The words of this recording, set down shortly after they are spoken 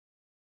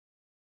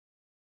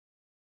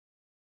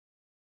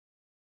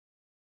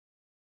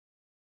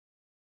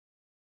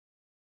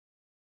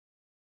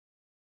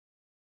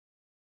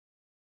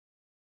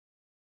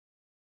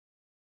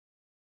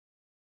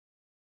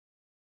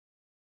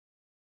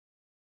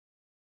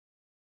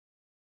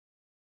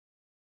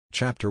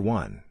Chapter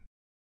 1.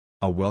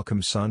 A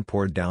welcome sun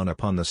poured down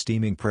upon the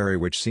steaming prairie,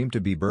 which seemed to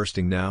be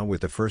bursting now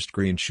with the first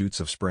green shoots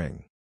of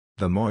spring.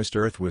 The moist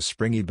earth was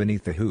springy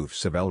beneath the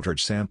hoofs of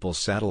Eldridge Sample's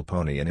saddle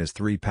pony and his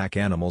 3-pack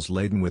animals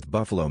laden with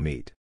buffalo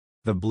meat.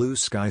 The blue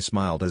sky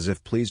smiled as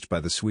if pleased by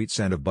the sweet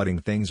scent of budding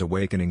things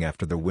awakening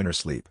after the winter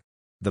sleep.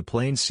 The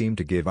plains seemed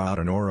to give out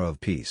an aura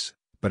of peace,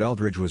 but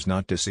Eldridge was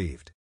not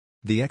deceived.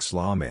 The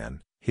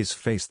ex-lawman, his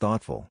face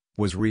thoughtful,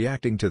 was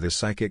reacting to the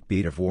psychic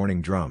beat of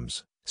warning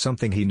drums,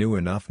 something he knew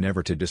enough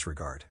never to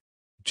disregard.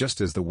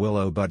 Just as the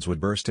willow buds would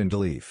burst into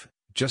leaf,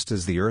 just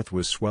as the earth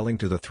was swelling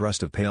to the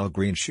thrust of pale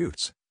green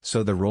shoots,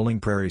 so the rolling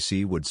prairie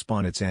sea would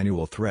spawn its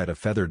annual threat of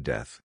feathered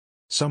death.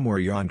 Somewhere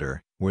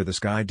yonder, where the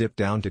sky dipped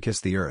down to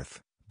kiss the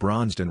earth,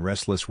 bronzed and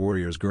restless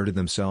warriors girded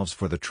themselves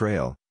for the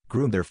trail,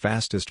 groomed their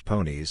fastest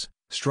ponies,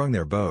 strung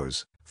their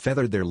bows,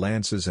 feathered their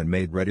lances and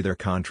made ready their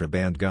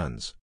contraband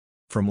guns.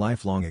 From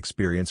lifelong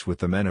experience with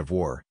the men of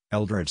war,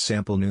 Eldridge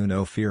Sample knew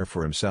no fear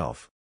for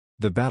himself.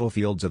 The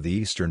battlefields of the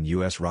eastern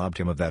U.S. robbed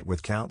him of that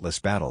with countless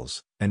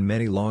battles, and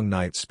many long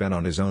nights spent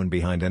on his own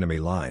behind enemy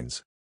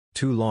lines.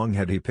 Too long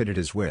had he pitted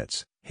his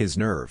wits, his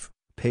nerve,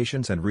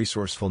 patience and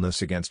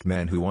resourcefulness against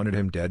men who wanted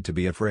him dead to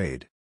be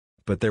afraid.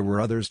 But there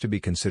were others to be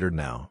considered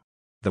now.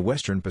 The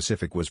Western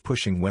Pacific was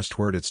pushing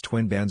westward its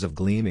twin bands of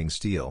gleaming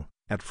steel,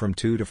 at from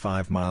 2 to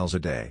 5 miles a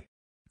day.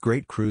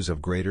 Great crews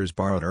of graders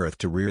borrowed earth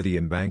to rear the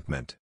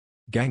embankment.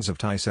 Gangs of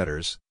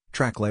tie-setters,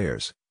 track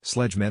layers,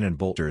 sledgemen and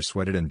bolters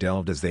sweated and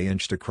delved as they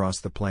inched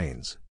across the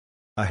plains.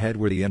 Ahead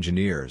were the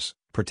engineers,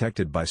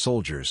 protected by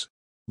soldiers.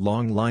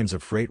 Long lines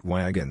of freight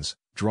wagons,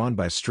 drawn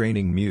by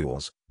straining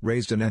mules,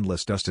 raised an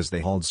endless dust as they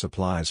hauled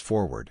supplies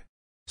forward.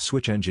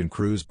 Switch engine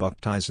crews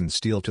bucked ties and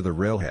steel to the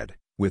railhead,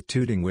 with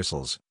tooting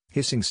whistles,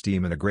 hissing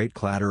steam and a great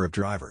clatter of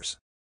drivers.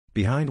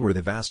 Behind were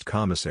the vast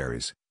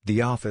commissaries,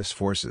 the office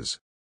forces.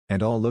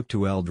 And all looked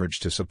to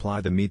Eldridge to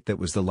supply the meat that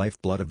was the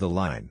lifeblood of the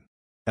line.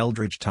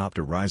 Eldridge topped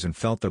a rise and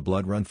felt the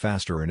blood run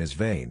faster in his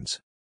veins.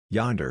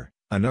 Yonder,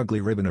 an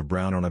ugly ribbon of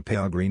brown on a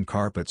pale green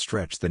carpet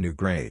stretched the new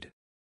grade.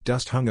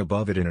 Dust hung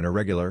above it in an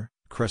irregular,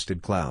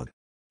 crusted cloud.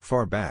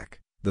 Far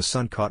back, the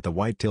sun caught the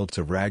white tilts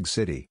of Rag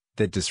City,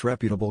 that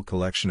disreputable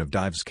collection of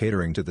dives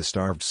catering to the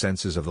starved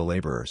senses of the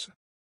laborers.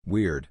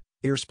 Weird,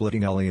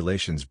 ear-splitting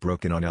ululations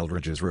broke in on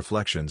Eldridge's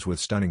reflections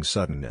with stunning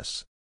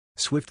suddenness.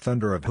 Swift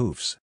thunder of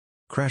hoofs.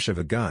 Crash of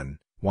a gun,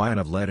 whine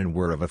of lead and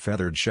whir of a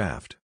feathered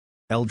shaft.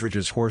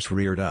 Eldridge's horse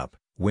reared up,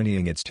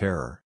 whinnying its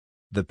terror.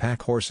 The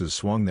pack horses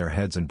swung their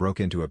heads and broke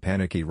into a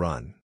panicky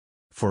run.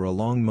 For a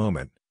long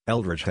moment,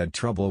 Eldridge had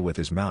trouble with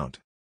his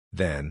mount.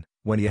 Then,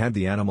 when he had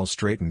the animal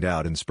straightened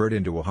out and spurred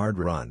into a hard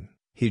run,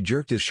 he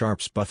jerked his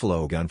Sharps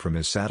buffalo gun from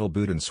his saddle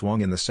boot and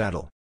swung in the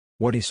saddle.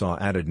 What he saw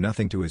added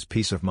nothing to his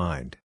peace of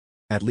mind.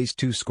 At least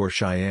 20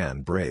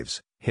 Cheyenne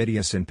braves,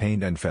 hideous in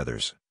paint and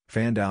feathers,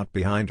 fanned out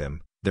behind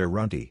him, their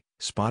runty,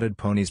 spotted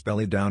ponies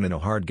belly down in a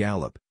hard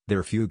gallop,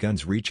 their few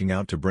guns reaching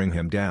out to bring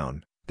him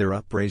down, their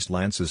upraised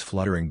lances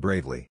fluttering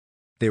bravely.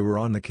 They were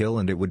on the kill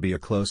and it would be a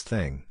close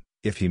thing,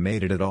 if he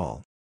made it at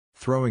all.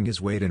 Throwing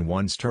his weight in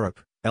one stirrup,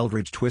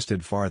 Eldridge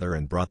twisted farther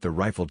and brought the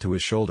rifle to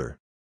his shoulder.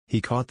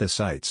 He caught the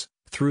sights,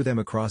 threw them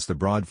across the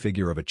broad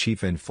figure of a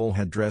chief in full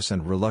headdress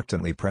and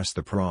reluctantly pressed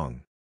the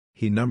prong.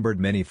 He numbered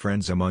many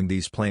friends among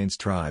these plains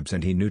tribes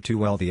and he knew too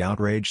well the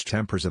outraged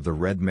tempers of the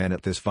red men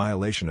at this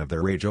violation of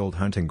their age-old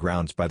hunting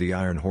grounds by the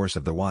iron horse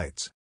of the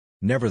whites.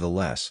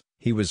 Nevertheless,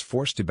 he was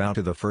forced to bow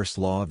to the first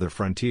law of the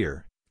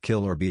frontier,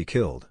 kill or be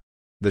killed.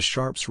 The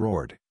Sharps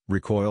roared,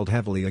 recoiled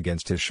heavily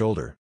against his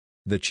shoulder.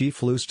 The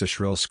chief loosed a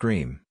shrill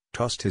scream,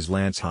 tossed his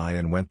lance high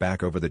and went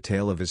back over the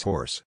tail of his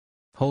horse.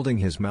 Holding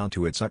his mount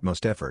to its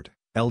utmost effort,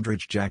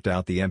 Eldridge jacked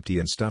out the empty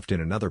and stuffed in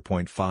another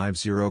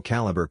 .50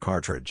 caliber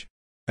cartridge.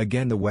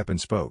 Again the weapon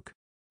spoke.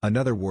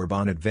 Another war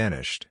bonnet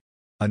vanished.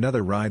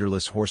 Another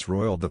riderless horse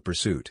roiled the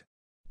pursuit.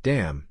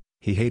 Damn,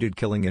 he hated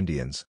killing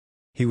Indians.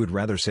 He would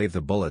rather save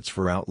the bullets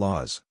for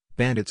outlaws,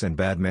 bandits and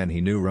bad men he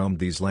knew roamed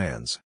these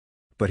lands.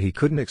 But he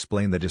couldn't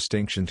explain the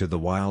distinction to the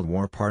wild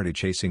war party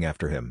chasing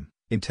after him,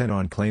 intent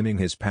on claiming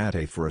his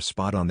pate for a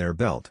spot on their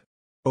belt.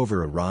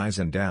 Over a rise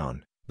and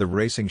down, the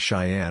racing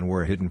Cheyenne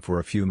were hidden for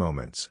a few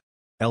moments.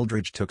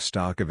 Eldridge took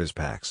stock of his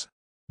packs.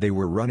 They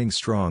were running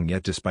strong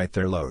yet despite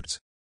their loads.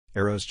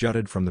 Arrows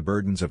jutted from the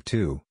burdens of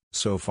 2,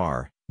 so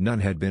far, none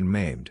had been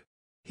maimed.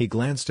 He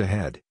glanced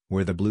ahead,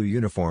 where the blue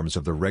uniforms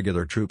of the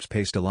regular troops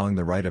paced along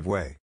the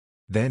right-of-way.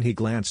 Then he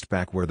glanced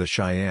back where the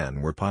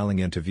Cheyenne were piling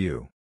into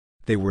view.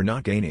 They were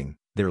not gaining,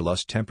 their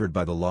lust tempered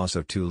by the loss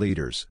of 2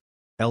 leaders.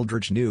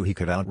 Eldridge knew he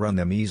could outrun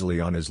them easily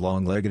on his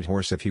long-legged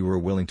horse if he were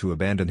willing to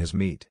abandon his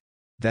meat.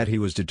 That he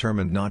was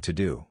determined not to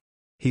do.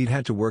 He'd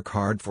had to work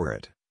hard for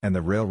it, and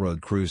the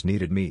railroad crews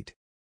needed meat.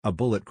 A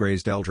bullet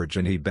grazed Eldridge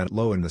and he bent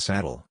low in the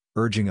saddle,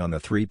 urging on the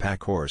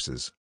 3-pack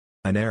horses.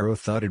 An arrow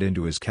thudded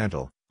into his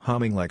cantle,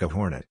 humming like a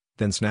hornet,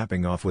 then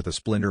snapping off with a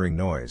splintering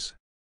noise.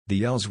 The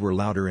yells were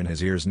louder in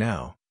his ears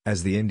now,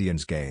 as the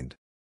Indians gained.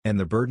 And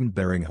the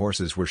burden-bearing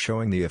horses were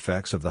showing the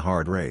effects of the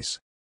hard race.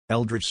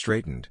 Eldridge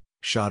straightened,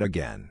 shot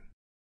again.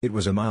 It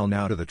was a mile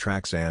now to the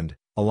tracks and,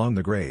 along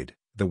the grade,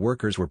 The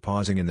workers were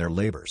pausing in their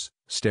labors,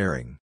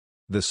 staring.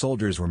 The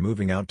soldiers were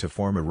moving out to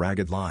form a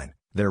ragged line,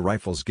 their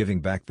rifles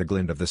giving back the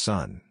glint of the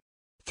sun.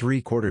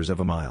 3/4 of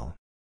a mile.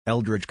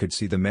 Eldridge could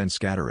see the men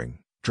scattering,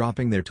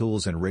 dropping their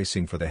tools and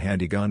racing for the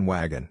handy gun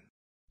wagon.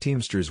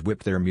 Teamsters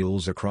whipped their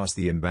mules across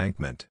the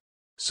embankment.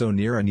 So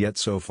near and yet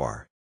so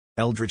far.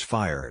 Eldridge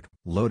fired,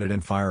 loaded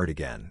and fired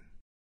again.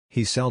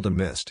 He seldom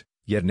missed,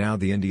 yet now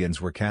the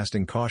Indians were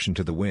casting caution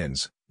to the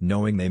winds,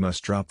 knowing they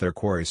must drop their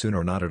quarry soon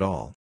or not at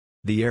all.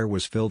 The air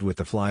was filled with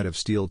the flight of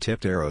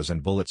steel-tipped arrows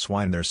and bullets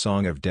whined their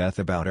song of death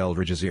about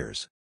Eldridge's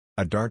ears.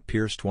 A dart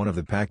pierced one of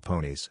the pack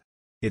ponies.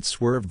 It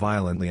swerved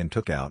violently and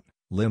took out,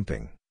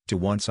 limping, to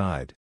one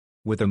side.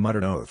 With a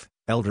muttered oath,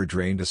 Eldridge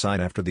reined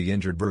aside after the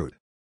injured brute.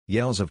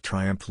 Yells of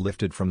triumph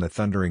lifted from the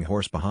thundering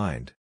horse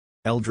behind.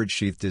 Eldridge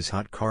sheathed his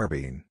hot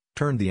carbine,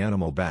 turned the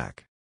animal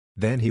back.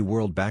 Then he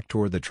whirled back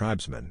toward the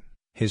tribesmen,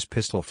 his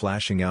pistol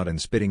flashing out and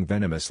spitting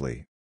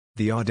venomously.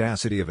 The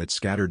audacity of it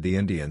scattered the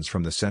Indians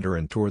from the center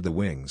and toward the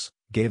wings,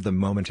 gave them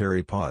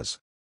momentary pause.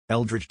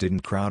 Eldridge didn't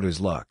crowd his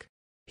luck.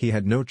 He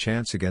had no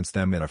chance against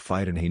them in a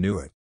fight and he knew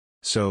it.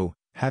 So,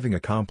 having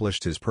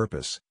accomplished his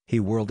purpose, he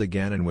whirled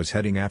again and was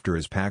heading after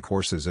his pack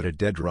horses at a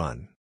dead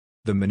run.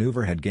 The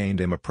maneuver had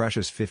gained him a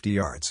precious 50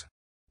 yards.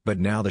 But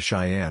now the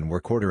Cheyenne were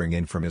quartering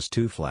in from his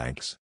two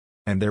flanks.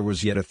 And there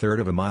was yet a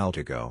third of a mile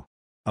to go.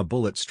 A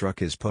bullet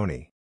struck his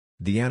pony.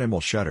 The animal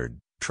shuddered,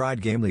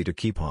 tried gamely to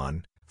keep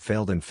on,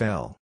 failed and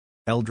fell.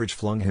 Eldridge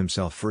flung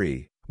himself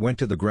free, went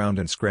to the ground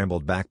and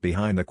scrambled back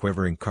behind the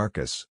quivering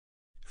carcass.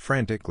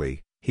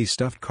 Frantically, he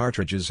stuffed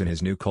cartridges in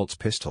his new Colt's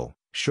pistol,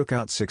 shook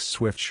out 6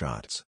 swift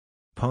shots.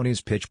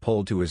 Pony's pitch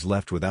pulled to his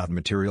left without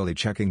materially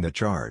checking the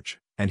charge,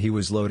 and he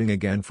was loading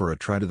again for a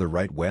try to the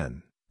right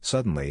when,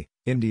 suddenly,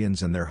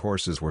 Indians and their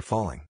horses were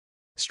falling.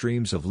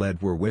 Streams of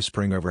lead were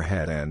whispering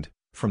overhead and,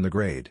 from the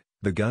grade,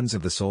 the guns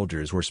of the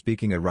soldiers were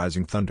speaking a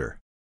rising thunder.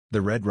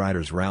 The Red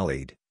Riders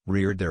rallied,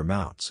 reared their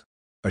mounts.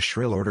 A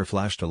shrill order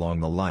flashed along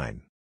the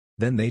line.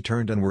 Then they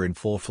turned and were in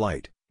full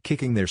flight,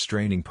 kicking their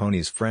straining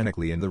ponies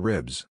frantically in the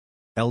ribs.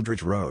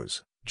 Eldridge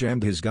rose,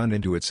 jammed his gun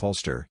into its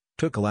holster,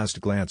 took a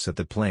last glance at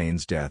the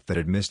plane's death that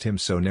had missed him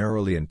so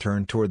narrowly and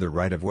turned toward the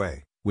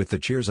right-of-way, with the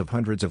cheers of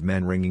hundreds of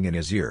men ringing in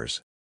his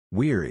ears.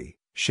 Weary,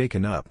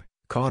 shaken up,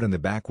 caught in the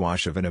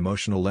backwash of an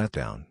emotional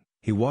letdown,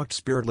 he walked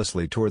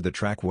spiritlessly toward the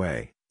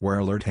trackway, where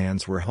alert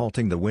hands were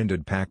halting the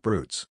winded pack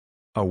brutes.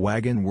 A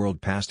wagon whirled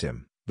past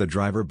him, the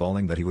driver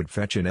bawling that he would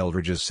fetch in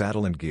Eldridge's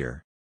saddle and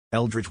gear.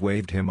 Eldridge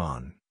waved him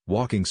on,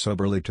 walking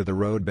soberly to the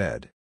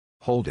roadbed.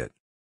 "Hold it!"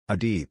 A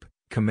deep,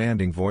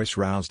 commanding voice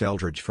roused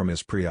Eldridge from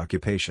his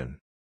preoccupation.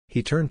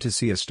 He turned to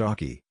see a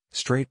stocky,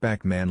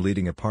 straight-backed man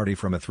leading a party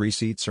from a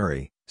 3-seat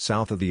surrey,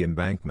 south of the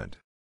embankment.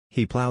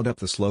 He plowed up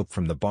the slope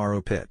from the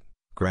borrow pit,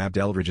 grabbed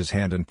Eldridge's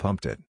hand and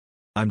pumped it.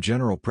 "I'm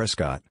General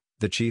Prescott,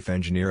 the chief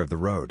engineer of the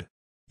road.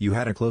 You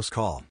had a close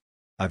call.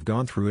 I've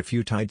gone through a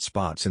few tight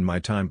spots in my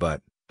time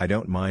but, I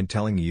don't mind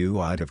telling you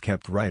I'd have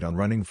kept right on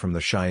running from the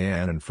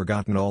Cheyenne and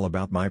forgotten all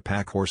about my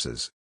pack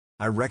horses.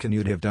 I reckon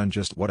you'd have done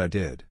just what I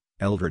did,"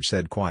 Eldridge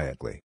said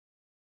quietly.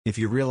 "If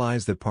you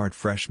realize the part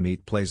fresh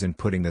meat plays in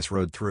putting this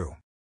road through.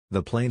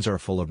 The plains are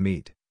full of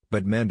meat,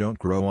 but men don't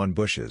grow on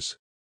bushes.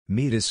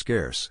 Meat is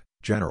scarce,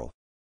 General.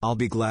 I'll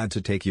be glad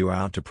to take you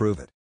out to prove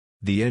it."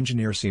 The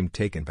engineer seemed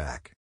taken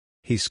back.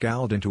 He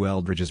scowled into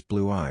Eldridge's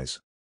blue eyes.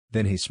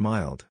 Then he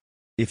smiled.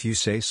 "If you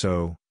say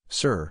so,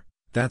 sir,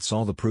 that's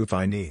all the proof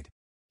I need.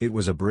 It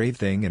was a brave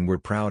thing and we're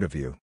proud of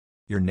you.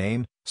 Your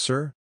name,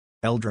 sir?"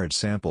 "Eldridge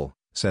Sample,"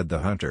 said the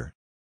hunter.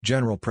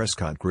 General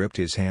Prescott gripped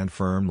his hand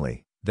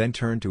firmly, then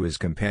turned to his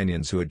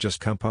companions who had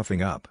just come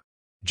puffing up.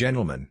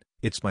 "Gentlemen,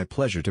 it's my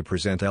pleasure to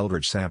present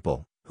Eldridge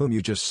Sample, whom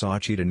you just saw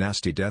cheat a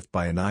nasty death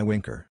by an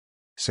eye-winker.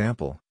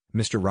 Sample,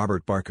 Mr.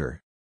 Robert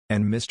Barker.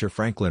 And Mr.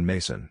 Franklin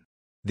Mason.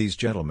 These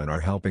gentlemen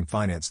are helping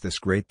finance this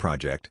great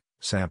project,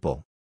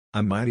 Sample.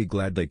 I'm mighty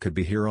glad they could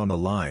be here on the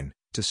line,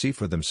 to see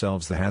for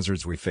themselves the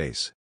hazards we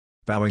face."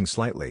 Bowing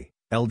slightly,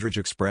 Eldridge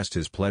expressed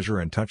his pleasure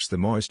and touched the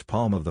moist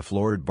palm of the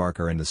florid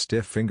Barker and the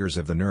stiff fingers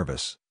of the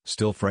nervous,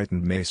 still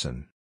frightened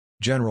Mason.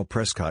 General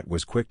Prescott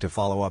was quick to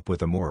follow up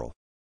with a moral.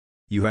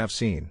 "You have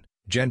seen,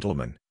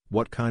 gentlemen,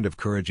 what kind of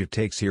courage it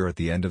takes here at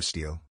the end of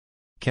steel.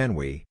 Can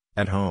we,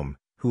 at home,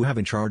 who have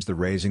in charge the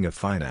raising of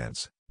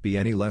finance, be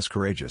any less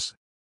courageous?"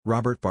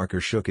 Robert Barker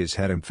shook his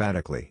head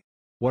emphatically.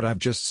 "What I've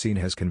just seen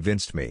has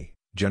convinced me,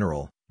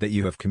 General, that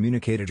you have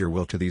communicated your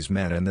will to these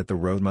men and that the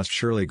road must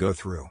surely go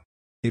through.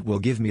 It will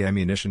give me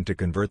ammunition to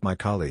convert my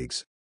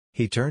colleagues."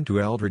 He turned to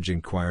Eldridge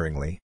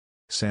inquiringly.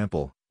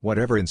 "Sample,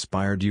 whatever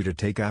inspired you to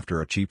take after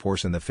a cheap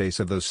horse in the face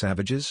of those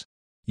savages?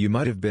 You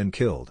might have been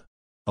killed."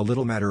 "A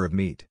little matter of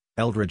meat,"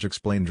 Eldridge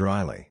explained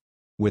dryly.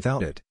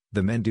 "Without it,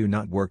 the men do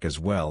not work as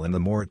well and the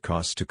more it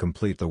costs to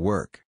complete the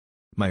work.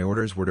 My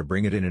orders were to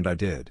bring it in and I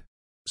did."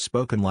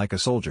 "Spoken like a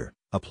soldier,"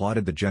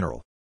 applauded the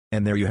general.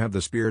 "And there you have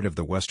the spirit of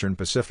the Western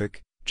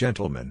Pacific,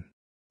 gentlemen."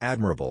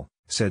 "Admirable,"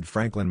 said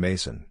Franklin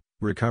Mason,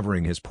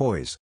 recovering his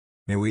poise.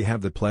 "May we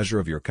have the pleasure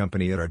of your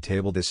company at our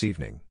table this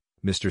evening,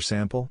 Mr.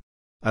 Sample?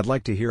 I'd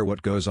like to hear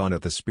what goes on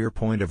at the spear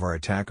point of our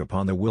attack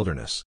upon the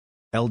wilderness."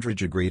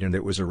 Eldridge agreed and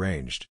it was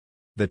arranged.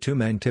 The two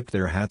men tipped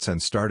their hats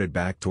and started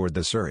back toward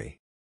the Surrey.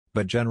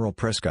 But General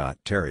Prescott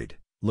tarried,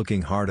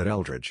 looking hard at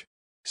Eldridge.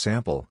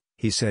 "Sample,"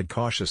 he said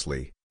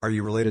cautiously, "are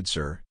you related,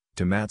 sir,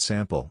 to Matt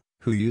Sample,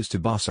 who used to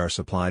boss our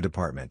supply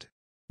department?"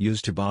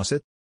 "Used to boss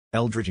it?"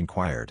 Eldridge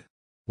inquired.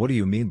 "What do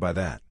you mean by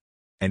that?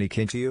 Any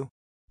kin to you?"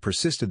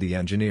 persisted the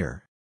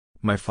engineer.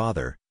 "My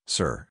father,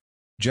 sir."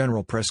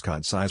 General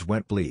Prescott's eyes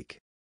went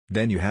bleak.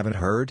 "Then you haven't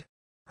heard?"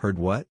 "Heard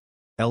what?"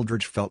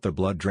 Eldridge felt the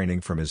blood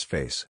draining from his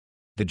face.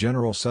 The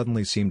general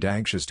suddenly seemed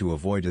anxious to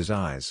avoid his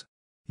eyes.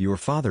 "Your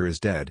father is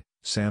dead,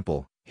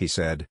 Sample," he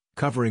said,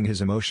 covering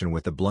his emotion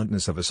with the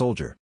bluntness of a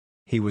soldier.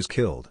 "He was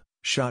killed,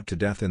 shot to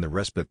death in the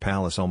Respite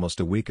Palace almost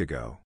a week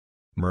ago."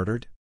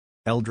 "Murdered?"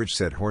 Eldridge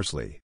said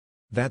hoarsely.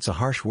 "That's a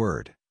harsh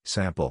word,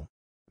 Sample."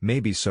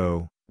 "Maybe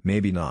so,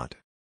 maybe not.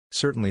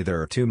 Certainly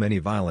there are too many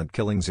violent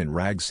killings in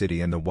Rag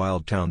City and the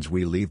wild towns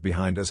we leave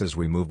behind us as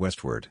we move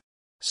westward.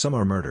 Some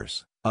are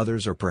murders,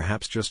 others are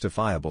perhaps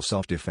justifiable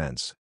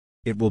self-defense.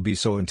 It will be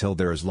so until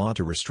there is law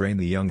to restrain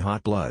the young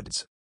hot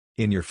bloods.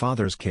 In your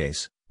father's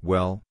case,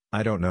 well,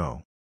 I don't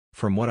know.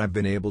 From what I've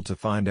been able to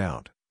find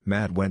out,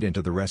 Matt went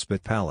into the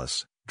Respite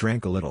Palace,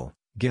 drank a little,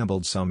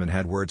 gambled some and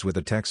had words with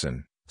a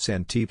Texan,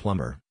 Santee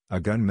Plummer, a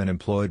gunman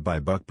employed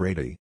by Buck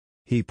Brady."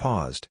 He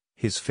paused,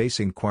 his face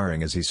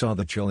inquiring as he saw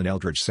the chill in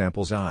Eldridge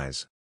Sample's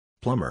eyes.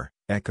 "Plummer,"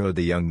 echoed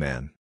the young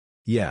man.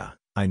 "Yeah,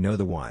 I know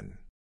the one.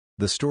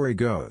 The story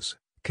goes,"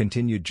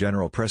 continued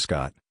General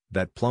Prescott,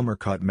 "that Plummer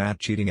caught Matt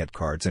cheating at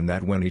cards and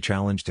that when he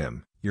challenged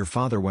him, your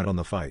father went on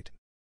the fight."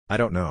 "I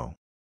don't know.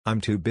 I'm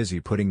too busy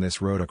putting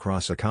this road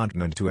across a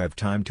continent to have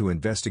time to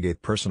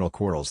investigate personal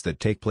quarrels that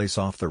take place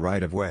off the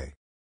right-of-way.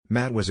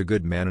 Matt was a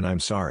good man and I'm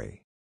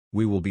sorry.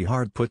 We will be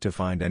hard put to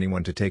find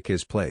anyone to take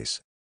his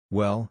place.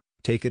 Well,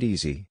 take it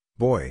easy,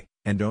 boy,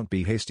 and don't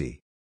be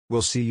hasty.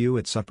 We'll see you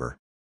at supper."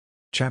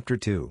 Chapter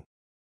 2.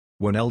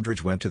 When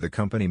Eldridge went to the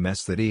company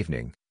mess that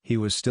evening, he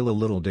was still a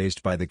little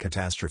dazed by the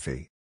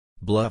catastrophe.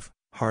 Bluff,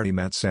 hearty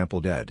Matt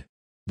Sample dead.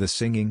 The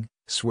singing,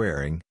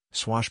 swearing,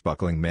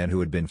 swashbuckling man who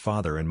had been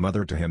father and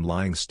mother to him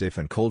lying stiff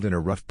and cold in a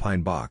rough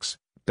pine box,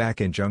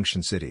 back in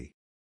Junction City.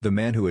 The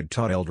man who had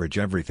taught Eldridge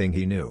everything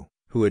he knew,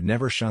 who had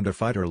never shunned a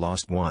fight or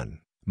lost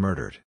one,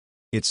 murdered.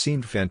 It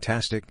seemed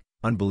fantastic,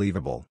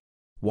 unbelievable.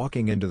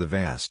 Walking into the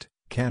vast,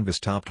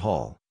 canvas-topped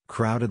hall,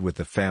 crowded with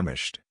the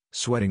famished,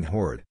 sweating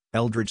horde,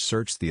 Eldridge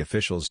searched the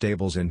officials'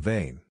 tables in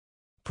vain.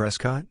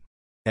 "Prescott?"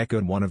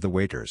 echoed one of the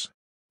waiters.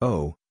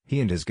 "Oh,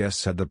 he and his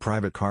guests had the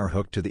private car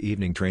hooked to the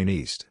evening train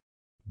east.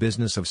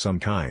 Business of some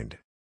kind."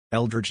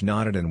 Eldridge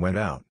nodded and went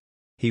out.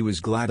 He was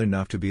glad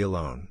enough to be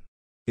alone.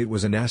 It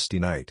was a nasty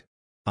night.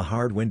 A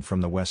hard wind from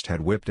the west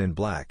had whipped in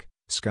black,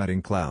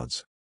 scudding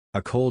clouds.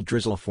 A cold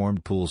drizzle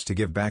formed pools to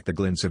give back the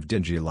glints of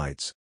dingy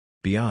lights.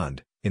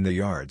 Beyond, in the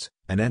yards,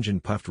 an engine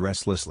puffed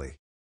restlessly.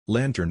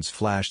 Lanterns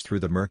flashed through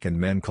the murk and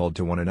men called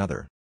to one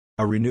another.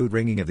 A renewed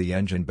ringing of the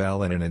engine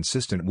bell and an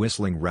insistent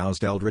whistling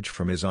roused Eldridge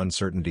from his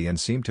uncertainty and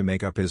seemed to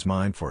make up his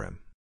mind for him.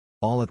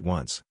 All at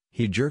once,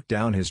 he jerked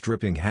down his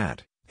dripping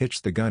hat,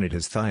 hitched the gun at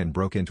his thigh and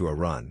broke into a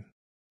run.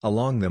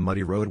 Along the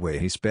muddy roadway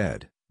he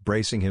sped,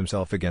 bracing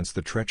himself against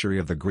the treachery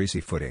of the greasy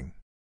footing.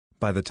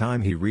 By the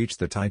time he reached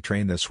the tie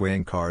train the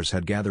swaying cars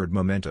had gathered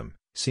momentum,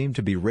 seemed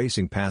to be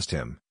racing past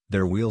him,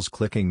 their wheels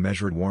clicking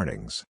measured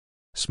warnings.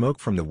 Smoke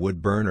from the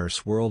wood burner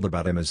swirled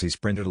about him as he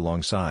sprinted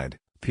alongside,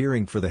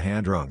 peering for the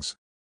hand-rungs.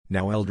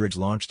 Now Eldridge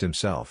launched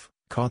himself,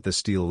 caught the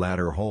steel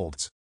ladder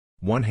holds.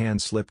 One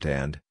hand slipped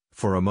and,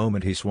 for a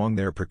moment he swung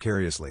there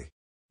precariously.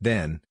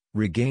 Then,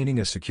 regaining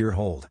a secure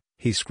hold,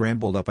 he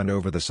scrambled up and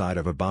over the side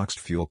of a boxed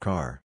fuel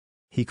car.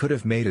 He could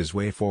have made his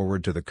way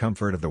forward to the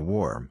comfort of the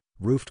warm,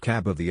 roofed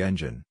cab of the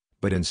engine,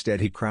 but instead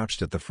he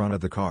crouched at the front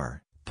of the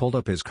car, pulled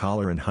up his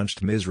collar and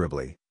hunched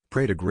miserably,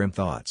 prey to grim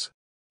thoughts.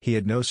 He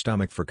had no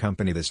stomach for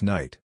company this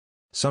night.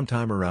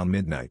 Sometime around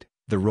midnight,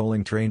 the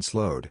rolling train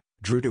slowed,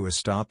 drew to a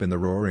stop in the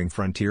roaring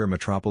frontier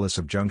metropolis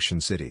of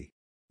Junction City.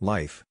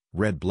 Life,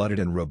 red-blooded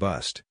and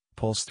robust,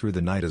 pulsed through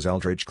the night as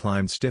Eldridge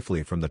climbed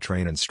stiffly from the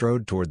train and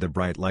strode toward the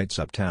bright lights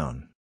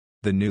uptown.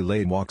 The new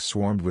lane walks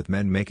swarmed with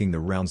men making the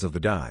rounds of the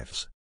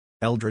dives.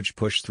 Eldridge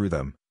pushed through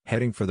them,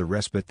 heading for the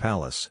Respite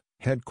Palace,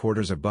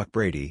 headquarters of Buck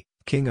Brady,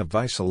 king of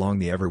vice along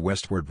the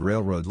ever-westward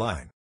railroad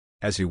line.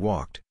 As he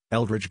walked,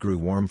 Eldridge grew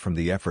warm from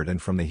the effort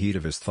and from the heat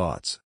of his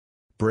thoughts.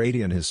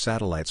 Brady and his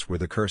satellites were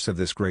the curse of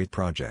this great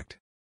project.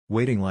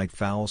 Waiting like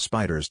foul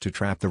spiders to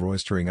trap the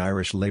roistering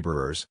Irish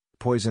laborers,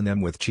 poison them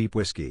with cheap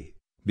whiskey,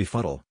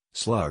 befuddle,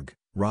 slug,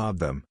 rob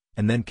them,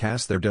 and then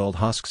cast their dulled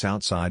husks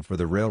outside for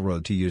the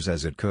railroad to use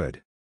as it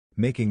could.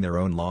 Making their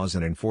own laws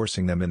and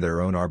enforcing them in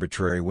their own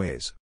arbitrary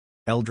ways.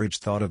 Eldridge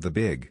thought of the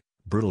big,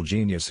 brutal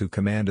genius who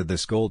commanded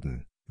this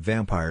golden,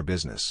 vampire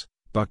business,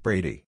 Buck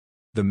Brady.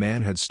 The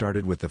man had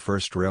started with the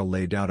first rail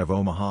laid out of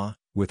Omaha,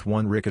 with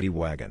one rickety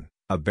wagon,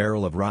 a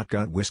barrel of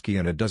rot-gut whiskey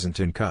and a dozen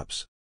tin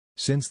cups.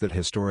 Since that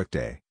historic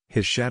day,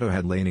 his shadow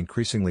had lain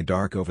increasingly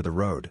dark over the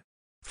road.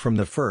 From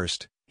the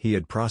first, he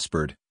had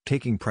prospered,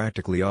 taking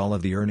practically all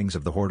of the earnings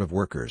of the horde of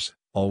workers,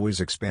 always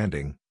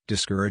expanding,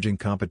 discouraging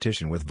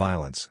competition with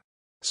violence.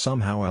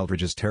 Somehow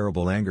Eldridge's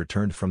terrible anger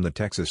turned from the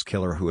Texas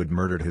killer who had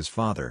murdered his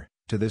father,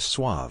 to this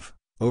suave,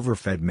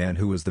 overfed man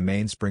who was the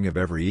mainspring of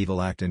every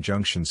evil act in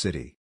Junction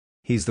City.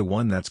 "He's the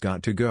one that's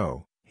got to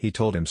go," he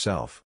told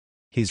himself.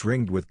 "He's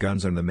ringed with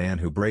guns and the man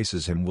who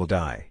braces him will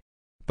die.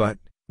 But,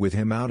 with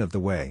him out of the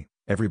way,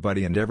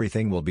 everybody and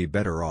everything will be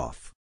better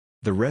off."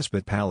 The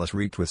respite palace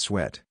reeked with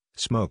sweat,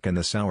 smoke and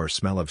the sour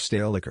smell of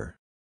stale liquor.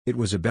 It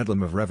was a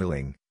bedlam of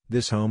reveling,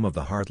 this home of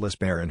the heartless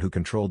baron who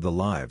controlled the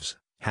lives,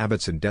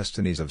 habits and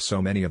destinies of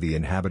so many of the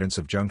inhabitants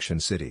of Junction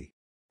City.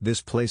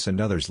 This place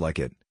and others like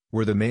it,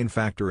 were the main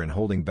factor in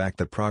holding back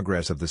the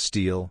progress of the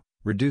steel,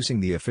 reducing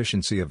the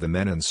efficiency of the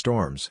men and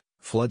storms,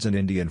 floods and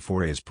Indian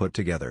forays put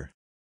together.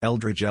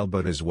 Eldridge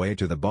elbowed his way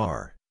to the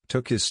bar,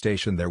 took his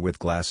station there with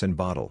glass and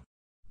bottle.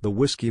 The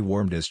whiskey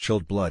warmed his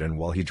chilled blood, and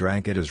while he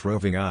drank it his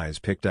roving eyes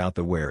picked out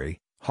the wary,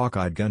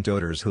 hawk-eyed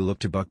gun-toters who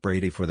looked to Buck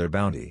Brady for their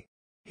bounty.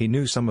 He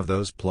knew some of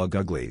those plug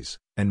uglies,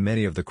 and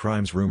many of the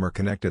crimes rumor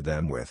connected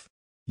them with.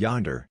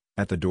 Yonder,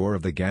 at the door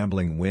of the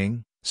gambling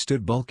wing,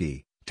 stood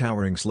bulky,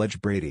 towering Sledge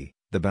Brady,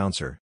 the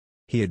bouncer.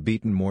 He had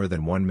beaten more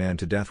than one man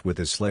to death with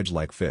his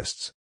sledge-like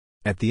fists.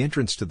 At the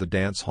entrance to the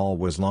dance hall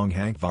was Long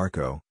Hank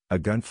Varco, a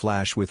gun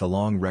flash with a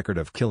long record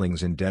of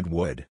killings in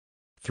Deadwood.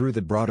 Through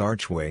the broad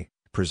archway,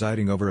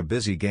 presiding over a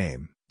busy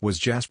game, was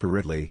Jasper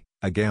Ridley,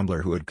 a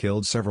gambler who had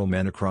killed several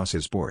men across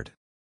his board.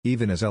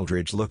 Even as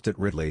Eldridge looked at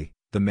Ridley,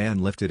 the man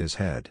lifted his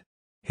head.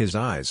 His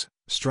eyes,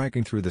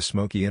 striking through the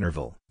smoky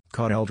interval,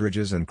 caught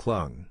Eldridge's and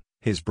clung,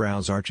 his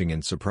brows arching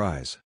in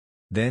surprise.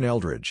 Then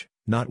Eldridge,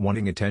 not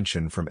wanting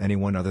attention from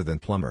anyone other than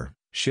Plummer,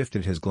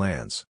 shifted his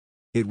glance.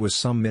 It was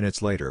some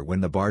minutes later when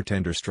the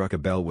bartender struck a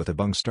bell with a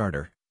bung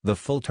starter, the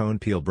full-tone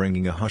peal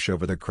bringing a hush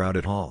over the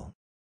crowded hall.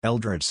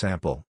 "Eldridge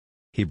Sample,"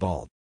 he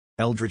bawled.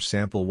 Eldridge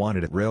Sample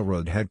wanted at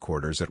railroad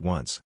headquarters at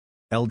once.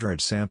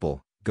 "Eldridge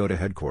Sample, go to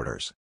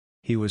headquarters."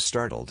 He was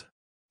startled.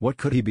 What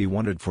could he be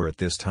wanted for at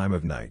this time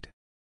of night?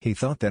 He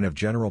thought then of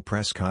General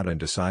Prescott and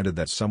decided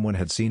that someone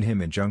had seen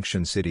him in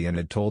Junction City and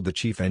had told the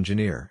chief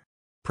engineer.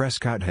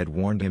 Prescott had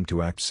warned him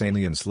to act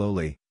sanely and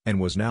slowly, and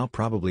was now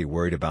probably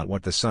worried about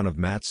what the son of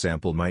Matt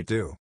Sample might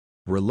do.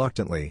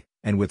 Reluctantly,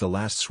 and with a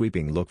last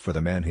sweeping look for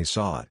the man he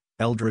sought,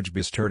 Eldridge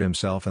bestirred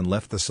himself and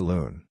left the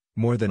saloon,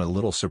 more than a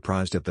little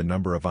surprised at the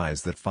number of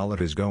eyes that followed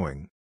his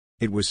going.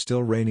 It was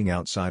still raining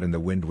outside and the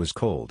wind was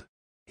cold.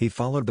 He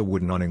followed the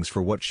wooden awnings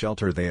for what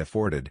shelter they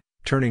afforded,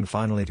 turning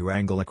finally to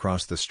angle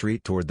across the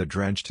street toward the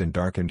drenched and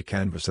darkened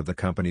canvas of the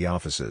company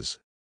offices.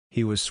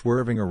 He was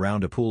swerving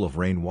around a pool of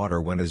rainwater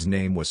when his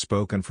name was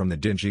spoken from the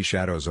dingy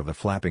shadows of the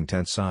flapping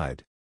tent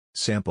side.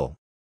 "Sample.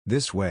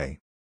 This way."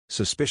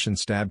 Suspicion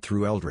stabbed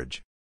through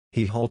Eldridge.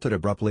 He halted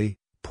abruptly,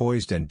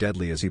 poised and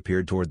deadly as he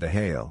peered toward the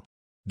hail.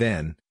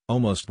 Then,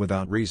 almost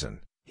without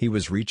reason, he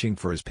was reaching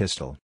for his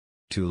pistol.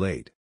 Too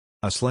late.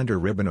 A slender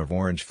ribbon of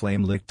orange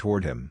flame licked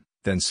toward him,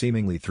 then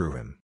seemingly through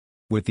him.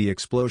 With the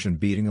explosion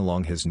beating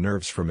along his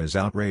nerves from his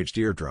outraged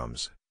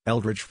eardrums,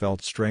 Eldridge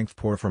felt strength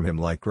pour from him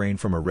like rain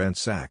from a rent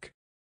sack.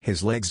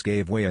 His legs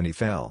gave way and he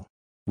fell.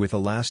 With the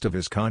last of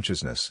his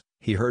consciousness,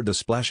 he heard the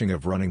splashing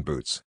of running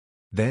boots.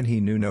 Then he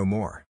knew no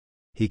more.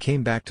 He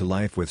came back to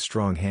life with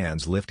strong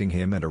hands lifting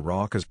him and a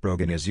raucous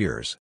brogue in his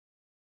ears.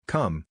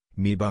 "Come,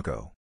 me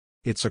bucko.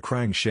 It's a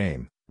crying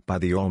shame, by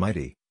the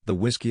Almighty, the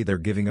whiskey they're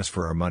giving us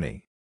for our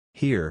money.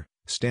 Here,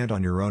 stand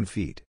on your own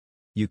feet.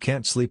 You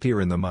can't sleep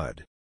here in the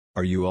mud.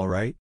 Are you all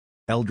right?"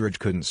 Eldridge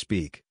couldn't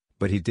speak,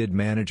 but he did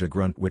manage a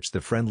grunt which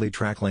the friendly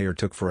track layer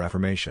took for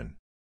affirmation.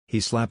 He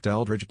slapped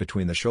Eldridge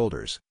between the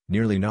shoulders,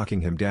 nearly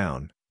knocking him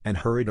down, and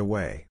hurried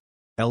away.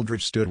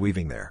 Eldridge stood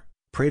weaving there,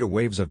 prey to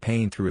waves of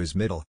pain through his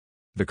middle.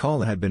 The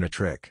call had been a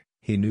trick,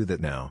 he knew that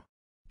now.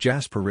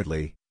 Jasper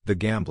Ridley, the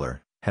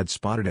gambler, had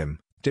spotted him,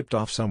 tipped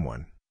off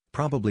someone,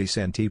 probably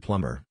Santee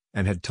Plummer,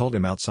 and had told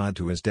him outside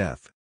to his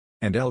death.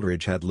 And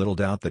Eldridge had little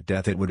doubt that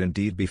death it would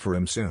indeed be for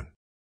him soon.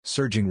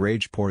 Surging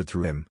rage poured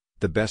through him,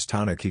 the best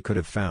tonic he could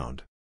have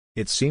found.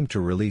 It seemed to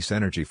release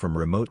energy from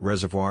remote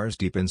reservoirs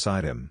deep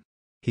inside him.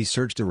 He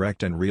surged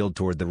erect and reeled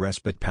toward the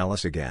respite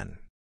palace again.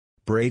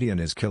 Brady and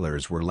his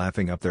killers were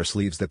laughing up their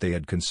sleeves that they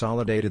had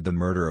consolidated the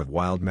murder of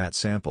Wild Matt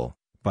Sample,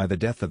 by the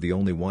death of the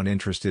only one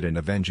interested in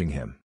avenging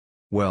him.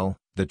 Well,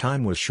 the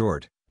time was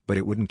short, but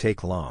it wouldn't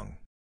take long.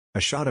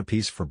 A shot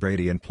apiece for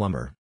Brady and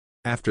Plummer.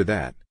 After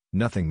that,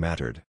 nothing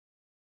mattered.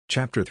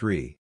 Chapter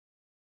 3.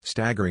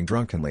 Staggering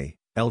drunkenly,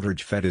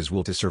 Eldridge fed his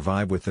will to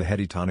survive with the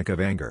heady tonic of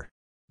anger.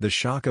 The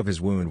shock of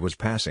his wound was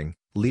passing,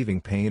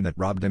 leaving pain that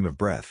robbed him of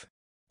breath.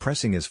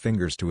 Pressing his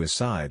fingers to his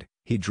side,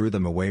 he drew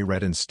them away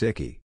red and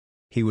sticky.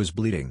 He was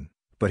bleeding,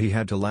 but he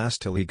had to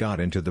last till he got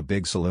into the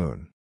big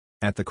saloon.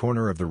 At the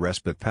corner of the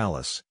respite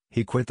palace,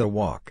 he quit the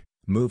walk,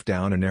 moved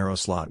down a narrow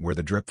slot where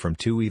the drip from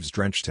two eaves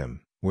drenched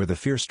him, where the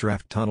fierce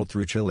draft tunneled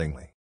through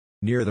chillingly.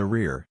 Near the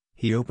rear,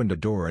 he opened a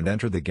door and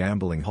entered the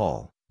gambling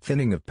hall,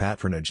 thinning of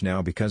patronage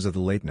now because of the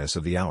lateness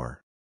of the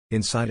hour.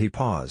 Inside he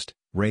paused,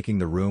 raking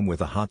the room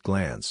with a hot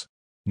glance.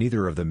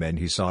 Neither of the men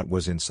he sought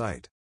was in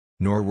sight.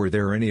 Nor were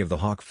there any of the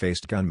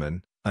hawk-faced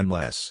gunmen,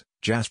 unless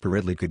Jasper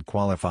Ridley could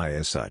qualify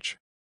as such.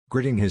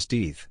 Gritting his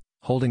teeth,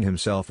 holding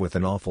himself with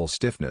an awful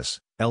stiffness,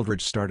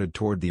 Eldridge started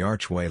toward the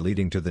archway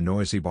leading to the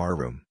noisy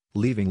barroom,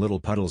 leaving little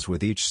puddles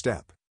with each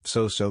step,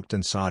 so soaked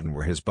and sodden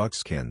were his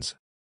buckskins.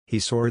 He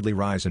saw Ridley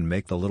rise and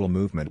make the little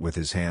movement with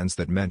his hands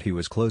that meant he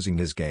was closing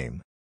his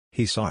game.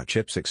 He saw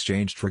chips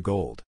exchanged for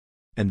gold.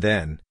 And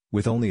then,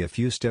 with only a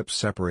few steps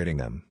separating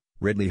them,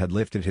 Ridley had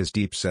lifted his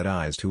deep-set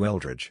eyes to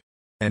Eldridge.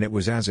 And it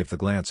was as if the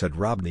glance had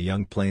robbed the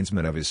young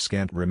plainsman of his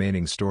scant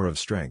remaining store of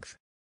strength.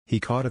 He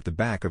caught at the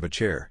back of a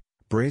chair,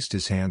 braced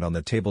his hand on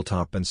the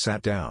tabletop and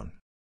sat down.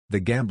 The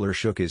gambler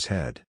shook his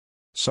head.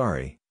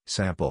 "Sorry,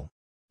 Sample.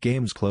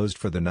 Game's closed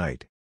for the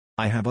night.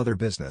 I have other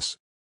business."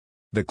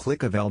 The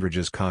click of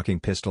Eldridge's cocking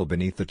pistol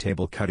beneath the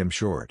table cut him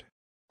short.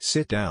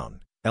 "Sit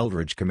down,"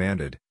 Eldridge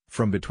commanded,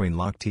 from between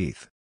locked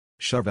teeth.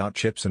 "Shove out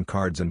chips and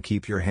cards and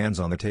keep your hands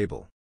on the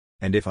table.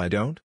 And if I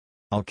don't,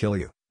 I'll kill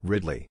you,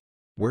 Ridley.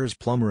 Where's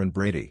Plummer and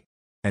Brady?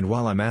 And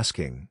while I'm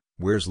asking,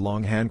 where's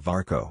Longhand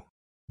Varco?"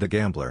 The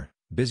gambler,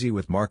 busy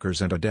with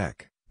markers and a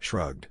deck,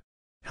 shrugged.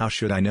 "How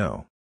should I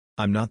know?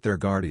 I'm not their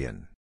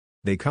guardian.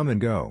 They come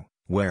and go,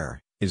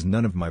 where, is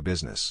none of my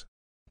business.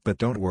 But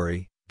don't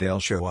worry, they'll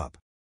show up.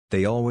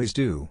 They always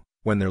do,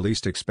 when they're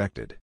least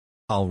expected."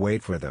 "I'll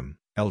wait for them,"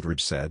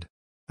 Eldridge said.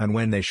 "And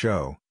when they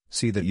show,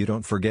 see that you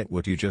don't forget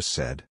what you just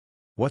said."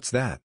 "What's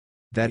that?"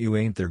 "That you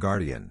ain't their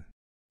guardian.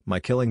 My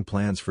killing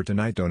plans for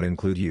tonight don't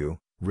include you,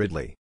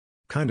 Ridley."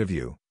 "Kind of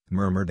you,"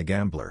 murmured the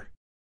gambler.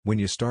 "When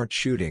you start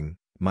shooting,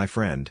 my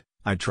friend,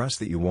 I trust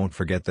that you won't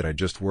forget that I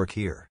just work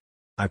here.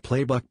 I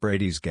play Buck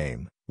Brady's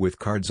game, with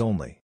cards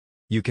only.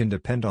 You can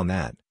depend on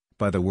that,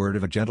 by the word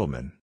of a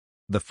gentleman."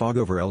 The fog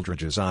over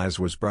Eldridge's eyes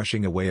was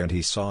brushing away and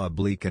he saw a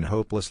bleak and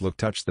hopeless look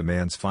touch the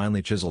man's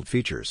finely chiseled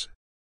features.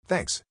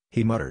 "Thanks,"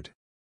 he muttered.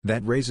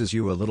 "That raises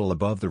you a little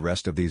above the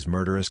rest of these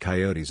murderous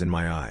coyotes in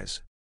my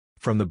eyes."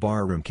 From the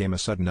barroom came a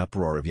sudden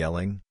uproar of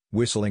yelling,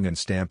 whistling and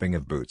stamping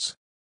of boots.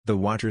 The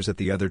watchers at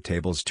the other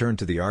tables turned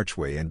to the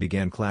archway and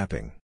began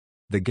clapping.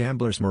 The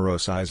gambler's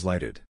morose eyes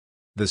lighted.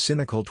 The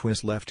cynical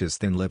twist left his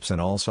thin lips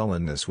and all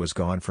sullenness was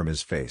gone from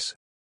his face.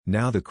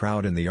 Now the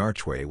crowd in the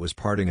archway was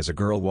parting as a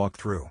girl walked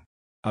through.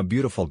 A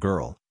beautiful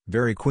girl,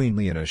 very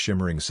queenly in a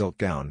shimmering silk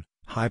gown,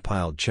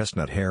 high-piled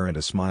chestnut hair and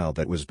a smile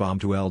that was balm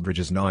to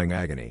Eldridge's gnawing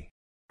agony.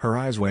 Her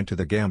eyes went to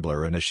the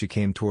gambler and as she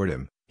came toward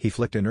him, he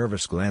flicked a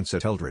nervous glance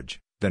at Eldridge,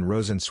 then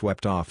rose and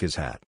swept off his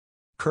hat.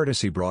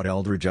 Courtesy brought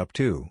Eldridge up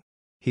too.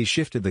 He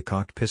shifted the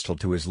cocked pistol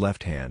to his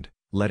left hand,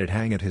 let it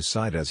hang at his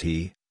side as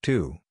he,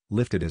 too,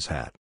 lifted his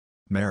hat.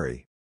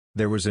 "Mary."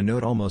 There was a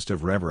note almost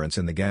of reverence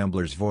in the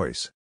gambler's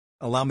voice.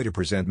 "Allow me to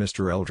present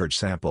Mr. Eldridge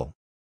Sample.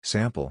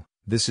 Sample,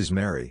 this is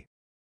Mary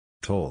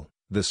Toll,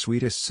 the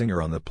sweetest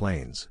singer on the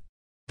plains."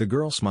 The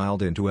girl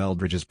smiled into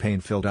Eldridge's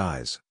pain-filled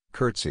eyes,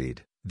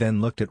 curtsied, then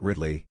looked at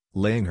Ridley,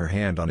 laying her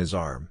hand on his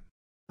arm.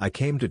 "I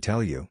came to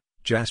tell you,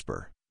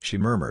 Jasper," she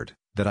murmured,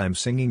 "that I'm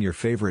singing your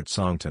favorite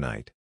song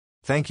tonight.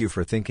 Thank you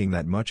for thinking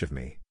that much of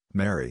me,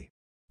 Mary."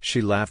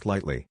 She laughed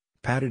lightly,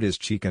 patted his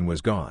cheek and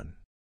was gone.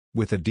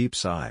 With a deep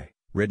sigh,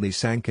 Ridley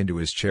sank into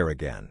his chair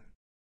again.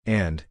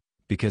 And,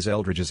 because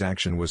Eldridge's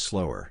action was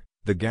slower,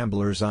 the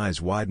gambler's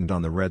eyes widened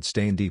on the red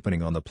stain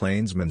deepening on the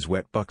plainsman's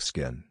wet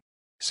buckskin.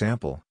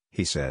 "Sample,"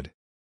 he said.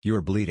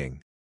 "You're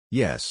bleeding."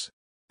 "Yes."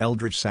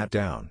 Eldridge sat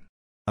down.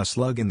 "A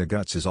slug in the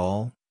guts is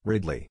all,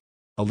 Ridley.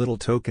 A little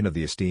token of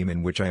the esteem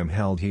in which I am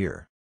held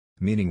here."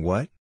 "Meaning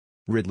what?"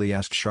 Ridley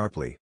asked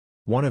sharply.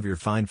 "One of your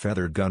fine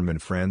feathered gunman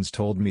friends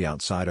told me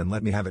outside and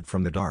let me have it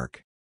from the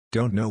dark.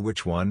 Don't know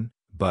which one,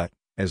 but,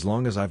 as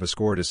long as I've a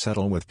score to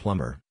settle with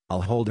Plummer,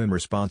 I'll hold him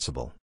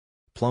responsible."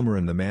 "Plummer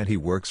and the man he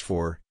works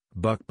for,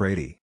 Buck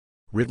Brady."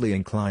 Ridley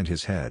inclined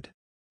his head.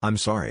 "I'm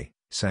sorry,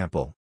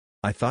 Sample.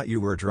 I thought you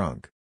were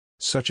drunk.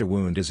 Such a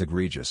wound is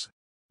egregious.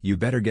 You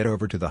better get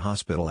over to the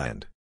hospital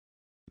and—"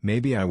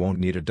 "Maybe I won't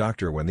need a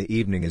doctor when the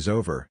evening is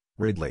over,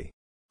 Ridley.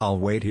 I'll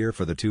wait here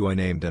for the two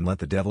unnamed and let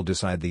the devil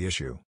decide the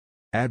issue."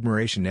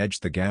 Admiration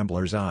edged the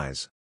gambler's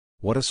eyes.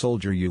 "What a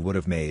soldier you would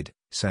have made,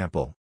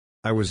 Sample."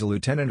 "I was a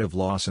lieutenant of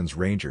Lawson's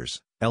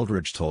Rangers,"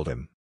 Eldridge told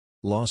him.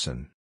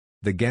 "Lawson?"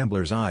 The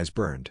gambler's eyes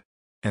burned.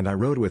 "And I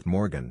rode with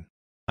Morgan."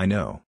 "I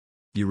know.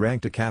 You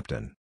ranked a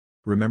captain.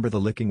 Remember the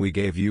licking we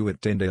gave you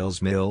at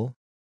Tyndale's Mill?"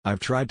 "I've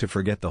tried to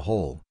forget the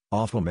whole,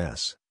 awful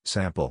mess,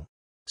 Sample."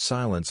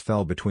 Silence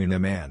fell between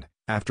them and,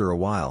 after a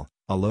while,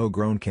 a low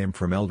groan came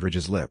from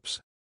Eldridge's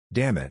lips.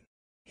 "Damn it!"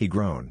 he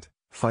groaned,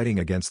 fighting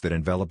against that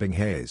enveloping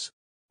haze.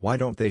 "Why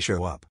don't they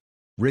show up?"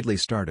 Ridley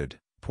started,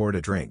 poured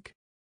a drink.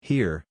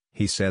 "Here,"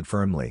 he said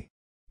firmly.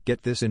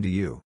 "Get this into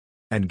you.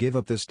 And give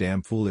up this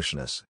damn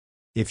foolishness.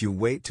 If you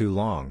wait too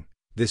long,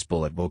 this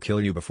bullet will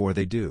kill you before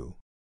they do.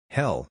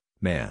 Hell,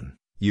 man,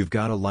 you've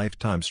got a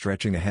lifetime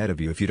stretching ahead of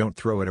you if you don't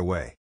throw it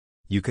away.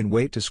 You can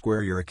wait to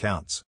square your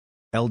accounts."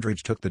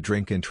 Eldridge took the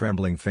drink in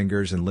trembling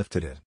fingers and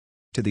lifted it.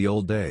 "To the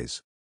old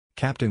days.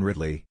 Captain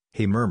Ridley,"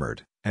 he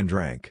murmured, and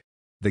drank.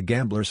 The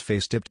gambler's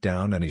face dipped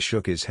down and he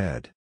shook his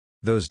head.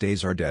 "Those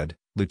days are dead,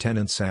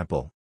 Lieutenant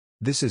Sample.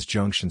 This is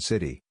Junction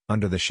City,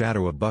 under the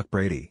shadow of Buck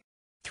Brady."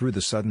 Through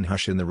the sudden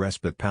hush in the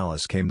Respite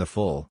Palace came the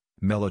full,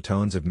 mellow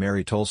tones of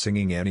Mary Toll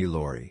singing Annie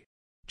Laurie.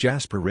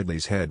 Jasper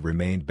Ridley's head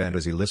remained bent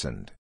as he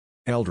listened.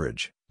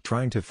 Eldridge,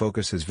 Trying to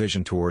focus his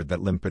vision toward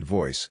that limpid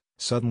voice,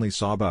 suddenly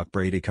saw Buck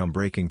Brady come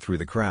breaking through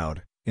the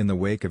crowd, in the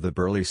wake of the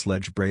burly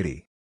sledge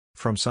Brady.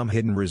 From some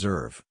hidden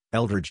reserve,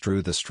 Eldridge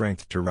drew the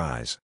strength to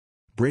rise.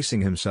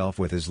 Bracing himself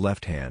with his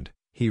left hand,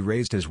 he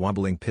raised his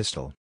wobbling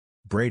pistol.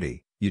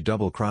 "Brady, you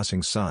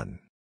double-crossing son!"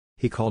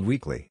 he called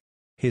weakly.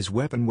 His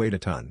weapon weighed a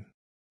ton.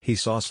 He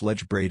saw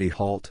Sledge Brady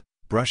halt,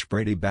 brush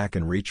Brady back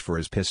and reach for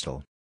his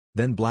pistol.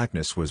 Then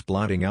blackness was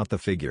blotting out the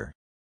figure.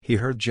 He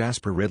heard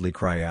Jasper Ridley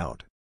cry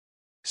out,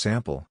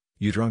 "Sample,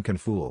 you drunken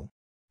fool!"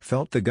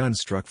 Felt the gun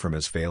struck from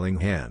his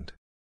failing hand.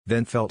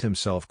 Then felt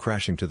himself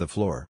crashing to the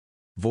floor.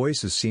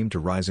 Voices seemed to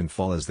rise and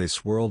fall as they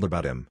swirled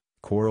about him,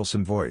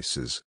 quarrelsome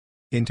voices.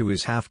 Into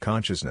his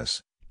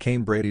half-consciousness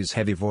came Brady's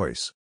heavy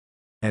voice.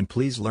 "And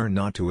please learn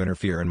not to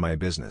interfere in my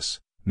business,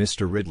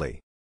 Mr.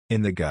 Ridley.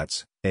 In the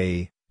guts,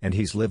 eh, and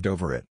he's lived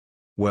over it.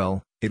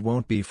 Well, it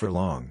won't be for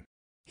long.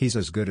 He's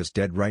as good as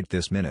dead right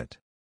this minute.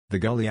 The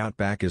gully out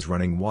back is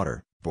running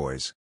water,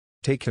 boys.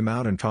 Take him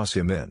out and toss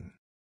him in.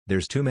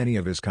 There's too many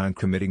of his kind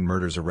committing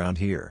murders around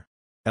here."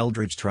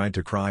 Eldridge tried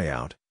to cry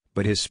out,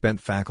 but his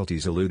spent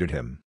faculties eluded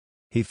him.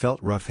 He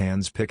felt rough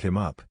hands pick him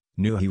up,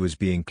 knew he was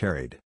being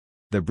carried.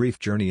 The brief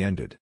journey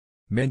ended.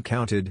 Men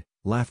counted,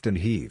 laughed and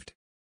heaved.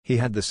 He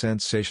had the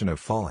sensation of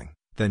falling,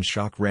 then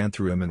shock ran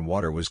through him and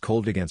water was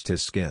cold against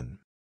his skin.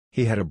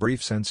 He had a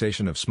brief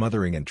sensation of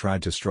smothering and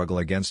tried to struggle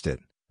against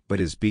it, but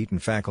his beaten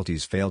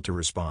faculties failed to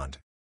respond.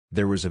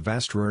 There was a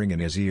vast roaring in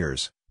his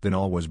ears, then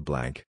all was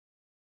blank.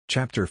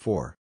 Chapter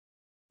 4.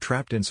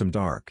 Trapped in some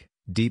dark,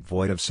 deep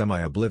void of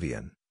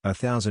semi-oblivion,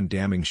 1,000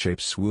 damning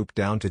shapes swooped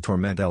down to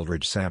torment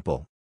Eldridge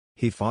Sample.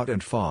 He fought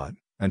and fought,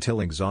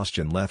 until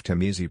exhaustion left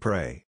him easy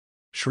prey.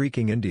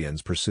 Shrieking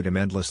Indians pursued him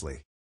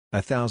endlessly.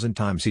 1,000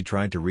 times he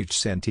tried to reach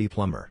Santee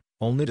Plummer,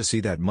 only to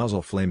see that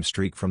muzzle flame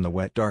streak from the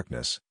wet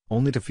darkness,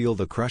 only to feel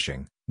the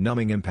crushing,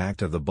 numbing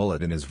impact of the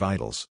bullet in his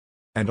vitals.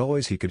 And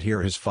always he could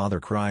hear his father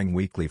crying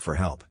weakly for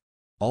help.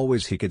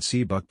 Always he could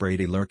see Buck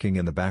Brady lurking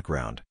in the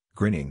background,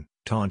 grinning,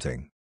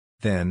 taunting.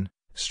 Then,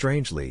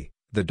 strangely,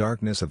 the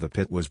darkness of the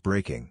pit was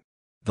breaking.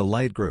 The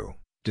light grew,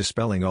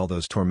 dispelling all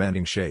those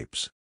tormenting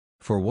shapes.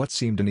 For what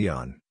seemed an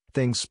eon,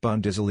 things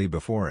spun dizzily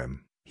before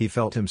him. He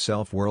felt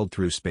himself whirled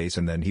through space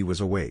and then he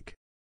was awake.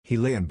 He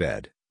lay in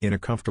bed, in a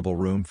comfortable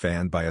room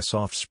fanned by a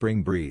soft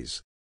spring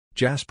breeze.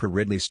 Jasper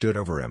Ridley stood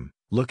over him,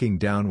 looking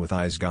down with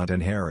eyes gaunt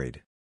and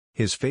harried.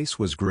 His face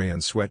was gray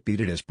and sweat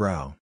beaded his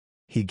brow.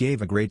 He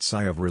gave a great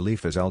sigh of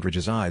relief as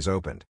Eldridge's eyes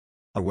opened.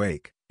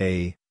 "Awake,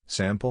 eh,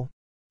 Sample?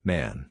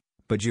 Man,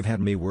 but you've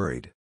had me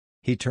worried."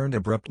 He turned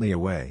abruptly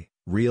away,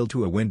 reeled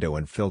to a window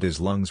and filled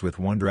his lungs with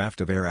one draught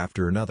of air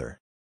after another.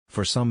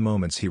 For some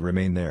moments he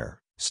remained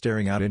there,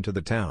 staring out into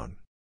the town.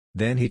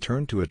 Then he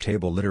turned to a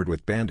table littered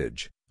with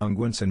bandage,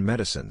 unguents and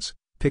medicines,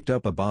 picked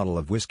up a bottle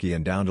of whiskey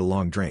and downed a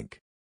long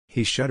drink.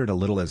 He shuddered a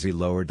little as he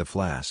lowered the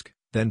flask,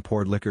 then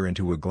poured liquor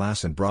into a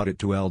glass and brought it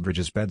to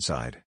Eldridge's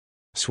bedside.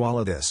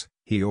 "Swallow this,"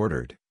 he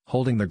ordered,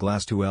 holding the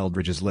glass to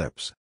Eldridge's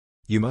lips.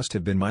 "You must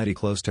have been mighty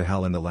close to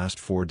hell in the last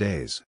 4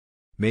 days.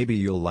 Maybe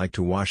you'll like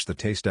to wash the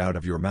taste out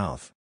of your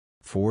mouth."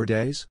 "4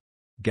 days?"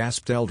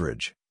 gasped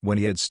Eldridge, when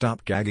he had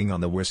stopped gagging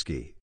on the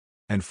whiskey.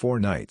 "And 4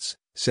 nights,"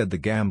 said the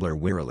gambler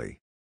wearily.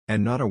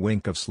 "And not a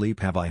wink of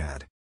sleep have I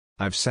had.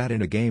 I've sat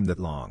in a game that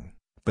long,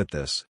 but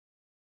this—"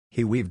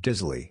 He weaved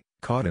dizzily,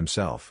 caught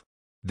himself.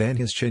 Then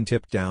his chin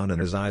tipped down and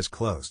his eyes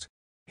closed.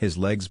 His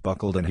legs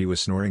buckled and he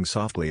was snoring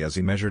softly as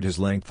he measured his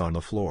length on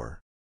the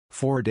floor.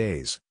 4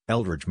 days,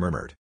 Eldridge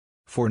murmured.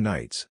 4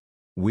 nights.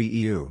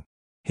 Wee-ew.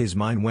 His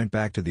mind went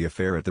back to the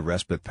affair at the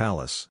Respite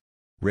Palace.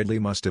 Ridley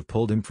must have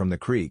pulled him from the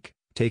creek,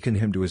 taken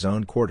him to his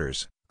own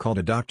quarters, called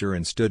a doctor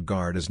and stood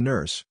guard as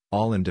nurse,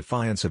 all in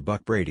defiance of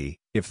Buck Brady,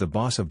 if the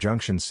boss of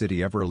Junction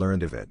City ever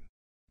learned of it.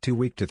 Too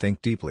weak to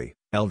think deeply,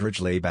 Eldridge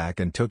lay back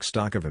and took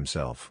stock of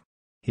himself.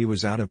 He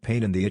was out of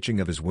pain and the itching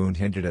of his wound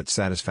hinted at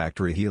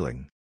satisfactory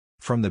healing.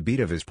 From the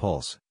beat of his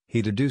pulse,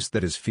 he deduced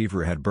that his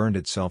fever had burned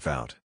itself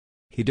out.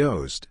 He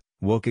dozed,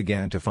 woke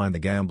again to find the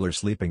gambler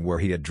sleeping where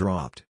he had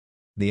dropped.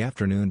 The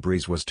afternoon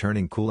breeze was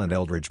turning cool and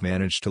Eldridge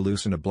managed to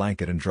loosen a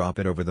blanket and drop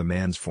it over the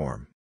man's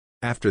form.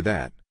 After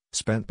that,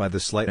 spent by the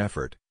slight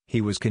effort,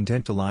 he was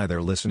content to lie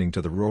there listening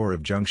to the roar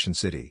of Junction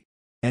City.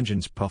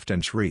 Engines puffed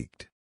and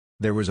shrieked.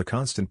 There was a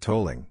constant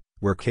tolling,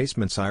 where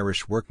casements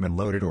Irish workmen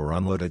loaded or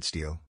unloaded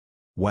steel.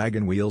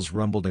 Wagon wheels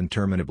rumbled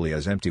interminably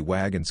as empty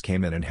wagons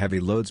came in and heavy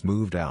loads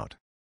moved out.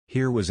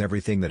 Here was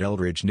everything that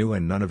Eldridge knew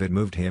and none of it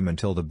moved him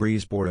until the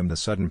breeze bore him the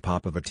sudden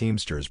pop of a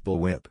teamster's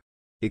bullwhip.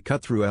 It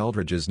cut through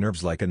Eldridge's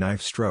nerves like a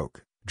knife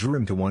stroke, drew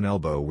him to one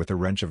elbow with a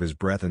wrench of his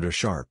breath and a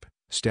sharp,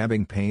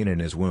 stabbing pain in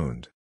his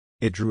wound.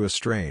 It drew a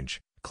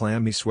strange,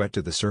 clammy sweat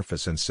to the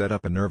surface and set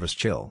up a nervous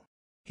chill.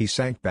 He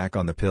sank back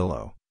on the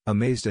pillow,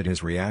 amazed at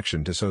his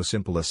reaction to so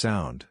simple a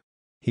sound.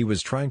 He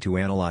was trying to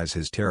analyze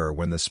his terror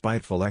when the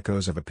spiteful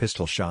echoes of a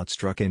pistol shot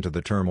struck into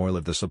the turmoil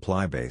of the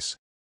supply base.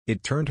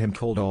 It turned him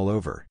cold all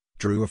over,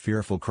 drew a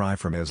fearful cry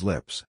from his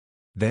lips.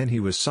 Then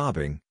he was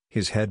sobbing,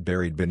 his head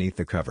buried beneath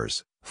the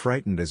covers,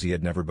 frightened as he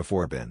had never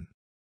before been.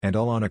 And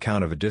all on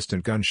account of a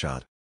distant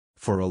gunshot.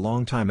 For a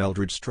long time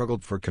Eldridge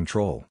struggled for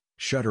control,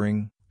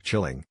 shuddering,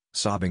 chilling,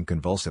 sobbing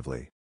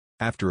convulsively.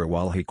 After a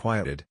while he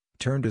quieted,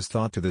 turned his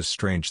thought to this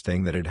strange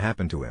thing that had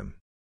happened to him.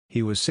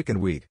 He was sick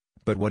and weak,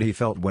 but what he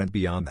felt went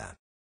beyond that.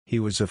 He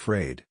was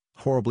afraid,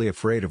 horribly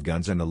afraid of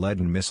guns and the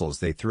leaden missiles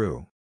they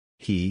threw.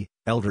 He,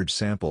 Eldridge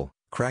Sample,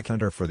 crack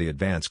hunter for the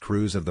advance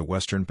crews of the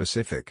Western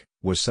Pacific,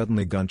 was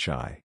suddenly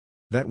gun-shy.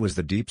 That was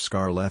the deep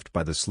scar left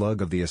by the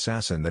slug of the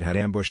assassin that had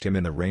ambushed him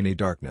in the rainy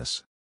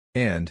darkness.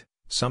 And,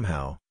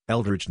 somehow,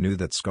 Eldridge knew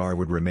that scar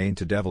would remain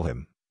to devil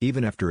him,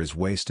 even after his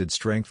wasted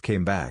strength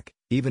came back,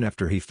 even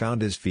after he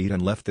found his feet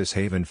and left this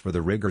haven for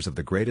the rigors of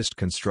the greatest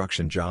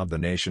construction job the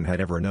nation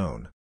had ever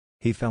known.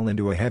 He fell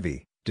into a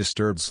heavy,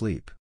 disturbed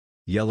sleep.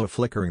 Yellow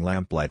flickering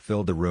lamplight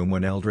filled the room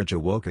when Eldridge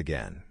awoke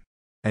again.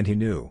 And he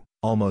knew,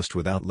 almost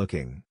without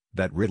looking,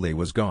 that Ridley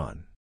was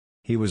gone.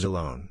 He was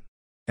alone.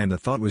 And the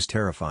thought was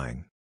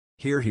terrifying.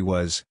 Here he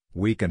was,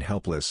 weak and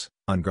helpless,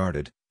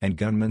 unguarded, and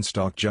gunmen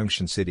stalked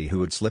Junction City who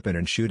would slip in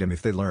and shoot him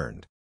if they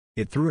learned.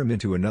 It threw him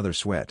into another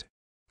sweat.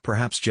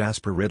 Perhaps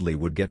Jasper Ridley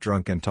would get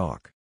drunk and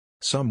talk.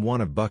 Some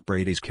one of Buck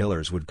Brady's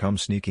killers would come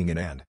sneaking in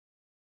and...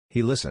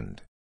 He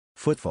listened.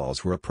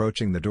 Footfalls were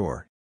approaching the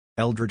door.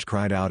 Eldridge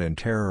cried out in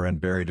terror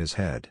and buried his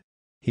head.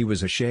 He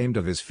was ashamed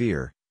of his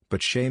fear,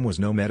 but shame was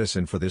no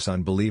medicine for this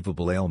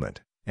unbelievable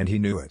ailment, and he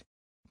knew it.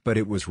 But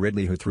it was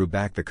Ridley who threw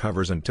back the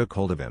covers and took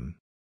hold of him.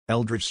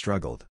 Eldridge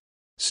struggled.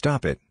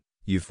 "Stop it,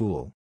 you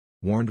fool,"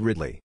 warned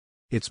Ridley.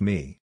 "It's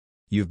me.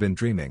 You've been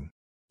dreaming.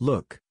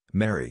 Look,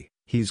 Mary,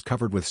 he's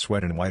covered with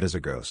sweat and white as a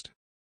ghost.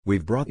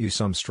 We've brought you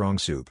some strong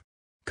soup.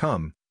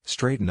 Come,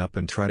 straighten up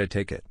and try to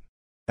take it."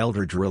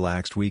 Eldridge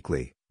relaxed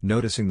weakly,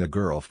 noticing the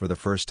girl for the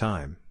first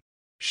time.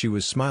 She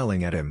was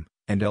smiling at him,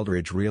 and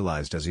Eldridge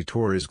realized as he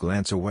tore his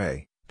glance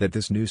away, that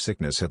this new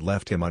sickness had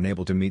left him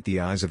unable to meet the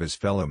eyes of his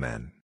fellow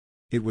men.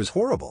 It was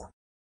horrible.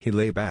 He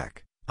lay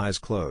back, eyes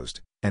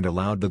closed, and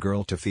allowed the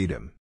girl to feed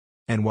him.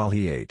 And while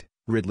he ate,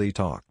 Ridley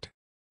talked.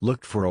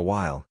 "Looked for a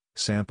while,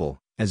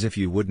 Sample, as if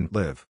you wouldn't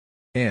live.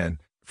 And,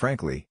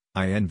 frankly,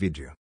 I envied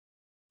you."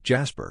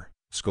 "Jasper,"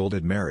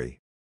 scolded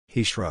Mary.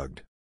 He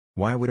shrugged.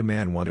 Why would a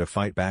man want to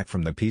fight back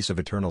from the peace of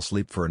eternal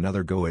sleep for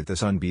another go at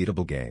this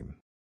unbeatable game?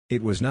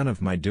 "It was none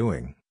of my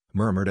doing,"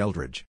 murmured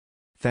Eldridge.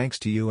 "Thanks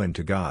to you and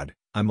to God,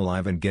 I'm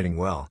alive and getting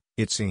well,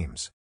 it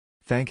seems."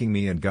 "Thanking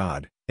me and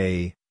God,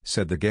 eh?"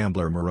 said the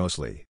gambler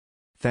morosely.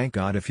 "Thank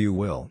God if you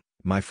will,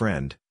 my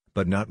friend,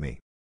 but not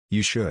me.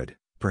 You should,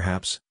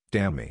 perhaps,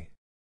 damn me.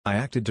 I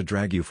acted to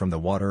drag you from the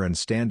water and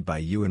stand by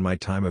you in my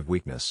time of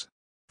weakness.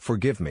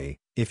 Forgive me,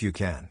 if you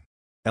can."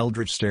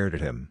 Eldridge stared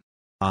at him.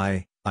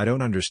 I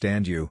don't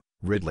understand you,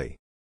 Ridley.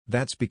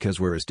 "That's because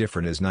we're as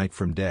different as night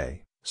from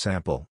day,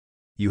 Sample.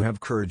 You have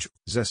courage,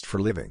 zest for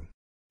living.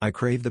 I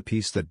crave the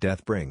peace that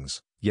death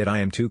brings, yet I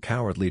am too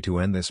cowardly to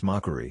end this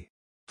mockery."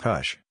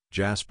 "Hush,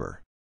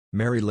 Jasper."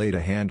 Mary laid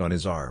a hand on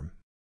his arm.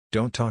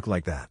 "Don't talk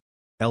like that."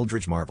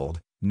 Eldridge marveled,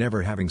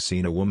 never having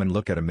seen a woman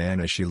look at a man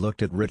as she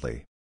looked at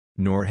Ridley.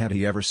 Nor had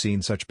he ever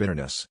seen such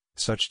bitterness,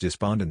 such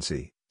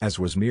despondency, as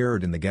was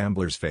mirrored in the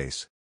gambler's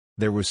face.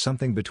 There was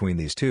something between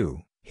these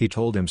two, he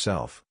told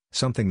himself,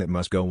 something that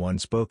must go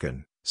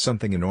unspoken,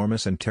 something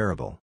enormous and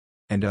terrible.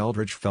 And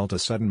Eldridge felt a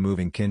sudden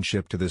moving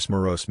kinship to this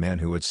morose man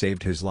who had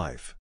saved his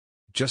life.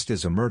 Just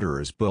as a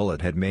murderer's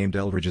bullet had maimed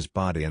Eldridge's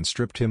body and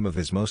stripped him of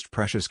his most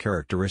precious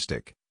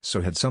characteristic,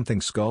 so had something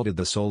scalded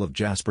the soul of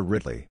Jasper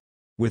Ridley.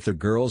 With the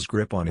girl's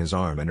grip on his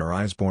arm and her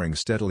eyes boring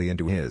steadily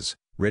into his,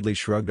 Ridley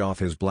shrugged off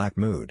his black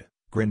mood,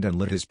 grinned and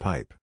lit his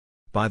pipe.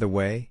 "By the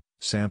way,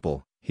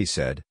 Sample," he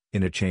said,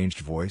 in a changed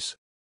voice,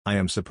 "I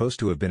am supposed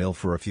to have been ill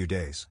for a few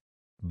days.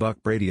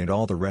 Buck Brady and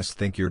all the rest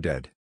think you're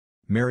dead.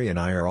 Mary and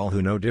I are all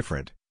who know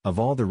different, of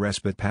all the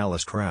Respite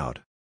Palace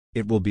crowd.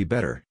 It will be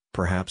better,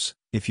 perhaps,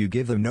 if you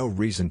give them no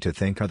reason to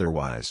think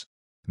otherwise."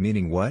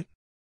 "Meaning what?"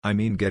 "I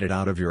mean get it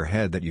out of your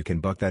head that you can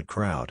buck that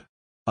crowd.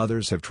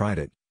 Others have tried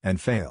it, and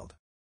failed.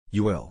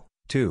 You will,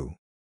 too.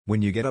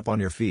 When you get up on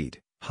your feet,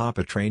 hop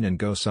a train and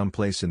go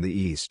someplace in the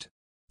East."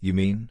 "You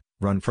mean,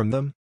 run from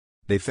them?"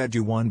 "They fed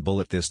you one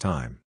bullet this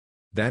time.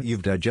 That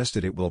you've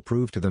digested it will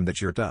prove to them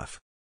that you're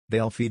tough.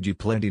 They'll feed you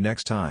plenty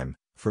next time,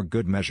 for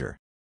good measure."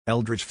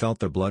 Eldridge felt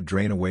the blood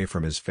drain away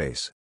from his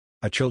face.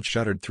 A chill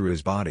shuddered through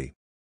his body.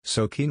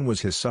 So keen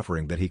was his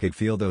suffering that he could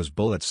feel those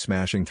bullets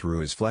smashing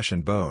through his flesh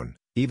and bone,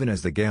 even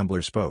as the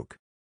gambler spoke.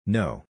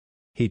 "No."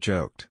 He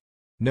choked.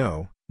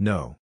 "No,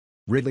 no."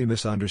 Ridley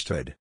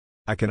misunderstood.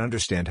 "I can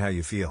understand how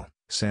you feel,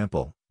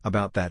 Sample,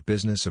 about that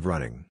business of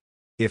running.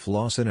 If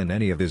Lawson and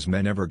any of his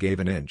men ever gave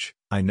an inch,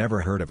 I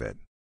never heard of it.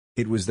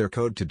 It was their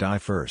code to die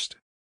first.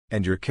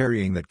 And you're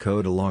carrying that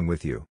code along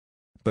with you.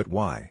 But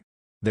why?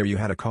 There you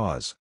had a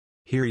cause.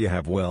 Here you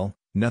have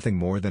nothing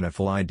more than a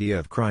full idea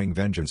of crying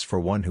vengeance for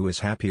one who is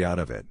happy out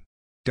of it.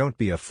 Don't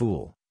be a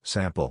fool,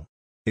 Sample.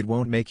 It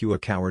won't make you a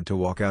coward to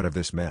walk out of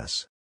this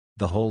mess.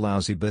 The whole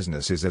lousy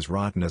business is as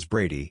rotten as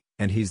Brady,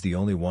 and he's the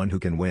only one who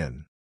can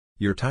win."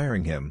 "You're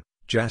tiring him,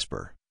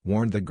 Jasper,"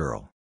 warned the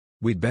girl.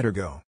 "We'd better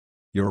go."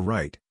 "You're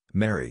right,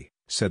 Mary,"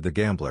 said the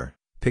gambler,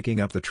 picking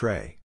up the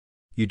tray.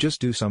 "You just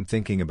do some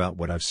thinking about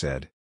what I've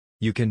said.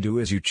 You can do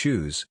as you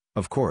choose,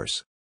 of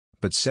course.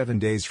 But 7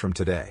 days from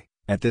today,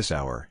 At this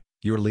hour,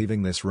 you're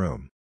leaving this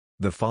room.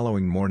 The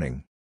following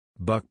morning,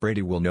 Buck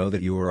Brady will know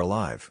that you are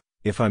alive,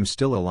 if I'm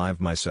still alive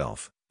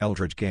myself,"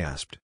 Eldridge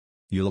gasped.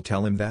 "You'll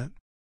tell him that?"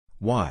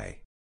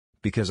 "Why?"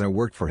 "Because I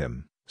worked for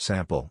him,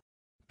 Sample.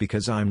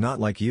 Because I'm not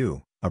like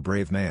you, a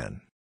brave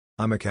man.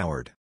 I'm a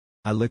coward.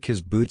 I lick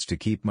his boots to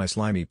keep my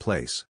slimy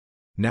place.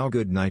 Now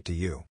good night to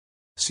you.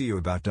 See you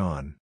about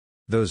dawn."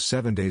 Those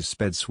 7 days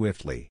sped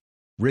swiftly.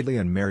 Ridley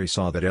and Mary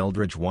saw that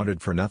Eldridge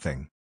wanted for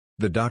nothing.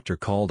 The doctor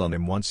called on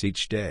him once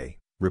each day,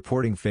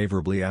 reporting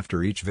favorably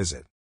after each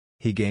visit.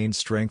 He gained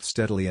strength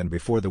steadily, and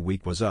before the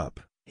week was up,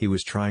 he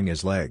was trying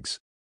his legs.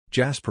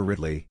 Jasper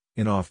Ridley,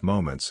 in off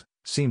moments,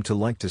 seemed to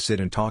like to sit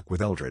and talk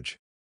with Eldridge.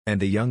 And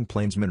the young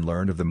plainsman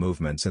learned of the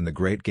movements in the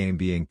great game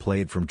being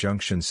played from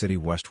Junction City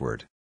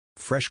westward.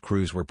 Fresh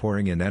crews were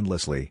pouring in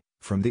endlessly,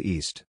 from the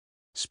east.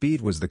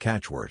 Speed was the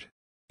catchword.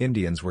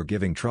 Indians were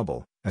giving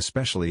trouble,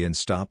 especially in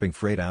stopping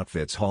freight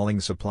outfits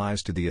hauling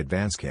supplies to the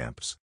advance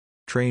camps.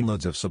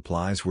 Trainloads of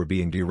supplies were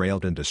being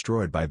derailed and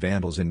destroyed by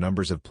vandals in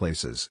numbers of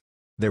places.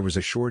 There was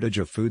a shortage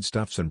of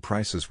foodstuffs and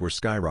prices were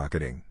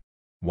skyrocketing.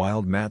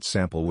 Wild Matt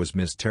Sample was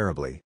missed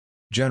terribly.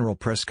 General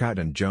Prescott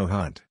and Joe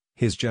Hunt,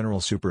 his general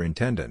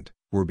superintendent,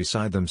 were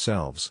beside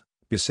themselves,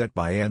 beset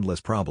by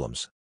endless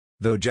problems.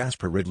 Though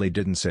Jasper Ridley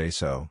didn't say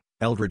so,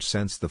 Eldridge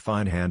sensed the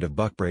fine hand of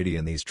Buck Brady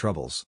in these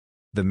troubles.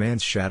 The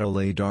man's shadow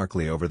lay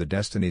darkly over the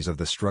destinies of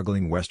the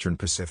struggling Western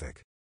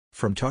Pacific.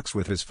 From talks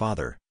with his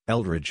father,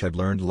 Eldridge had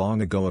learned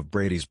long ago of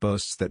Brady's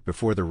boasts that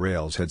before the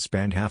rails had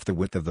spanned half the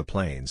width of the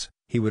plains,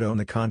 he would own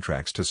the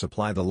contracts to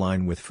supply the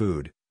line with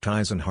food,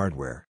 ties and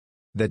hardware.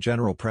 That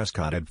General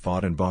Prescott had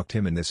fought and balked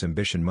him in this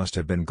ambition must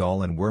have been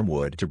gall and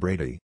wormwood to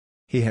Brady.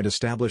 He had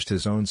established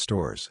his own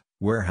stores,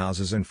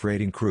 warehouses and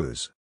freighting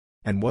crews.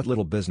 And what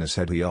little business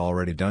had he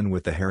already done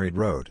with the harried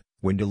road,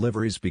 when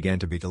deliveries began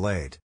to be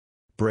delayed?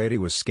 Brady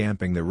was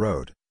scamping the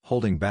road,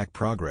 holding back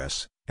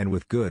progress, and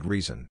with good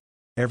reason.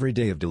 Every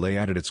day of delay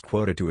added its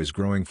quota to his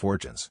growing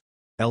fortunes.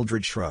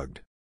 Eldridge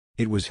shrugged.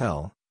 It was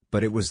hell,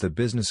 but it was the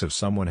business of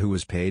someone who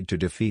was paid to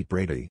defeat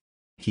Brady.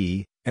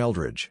 He,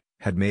 Eldridge,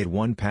 had made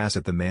one pass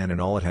at the man, and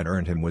all it had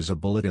earned him was a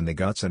bullet in the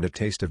guts and a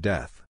taste of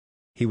death.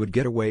 He would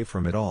get away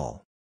from it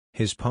all.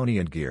 His pony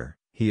and gear,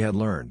 he had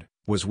learned,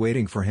 was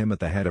waiting for him at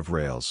the head of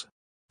rails.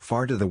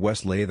 Far to the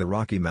west lay the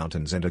Rocky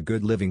Mountains and a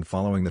good living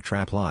following the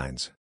trap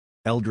lines.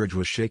 Eldridge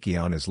was shaky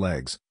on his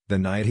legs, the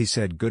night he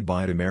said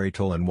goodbye to Mary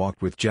Toll and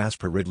walked with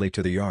Jasper Ridley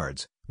to the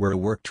yards, where a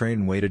work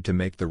train waited to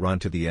make the run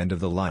to the end of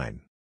the line.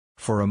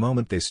 For a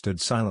moment they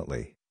stood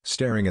silently,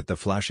 staring at the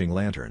flashing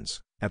lanterns,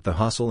 at the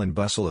hustle and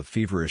bustle of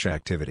feverish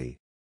activity.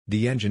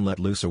 The engine let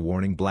loose a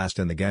warning blast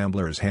and the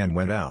gambler's hand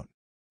went out.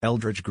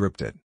 Eldridge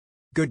gripped it.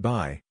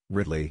 "Goodbye,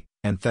 Ridley,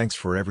 and thanks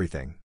for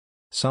everything.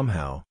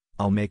 Somehow,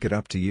 I'll make it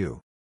up to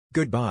you."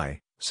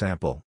 "Goodbye,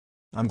 Sample.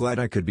 I'm glad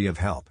I could be of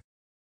help."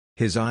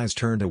 His eyes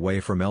turned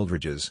away from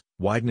Eldridge's,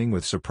 widening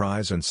with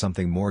surprise and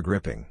something more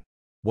gripping.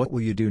 "What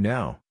will you do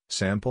now,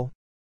 Sample?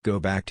 Go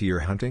back to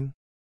your hunting?"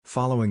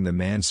 Following the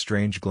man's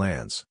strange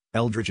glance,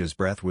 Eldridge's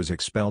breath was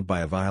expelled by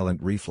a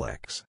violent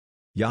reflex.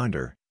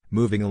 Yonder,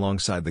 moving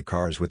alongside the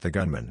cars with the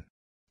gunman,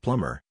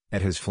 Plummer,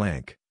 at his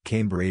flank,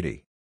 came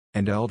Brady.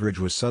 And Eldridge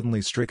was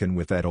suddenly stricken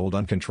with that old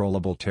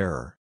uncontrollable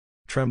terror.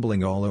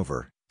 Trembling all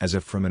over, as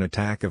if from an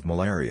attack of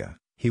malaria,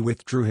 he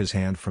withdrew his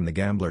hand from the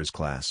gambler's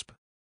clasp.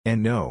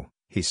 "And no,"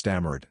 he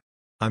stammered.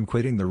 "I'm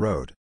quitting the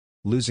road.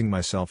 Losing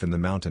myself in the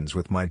mountains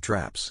with my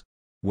traps.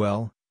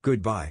 Well,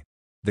 goodbye."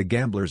 The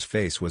gambler's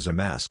face was a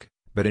mask,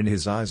 but in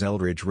his eyes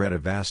Eldridge read a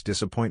vast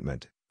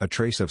disappointment, a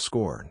trace of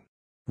scorn.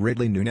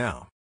 Ridley knew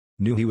now.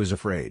 Knew he was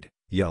afraid,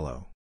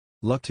 yellow.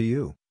 "Luck to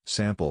you,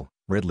 Sample,"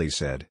 Ridley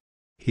said.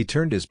 He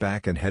turned his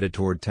back and headed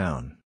toward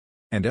town.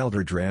 And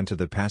Eldridge ran to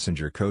the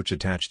passenger coach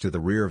attached to the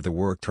rear of the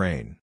work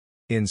train.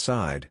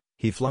 Inside,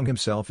 he flung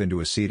himself into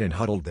a seat and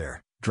huddled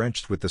there,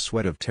 drenched with the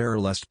sweat of terror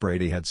lest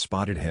Brady had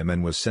spotted him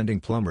and was sending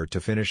Plummer to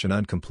finish an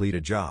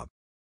uncompleted job.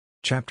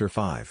 Chapter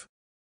 5.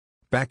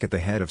 Back at the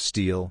head of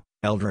steel,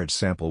 Eldridge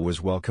Sample was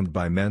welcomed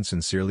by men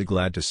sincerely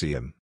glad to see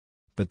him.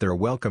 But their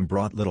welcome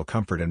brought little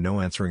comfort and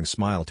no answering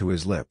smile to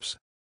his lips.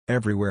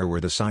 Everywhere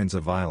were the signs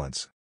of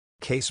violence.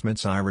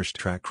 Casement's Irish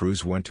track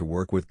crews went to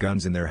work with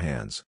guns in their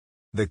hands.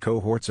 The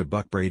cohorts of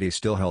Buck Brady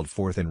still held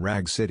forth in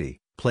Rag City,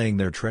 playing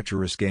their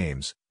treacherous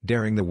games,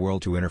 daring the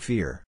world to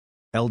interfere.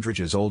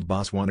 Eldridge's old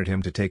boss wanted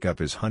him to take up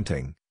his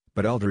hunting,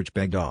 but Eldridge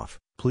begged off,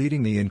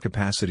 pleading the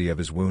incapacity of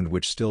his wound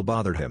which still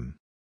bothered him.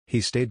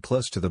 He stayed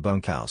close to the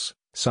bunkhouse,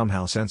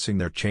 somehow sensing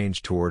their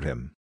change toward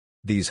him.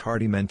 These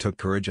hardy men took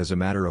courage as a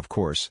matter of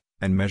course,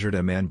 and measured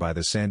a man by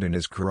the sand in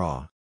his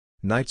craw.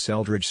 Nights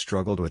Eldridge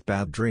struggled with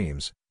bad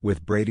dreams,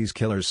 with Brady's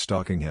killers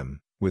stalking him,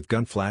 with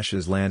gun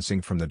flashes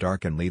lancing from the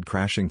dark and lead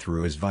crashing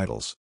through his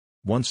vitals.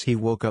 Once he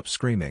woke up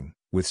screaming,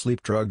 with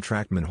sleep-drugged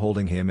trackmen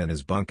holding him in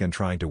his bunk and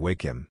trying to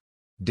wake him.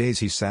 Days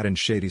he sat in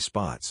shady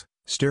spots,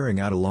 staring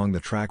out along the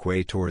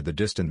trackway toward the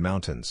distant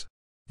mountains.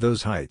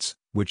 Those heights,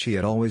 which he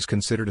had always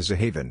considered as a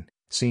haven,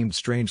 seemed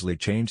strangely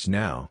changed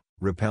now,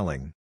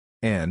 repelling.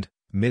 And,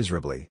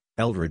 miserably,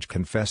 Eldridge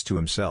confessed to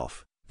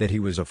himself, that he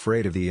was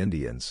afraid of the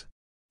Indians.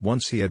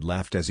 Once he had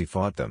laughed as he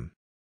fought them.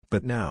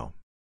 But now.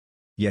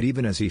 Yet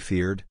even as he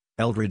feared,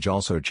 Eldridge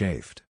also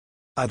chafed.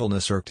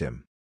 Idleness irked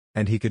him.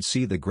 And he could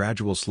see the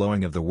gradual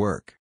slowing of the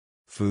work.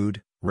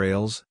 Food,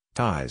 rails,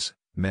 ties,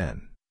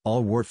 men,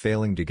 all were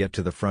failing to get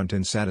to the front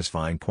in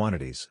satisfying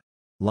quantities.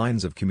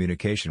 Lines of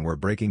communication were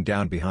breaking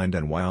down behind,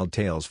 and wild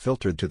tales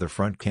filtered to the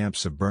front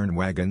camps of burned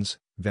wagons,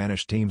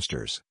 vanished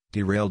teamsters,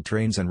 derailed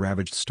trains and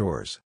ravaged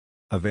stores.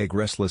 A vague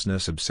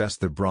restlessness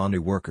obsessed the brawny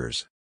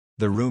workers.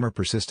 The rumor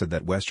persisted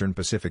that Western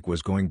Pacific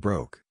was going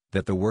broke,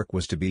 that the work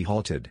was to be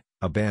halted,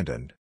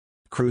 abandoned.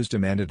 Crews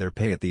demanded their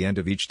pay at the end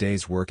of each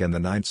day's work, and the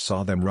Knights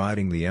saw them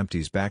riding the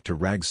empties back to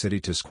Rag City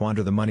to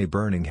squander the money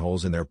burning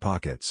holes in their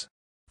pockets.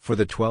 For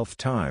the 12th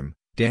time,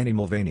 Danny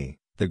Mulvaney,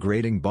 the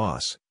grading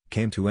boss,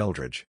 came to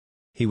Eldridge.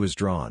 He was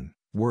drawn,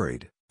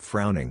 worried,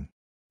 frowning.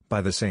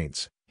 "By the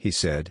saints," he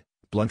said,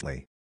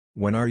 bluntly.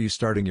 "When are you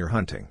starting your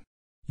hunting?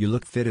 You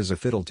look fit as a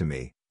fiddle to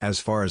me, as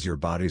far as your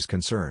body's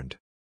concerned.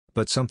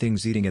 But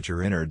something's eating at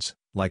your innards,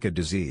 like a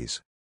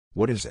disease.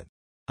 What is it?"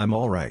 "I'm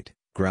all right,"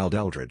 growled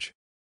Eldridge.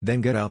 "Then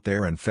get out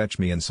there and fetch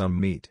me in some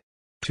meat.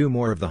 2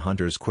 more of the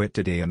hunters quit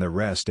today and the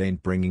rest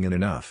ain't bringing in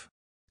enough.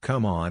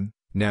 Come on,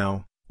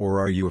 now, or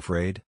are you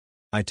afraid?"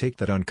 "I take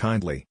that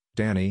unkindly,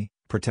 Danny,"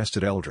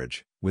 protested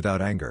Eldridge,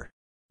 without anger.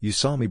 "You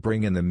saw me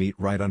bring in the meat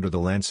right under the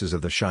lances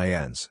of the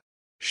Cheyennes."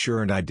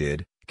 "Sure, and I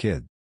did,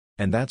 kid.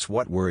 And that's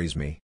what worries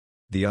me.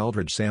 The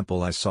Eldridge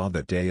sample I saw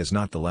that day is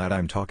not the lad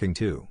I'm talking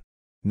to.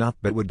 Not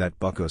but would that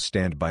bucko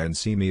stand by and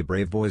see me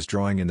brave boys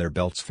drawing in their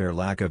belts fair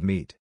lack of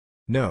meat.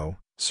 No,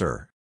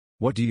 sir."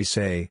 "What do you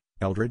say,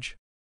 Eldridge?"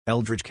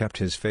 Eldridge kept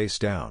his face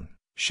down,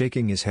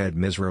 shaking his head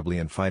miserably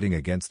and fighting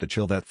against the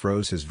chill that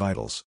froze his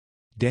vitals.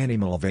 Danny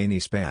Mulvaney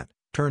spat,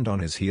 turned on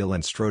his heel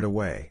and strode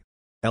away.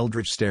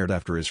 Eldridge stared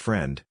after his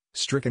friend,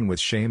 stricken with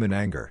shame and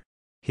anger.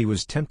 He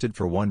was tempted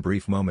for one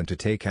brief moment to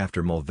take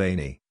after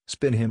Mulvaney,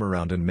 spin him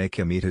around and make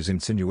him eat his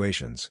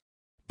insinuations.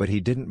 But he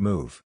didn't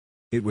move.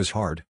 It was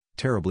hard,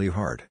 terribly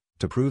hard,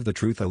 to prove the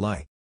truth a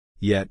lie.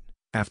 Yet,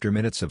 after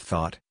minutes of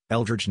thought,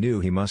 Eldridge knew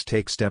he must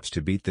take steps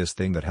to beat this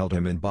thing that held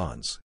him in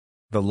bonds.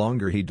 The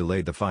longer he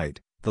delayed the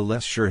fight, the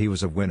less sure he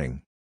was of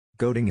winning.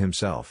 Goading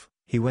himself,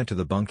 he went to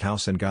the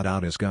bunkhouse and got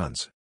out his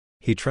guns.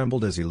 He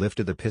trembled as he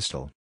lifted the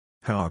pistol.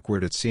 How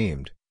awkward it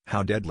seemed,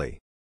 how deadly.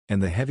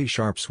 And the heavy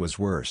sharps was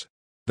worse.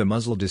 The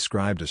muzzle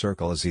described a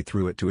circle as he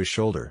threw it to his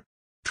shoulder.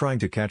 Trying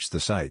to catch the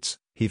sights,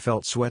 he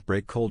felt sweat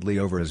break coldly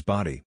over his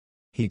body.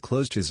 He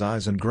closed his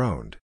eyes and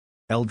groaned.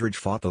 Eldridge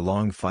fought the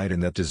long fight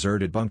in that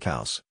deserted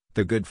bunkhouse,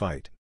 the good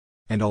fight.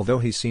 And although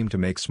he seemed to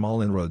make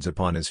small inroads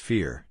upon his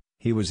fear,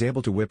 he was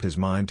able to whip his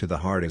mind to the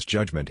hardest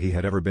judgment he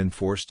had ever been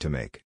forced to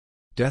make.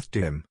 Death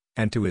to him,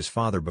 and to his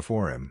father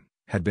before him,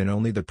 had been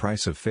only the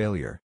price of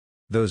failure.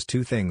 Those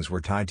two things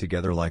were tied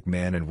together like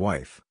man and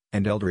wife,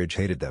 and Eldridge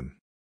hated them.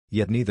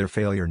 Yet neither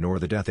failure nor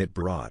the death it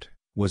brought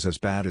was as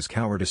bad as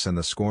cowardice and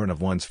the scorn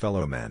of one's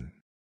fellow men.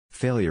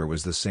 Failure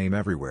was the same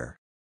everywhere.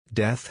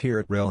 Death here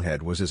at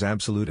Railhead was as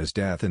absolute as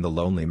death in the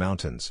lonely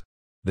mountains.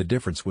 The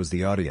difference was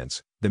the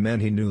audience, the men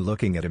he knew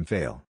looking at him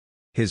fail.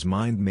 His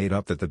mind made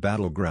up that the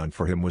battleground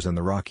for him was in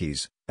the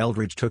Rockies.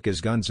 Eldridge took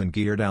his guns and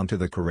gear down to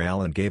the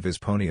corral and gave his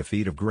pony a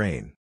feed of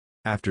grain.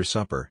 After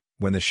supper,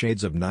 when the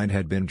shades of night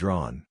had been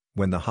drawn,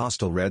 when the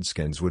hostile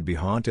redskins would be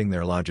haunting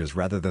their lodges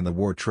rather than the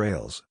war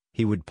trails,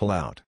 he would pull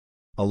out.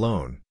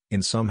 Alone,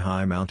 in some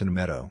high mountain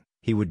meadow,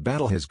 he would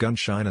battle his gun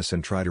shyness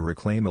and try to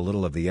reclaim a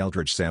little of the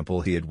Eldridge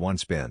sample he had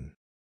once been.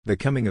 The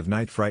coming of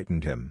night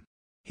frightened him.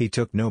 He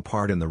took no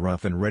part in the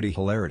rough and ready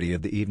hilarity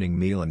of the evening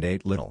meal and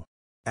ate little.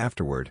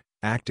 Afterward,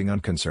 acting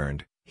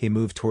unconcerned, he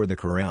moved toward the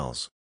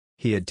corrals.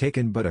 He had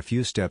taken but a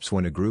few steps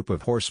when a group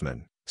of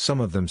horsemen,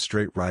 some of them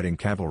straight-riding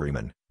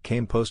cavalrymen,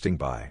 came posting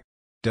by.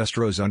 Dust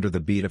rose under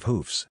the beat of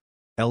hoofs.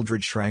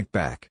 Eldridge shrank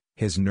back,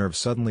 his nerves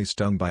suddenly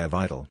stung by a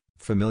vital,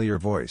 familiar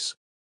voice.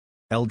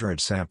 "Eldridge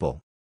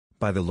sample.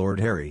 By the Lord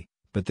Harry,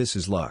 but this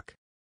is luck."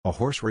 A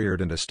horse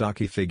reared and a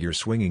stocky figure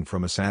swinging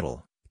from a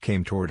saddle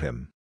came toward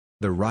him.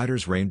 The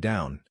riders reined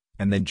down,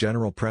 and then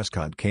General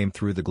Prescott came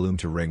through the gloom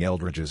to wring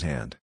Eldridge's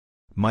hand.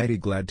 "Mighty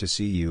glad to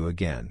see you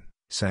again,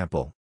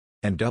 Sample.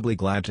 And doubly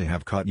glad to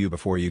have caught you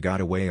before you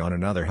got away on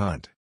another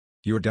hunt.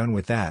 You're done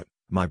with that,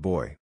 my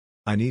boy.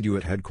 I need you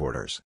at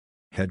headquarters."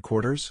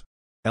 "Headquarters?"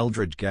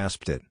 Eldridge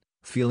gasped it,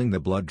 feeling the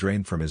blood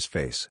drain from his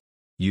face.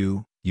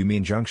 You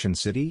mean Junction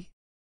City?"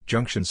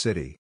 "Junction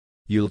City.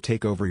 You'll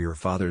take over your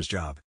father's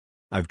job.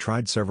 I've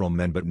tried several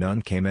men but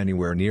none came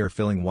anywhere near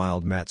filling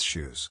Wild Matt's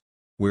shoes.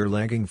 We're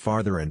lagging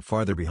farther and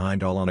farther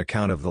behind all on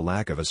account of the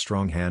lack of a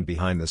strong hand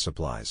behind the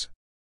supplies.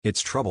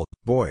 It's trouble,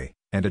 boy,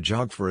 and a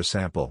jog for a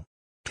sample.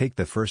 Take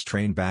the first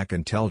train back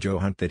and tell Joe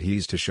Hunt that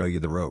he's to show you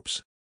the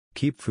ropes.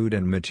 Keep food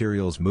and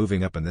materials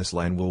moving up and this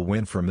line will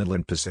win for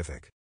Midland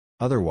Pacific.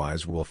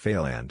 Otherwise we'll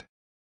fail and..."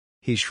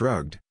 He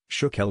shrugged,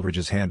 shook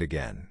Eldridge's hand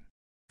again.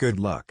 "Good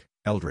luck,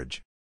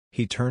 Eldridge."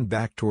 He turned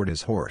back toward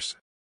his horse.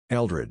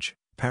 Eldridge,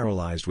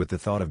 paralyzed with the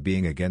thought of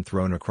being again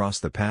thrown across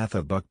the path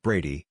of Buck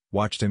Brady,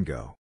 watched him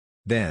go.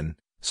 Then,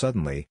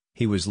 suddenly,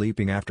 he was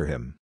leaping after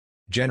him.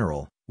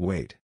 "General,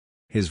 wait."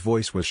 His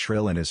voice was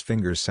shrill and his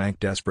fingers sank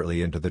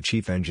desperately into the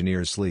chief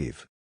engineer's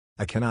sleeve.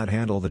 "I cannot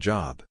handle the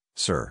job,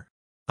 sir.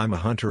 I'm a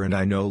hunter and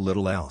I know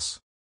little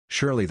else.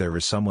 Surely there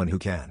is someone who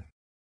can."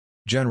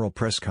 General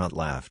Prescott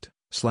laughed,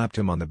 slapped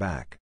him on the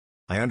back.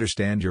 "I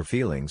understand your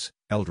feelings,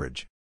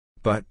 Eldridge.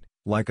 But,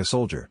 like a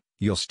soldier,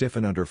 you'll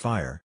stiffen under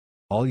fire.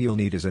 All you'll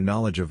need is a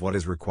knowledge of what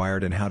is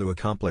required and how to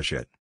accomplish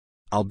it.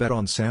 I'll bet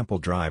on sample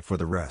drive for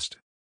the rest.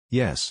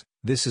 Yes,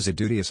 this is a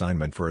duty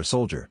assignment for a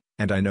soldier,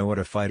 and I know what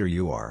a fighter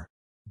you are.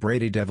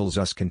 Brady devils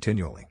us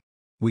continually.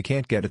 We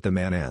can't get at the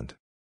man and—"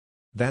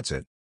 "That's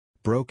it,"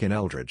 broke in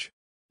Eldridge.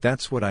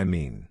 "That's what I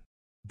mean.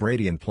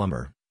 Brady and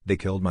Plummer, they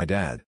killed my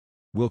dad.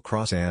 We'll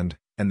cross and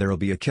there'll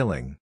be a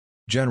killing."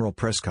 General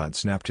Prescott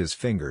snapped his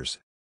fingers.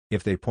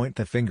 "If they point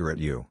the finger at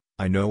you,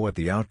 I know what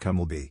the outcome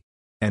will be.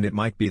 And it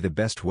might be the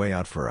best way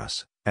out for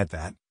us, at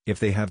that. If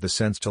they have the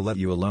sense to let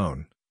you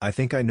alone, I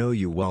think I know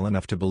you well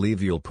enough to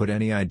believe you'll put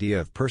any idea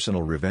of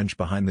personal revenge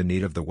behind the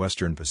need of the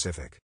Western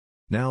Pacific.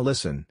 Now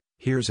listen,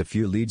 here's a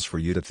few leads for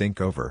you to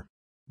think over.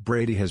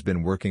 Brady has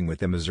been working with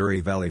the Missouri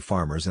Valley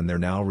farmers and they're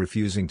now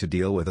refusing to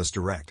deal with us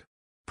direct.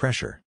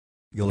 Pressure.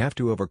 You'll have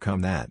to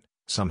overcome that,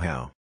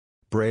 somehow.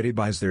 Brady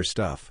buys their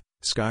stuff,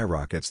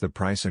 skyrockets the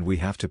price and we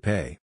have to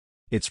pay.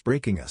 It's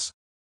breaking us.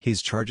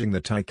 He's charging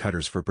the tie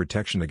cutters for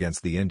protection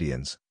against the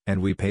Indians,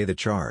 and we pay the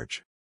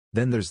charge.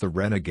 Then there's the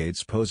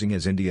renegades posing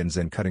as Indians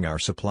and cutting our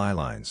supply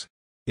lines.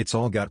 It's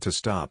all got to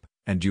stop,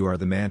 and you are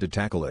the man to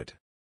tackle it."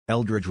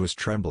 Eldridge was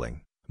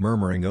trembling,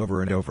 murmuring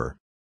over and over,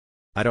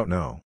 I don't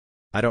know.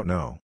 I don't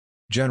know."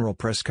 General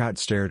Prescott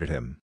stared at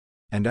him.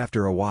 And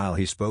after a while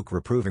he spoke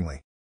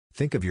reprovingly.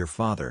 "Think of your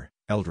father,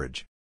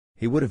 Eldridge.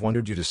 He would have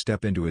wanted you to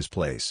step into his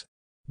place.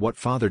 What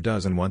father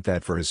doesn't want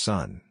that for his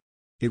son?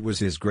 It was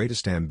his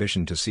greatest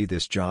ambition to see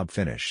this job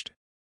finished.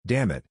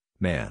 Damn it,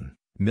 man,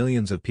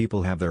 millions of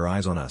people have their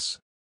eyes on us.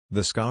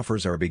 The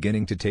scoffers are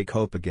beginning to take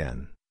hope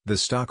again, the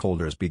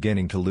stockholders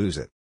beginning to lose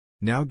it.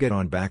 Now get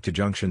on back to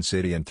Junction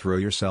City and throw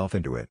yourself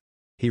into it."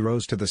 He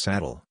rose to the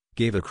saddle,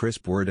 gave a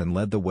crisp word and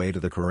led the way to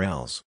the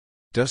corrals.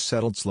 Dust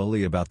settled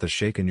slowly about the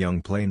shaken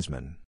young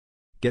plainsman.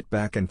 "Get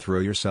back and throw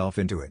yourself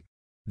into it."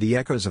 The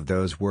echoes of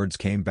those words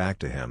came back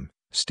to him,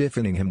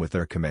 stiffening him with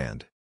their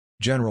command.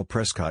 General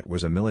Prescott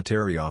was a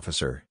military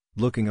officer,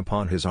 looking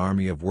upon his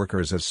army of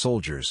workers as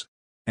soldiers.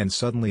 And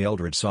suddenly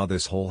Eldridge saw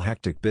this whole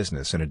hectic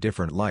business in a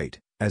different light,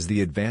 as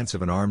the advance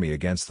of an army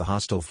against the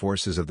hostile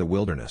forces of the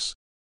wilderness.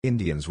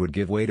 Indians would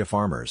give way to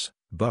farmers,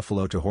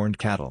 buffalo to horned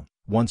cattle,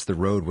 once the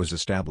road was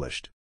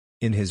established.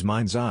 In his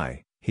mind's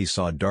eye, he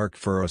saw dark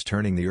furrows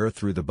turning the earth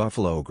through the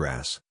buffalo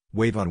grass,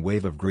 wave on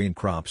wave of green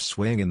crops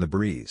swaying in the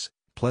breeze,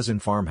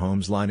 pleasant farm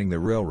homes lining the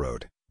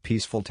railroad,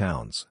 peaceful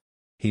towns.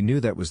 He knew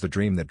that was the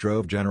dream that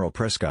drove General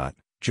Prescott,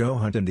 Joe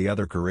Hunt and the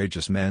other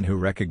courageous men who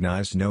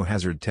recognized no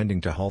hazard tending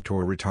to halt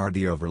or retard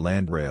the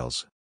overland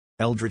rails.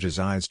 Eldridge's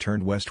eyes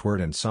turned westward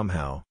and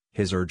somehow,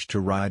 his urge to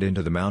ride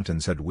into the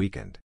mountains had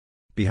weakened.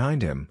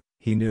 Behind him,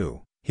 he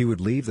knew, he would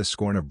leave the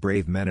scorn of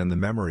brave men and the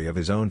memory of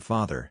his own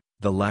father,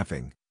 the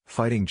laughing,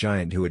 fighting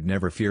giant who had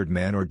never feared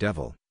man or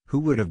devil, who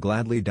would have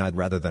gladly died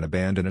rather than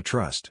abandon a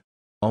trust.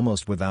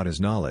 Almost without his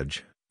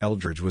knowledge,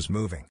 Eldridge was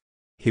moving.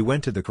 He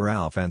went to the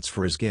corral fence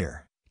for his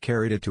gear,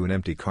 carried it to an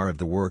empty car of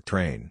the work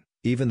train,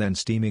 even then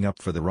steaming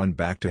up for the run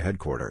back to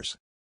headquarters.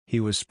 He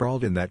was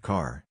sprawled in that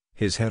car,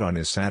 his head on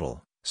his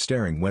saddle,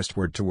 staring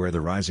westward to where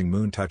the rising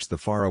moon touched the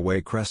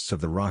faraway crests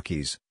of the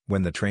Rockies,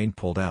 when the train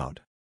pulled out.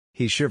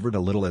 He shivered a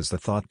little as the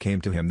thought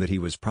came to him that he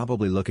was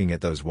probably looking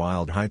at those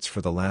wild heights for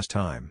the last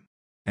time.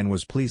 And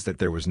was pleased that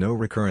there was no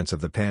recurrence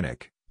of the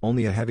panic,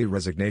 only a heavy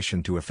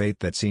resignation to a fate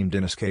that seemed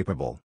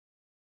inescapable.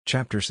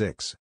 Chapter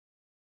 6.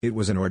 It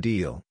was an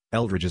ordeal,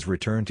 Eldridge's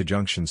return to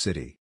Junction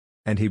City.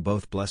 And he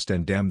both blessed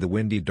and damned the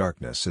windy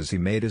darkness as he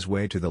made his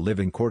way to the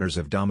living quarters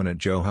of dominant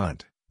Joe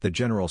Hunt, the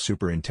general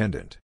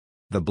superintendent.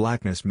 The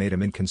blackness made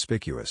him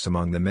inconspicuous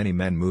among the many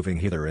men moving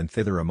hither and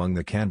thither among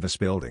the canvas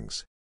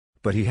buildings.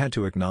 But he had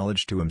to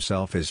acknowledge to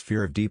himself his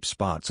fear of deep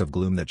spots of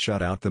gloom that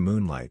shut out the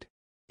moonlight.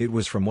 It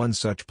was from one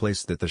such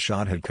place that the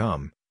shot had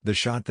come, the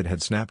shot that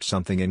had snapped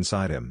something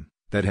inside him,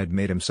 that had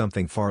made him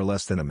something far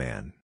less than a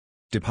man.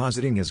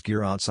 Depositing his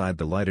gear outside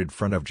the lighted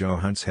front of Joe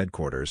Hunt's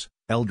headquarters,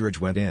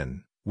 Eldridge went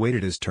in,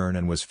 waited his turn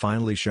and was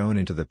finally shown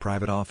into the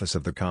private office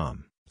of the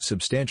calm,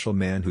 substantial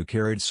man who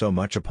carried so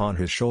much upon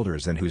his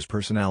shoulders and whose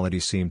personality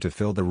seemed to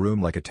fill the room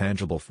like a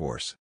tangible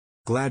force.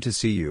 "Glad to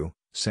see you,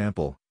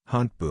 Sample,"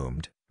 Hunt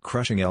boomed,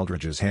 crushing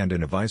Eldridge's hand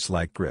in a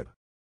vice-like grip.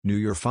 "Knew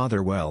your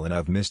father well and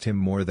I've missed him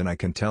more than I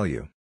can tell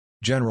you.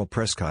 General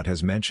Prescott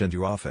has mentioned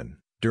you often,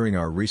 during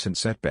our recent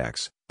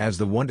setbacks, as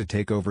the one to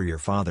take over your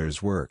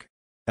father's work."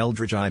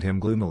 Eldridge eyed him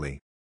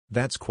gloomily.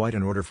 "That's quite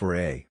an order for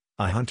a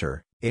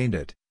hunter, ain't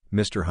it,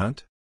 Mr.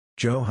 Hunt?"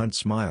 Joe Hunt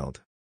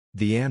smiled.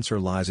 "The answer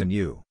lies in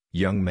you,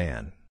 young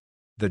man.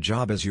 The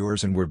job is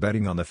yours and we're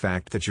betting on the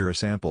fact that you're a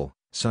Sample,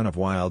 son of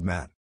Wild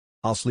Matt.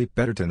 I'll sleep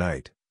better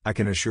tonight, I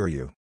can assure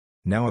you.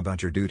 Now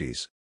about your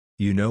duties.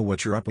 You know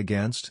what you're up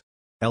against?"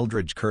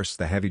 Eldridge cursed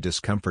the heavy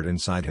discomfort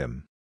inside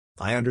him.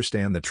 "I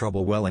understand the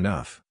trouble well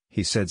enough,"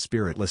 he said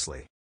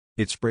spiritlessly.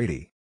 "It's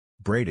Brady."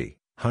 "Brady,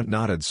 Hunt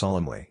nodded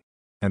solemnly.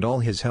 And all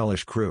his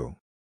hellish crew.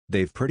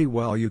 They've pretty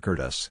well euchred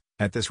us,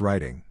 at this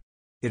writing.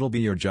 It'll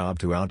be your job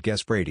to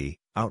outguess Brady,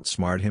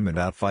 outsmart him and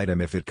outfight him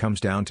if it comes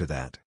down to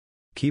that.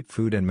 Keep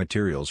food and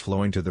materials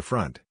flowing to the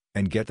front,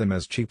 and get them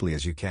as cheaply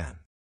as you can.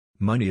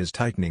 Money is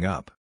tightening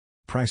up.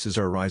 Prices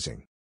are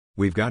rising.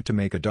 We've got to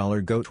make a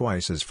dollar go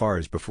twice as far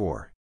as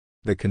before.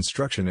 The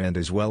construction end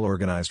is well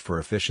organized for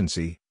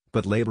efficiency,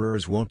 but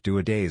laborers won't do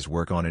a day's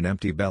work on an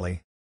empty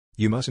belly.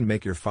 You mustn't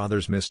make your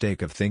father's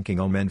mistake of thinking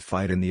all men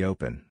fight in the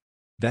open.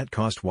 That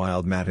cost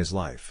Wild Matt his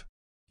life.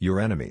 Your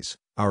enemies,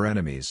 our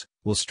enemies,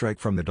 will strike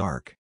from the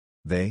dark.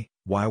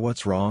 Why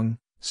what's wrong,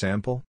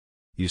 Sample?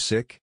 You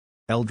sick?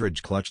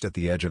 Eldridge clutched at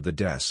the edge of the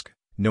desk,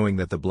 knowing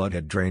that the blood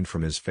had drained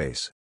from his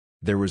face.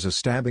 There was a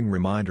stabbing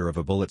reminder of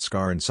a bullet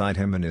scar inside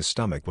him and his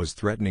stomach was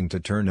threatening to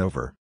turn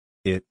over.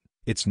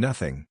 It's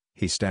nothing,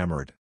 he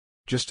stammered.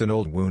 Just an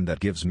old wound that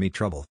gives me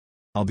trouble.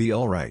 I'll be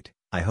all right,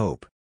 I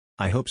hope.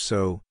 I hope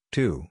so,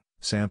 too,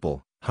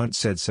 Sample, Hunt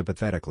said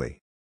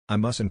sympathetically. I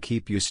mustn't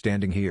keep you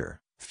standing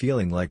here,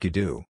 feeling like you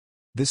do.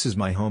 This is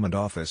my home and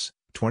office,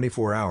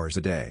 24 hours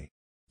a day.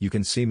 You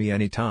can see me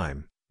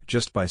anytime,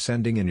 just by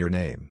sending in your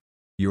name.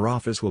 Your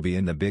office will be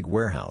in the big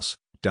warehouse,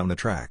 down the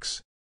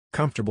tracks.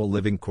 Comfortable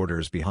living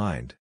quarters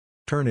behind.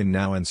 Turn in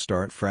now and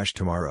start fresh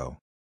tomorrow.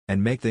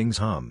 And make things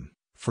hum,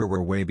 for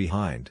we're way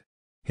behind.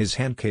 His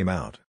hand came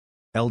out.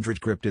 Eldridge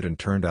gripped it and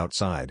turned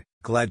outside,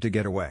 glad to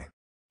get away.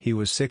 He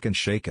was sick and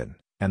shaken,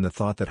 and the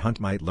thought that Hunt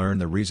might learn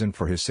the reason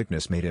for his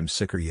sickness made him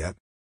sicker yet.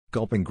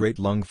 Gulping great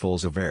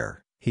lungfuls of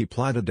air, he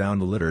plodded down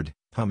the littered,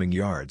 humming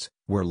yards,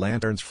 where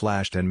lanterns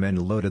flashed and men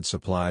loaded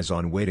supplies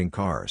on waiting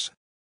cars.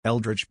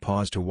 Eldridge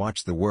paused to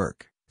watch the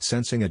work,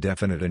 sensing a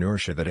definite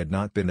inertia that had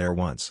not been there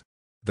once.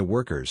 The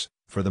workers,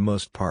 for the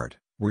most part,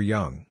 were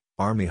young,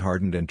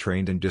 army-hardened and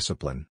trained in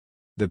discipline.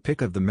 The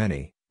pick of the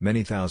many,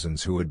 many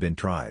thousands who had been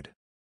tried.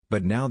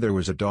 But now there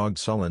was a dogged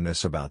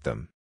sullenness about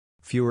them.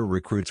 Fewer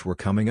recruits were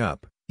coming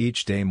up,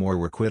 each day more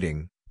were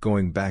quitting,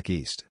 going back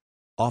east.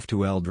 Off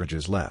to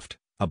Eldridge's left,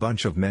 a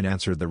bunch of men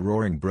answered the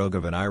roaring brogue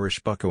of an Irish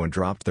bucko and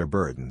dropped their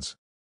burdens.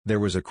 There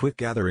was a quick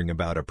gathering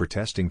about a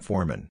protesting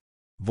foreman.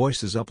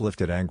 Voices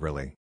uplifted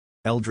angrily.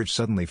 Eldridge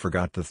suddenly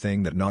forgot the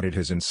thing that knotted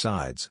his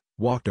insides,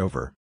 walked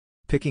over.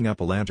 Picking up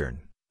a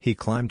lantern, he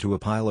climbed to a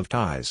pile of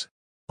ties.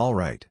 "All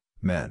right,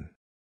 men,"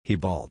 he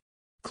bawled.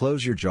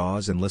 "Close your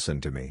jaws and listen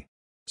to me."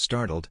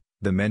 Startled,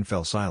 the men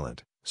fell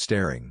silent,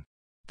 staring.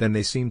 Then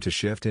they seemed to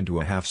shift into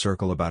a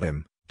half-circle about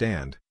him,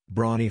 tanned,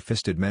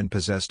 brawny-fisted men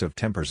possessed of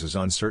tempers as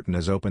uncertain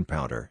as open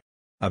powder.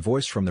 A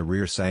voice from the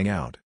rear sang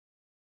out.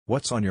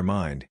 "What's on your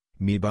mind,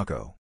 me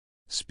bucko?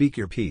 Speak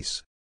your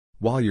piece.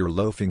 While you're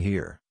loafing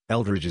here,"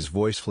 Eldridge's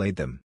voice flayed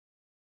them.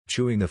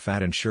 "Chewing the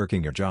fat and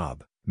shirking your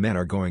job, men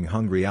are going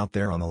hungry out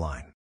there on the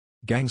line.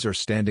 Gangs are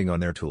standing on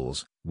their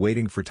tools,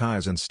 waiting for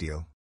ties and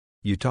steel.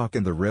 You talk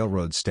and the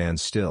railroad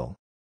stands still.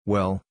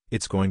 Well,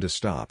 it's going to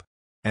stop.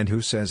 And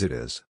who says it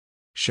is?"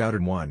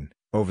 shouted one,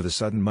 over the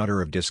sudden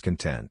mutter of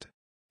discontent.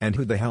 "And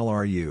who the hell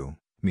are you,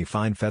 me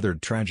fine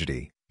feathered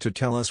tragedy, to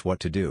tell us what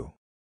to do?"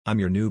 "I'm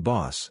your new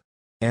boss,"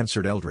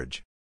 answered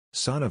Eldridge.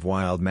 "Son of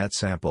Wild Matt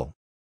Sample.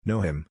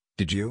 Know him,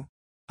 did you?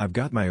 I've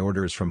got my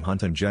orders from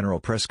Hunt and General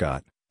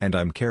Prescott, and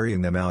I'm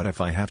carrying them out if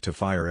I have to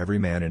fire every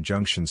man in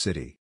Junction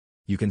City.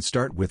 You can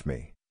start with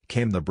me,"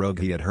 came the brogue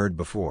he had heard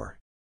before.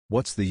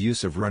 "What's the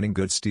use of running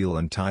good steel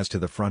and ties to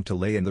the front to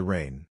lay in the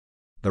rain?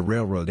 The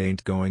railroad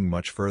ain't going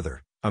much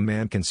further, a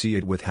man can see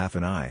it with half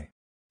an eye."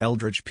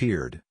 Eldridge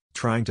peered,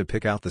 trying to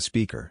pick out the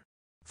speaker.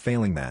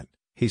 Failing that,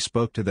 he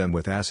spoke to them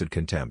with acid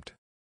contempt.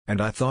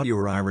 "And I thought you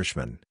were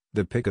Irishmen,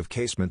 the pick of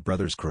Casement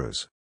Brothers'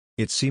 crews.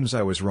 It seems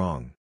I was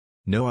wrong.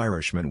 No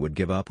Irishman would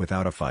give up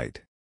without a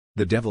fight.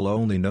 The devil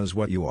only knows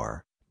what you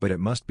are, but it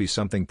must be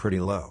something pretty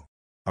low."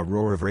 A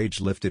roar of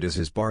rage lifted as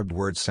his barbed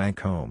words sank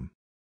home.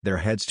 Their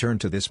heads turned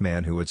to this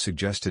man who had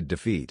suggested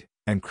defeat,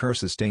 and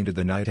curses tainted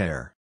the night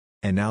air.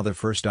 And now the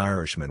first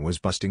Irishman was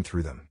busting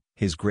through them,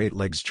 his great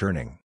legs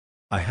churning.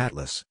 A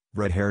hatless,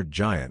 red-haired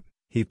giant,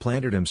 he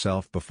planted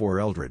himself before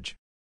Eldridge.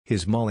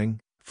 His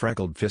mauling,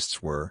 freckled fists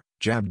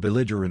jabbed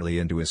belligerently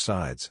into his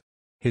sides.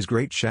 His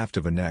great shaft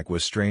of a neck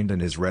was strained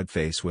and his red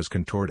face was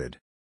contorted.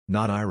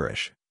 "Not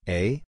Irish,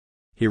 eh?"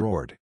 he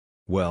roared.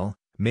 "Well,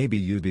 maybe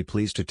you'd be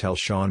pleased to tell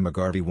Sean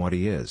McGarvey what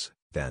he is,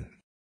 then.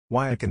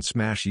 Why I can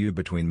smash you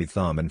between me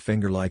thumb and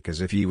finger like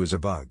as if ye was a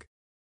bug."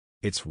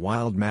 "It's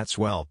Wild Matt's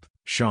whelp,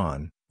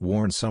 Sean,"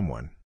 warned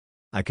someone.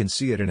 "I can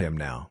see it in him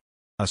now.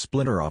 A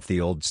splinter off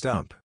the old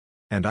stump.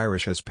 And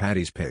Irish as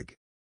Paddy's pig.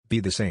 Be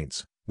the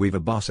saints, we've a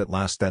boss at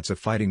last that's a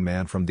fighting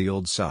man from the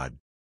old sod.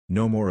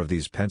 No more of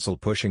these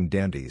pencil-pushing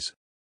dandies."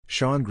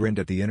 Sean grinned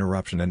at the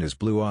interruption and his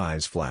blue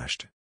eyes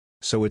flashed.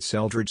 "So it's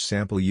Eldridge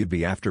Sample you'd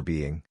be after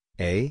being,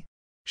 eh?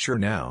 Sure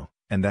now,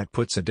 and that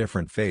puts a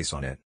different face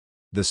on it.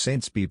 The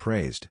saints be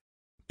praised.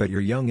 But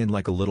you're young and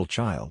like a little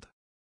child.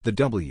 The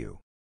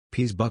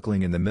W.P.'s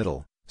buckling in the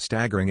middle,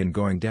 staggering and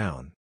going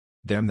down.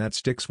 Them that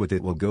sticks with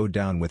it will go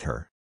down with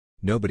her.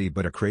 Nobody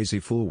but a crazy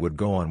fool would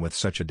go on with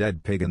such a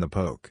dead pig in the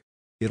poke.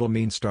 It'll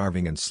mean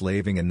starving and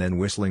slaving and then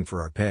whistling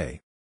for our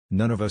pay.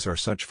 None of us are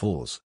such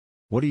fools.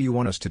 "What do you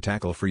want us to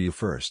tackle for you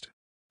first?"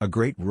 A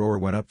great roar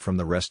went up from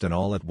the rest, and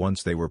all at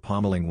once they were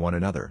pommeling one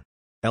another.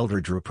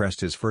 Eldridge repressed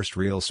his first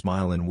real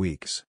smile in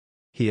weeks.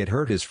 He had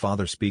heard his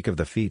father speak of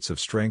the feats of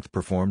strength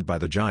performed by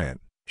the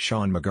giant,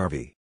 Sean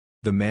McGarvey.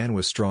 The man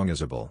was strong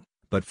as a bull,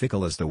 but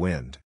fickle as the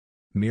wind.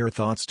 Mere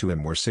thoughts to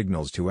him were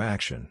signals to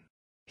action.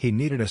 He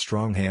needed a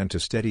strong hand to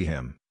steady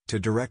him,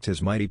 to direct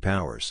his mighty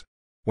powers.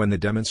 When the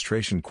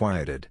demonstration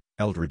quieted,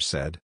 Eldridge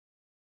said,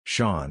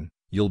 "Sean,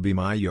 you'll be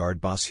my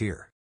yard boss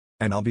here.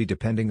 And I'll be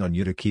depending on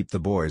you to keep the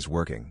boys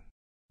working.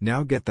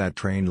 Now get that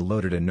train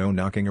loaded and no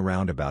knocking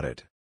around about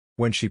it.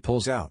 When she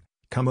pulls out,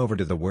 come over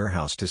to the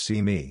warehouse to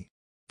see me."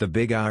 The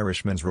big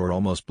Irishman's roar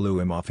almost blew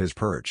him off his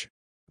perch.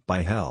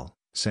 "By hell,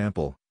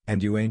 Sample,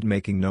 and you ain't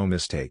making no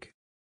mistake."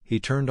 He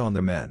turned on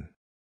the men.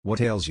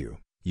 "What ails you,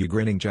 you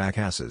grinning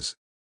jackasses?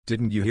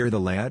 Didn't you hear the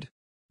lad?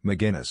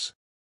 McGinnis,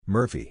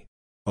 Murphy,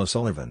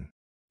 O'Sullivan.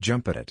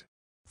 Jump at it.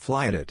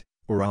 Fly at it,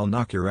 or I'll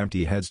knock your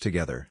empty heads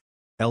together."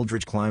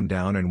 Eldridge climbed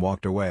down and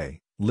walked away,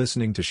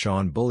 listening to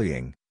Sean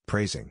bullying,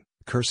 praising,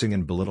 cursing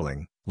and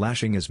belittling,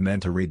 lashing his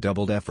men to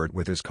redoubled effort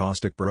with his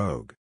caustic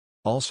brogue.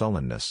 All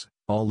sullenness,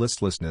 all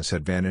listlessness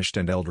had vanished,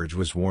 and Eldridge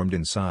was warmed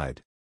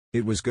inside.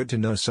 It was good to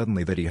know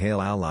suddenly that he had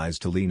allies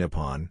to lean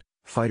upon,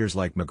 fighters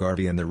like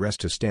McGarvey and the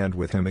rest to stand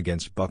with him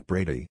against Buck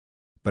Brady.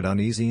 But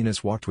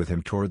uneasiness walked with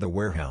him toward the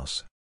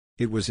warehouse.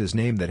 It was his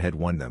name that had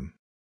won them.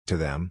 To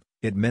them,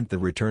 it meant the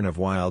return of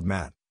Wild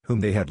Matt, whom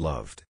they had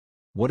loved.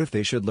 What if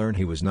they should learn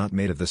he was not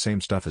made of the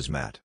same stuff as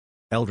Matt?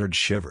 Eldridge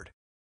shivered.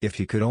 If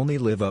he could only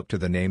live up to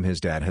the name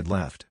his dad had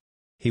left.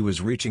 He was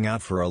reaching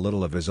out for a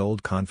little of his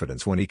old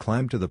confidence when he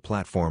climbed to the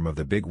platform of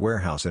the big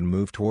warehouse and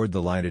moved toward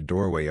the lighted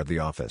doorway of the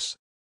office.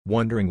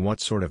 Wondering what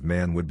sort of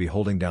man would be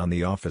holding down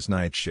the office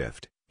night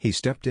shift, he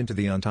stepped into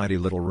the untidy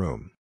little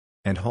room.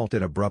 And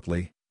halted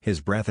abruptly,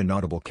 his breath an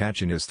audible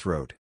catch in his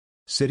throat.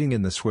 Sitting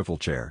in the swivel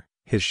chair,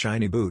 his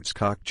shiny boots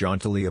cocked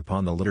jauntily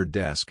upon the littered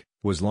desk,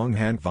 was Long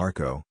Hank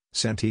Varco,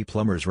 Santee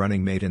Plummer's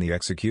running mate in the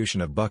execution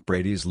of Buck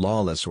Brady's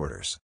lawless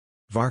orders.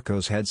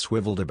 Varco's head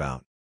swiveled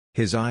about.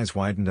 His eyes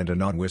widened and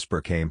an odd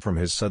whisper came from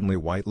his suddenly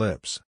white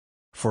lips.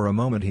 For a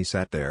moment he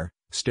sat there,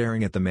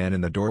 staring at the man in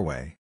the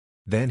doorway.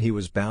 Then he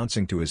was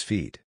bouncing to his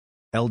feet.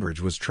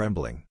 Eldridge was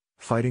trembling,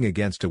 fighting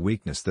against a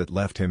weakness that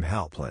left him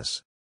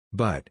helpless.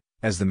 But,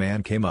 as the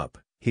man came up,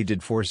 he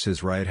did force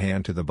his right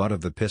hand to the butt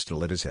of the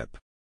pistol at his hip.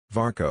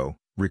 Varco,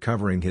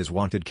 recovering his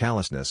wonted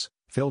callousness,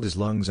 filled his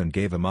lungs and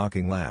gave a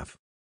mocking laugh.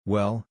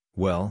 Well,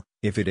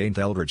 if it ain't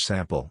Eldridge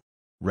Sample.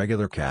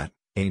 Regular cat,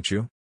 ain't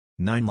you?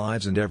 9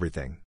 lives and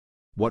everything.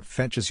 What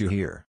fetches you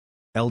here?"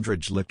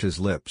 Eldridge licked his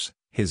lips,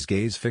 his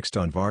gaze fixed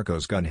on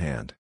Varco's gun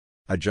hand.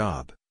 "A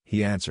job,"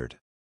 he answered.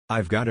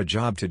 "I've got a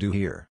job to do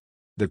here."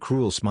 The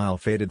cruel smile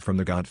faded from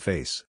the gaunt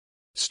face.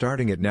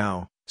 "Starting it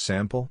now,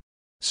 Sample?"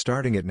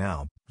 "Starting it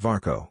now,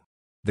 Varco."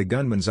 The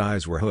gunman's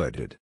eyes were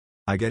hooded.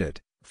 "I get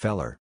it,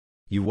 feller.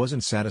 You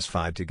wasn't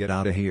satisfied to get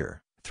out of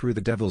here, through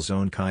the devil's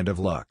own kind of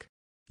luck.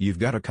 You've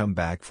got to come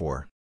back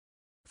for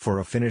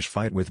a finish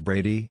fight with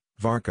Brady,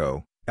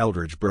 Varco,"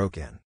 Eldridge broke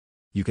in.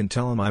 "You can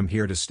tell him I'm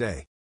here to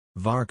stay."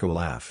 Varco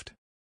laughed.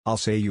 "I'll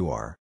say you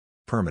are.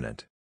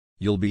 Permanent.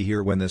 You'll be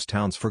here when this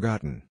town's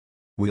forgotten."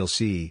 "We'll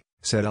see,"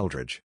 said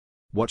Eldridge.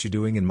 "What you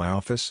doing in my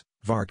office,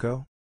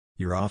 Varco?"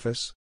 "Your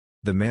office?"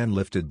 The man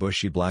lifted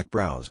bushy black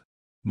brows.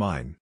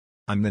 "Mine.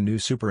 I'm the new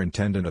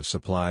superintendent of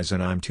supplies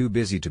and I'm too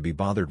busy to be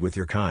bothered with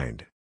your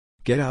kind.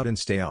 Get out and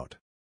stay out."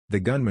 The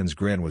gunman's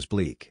grin was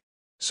bleak.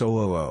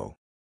 "So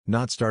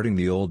not starting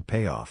the old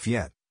payoff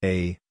yet,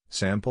 eh,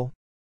 Sample?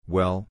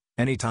 Well,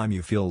 anytime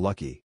you feel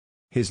lucky."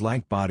 His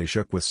lank body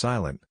shook with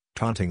silent,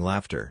 taunting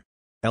laughter.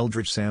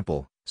 "Eldridge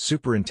Sample,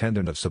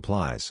 superintendent of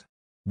supplies.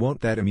 Won't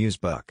that amuse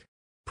Buck?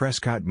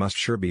 Prescott must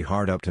sure be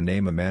hard up to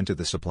name a man to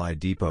the supply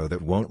depot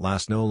that won't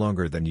last no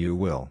longer than you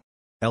will."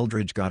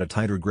 Eldridge got a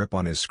tighter grip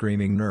on his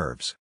screaming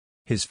nerves.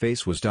 His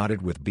face was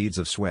dotted with beads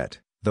of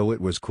sweat, though it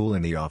was cool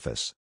in the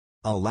office.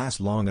 "I'll last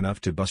long enough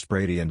to bust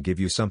Brady and give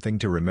you something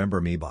to remember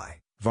me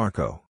by,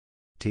 Varco.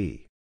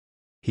 T."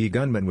 He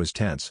gunman was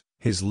tense,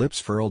 his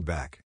lips furled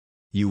back.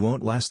 "You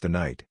won't last the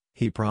night,"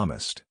 he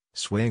promised,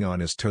 swaying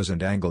on his toes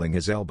and angling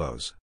his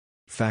elbows.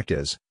 "Fact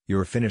is,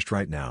 you're finished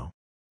right now.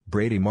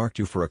 Brady marked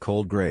you for a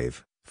cold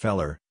grave,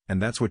 feller,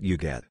 and that's what you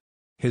get."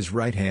 His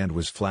right hand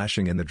was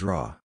flashing in the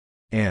draw.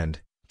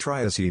 And,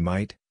 try as he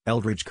might,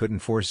 Eldridge couldn't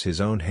force his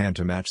own hand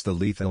to match the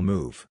lethal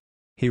move.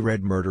 He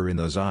read murder in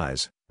those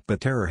eyes, but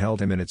terror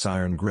held him in its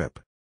iron grip.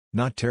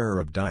 Not terror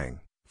of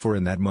dying, for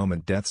in that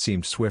moment death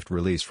seemed swift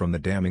release from the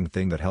damning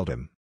thing that held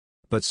him.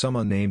 But some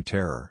unnamed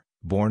terror,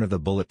 born of the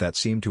bullet that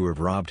seemed to have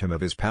robbed him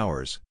of his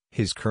powers,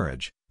 his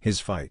courage, his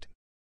fight.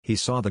 He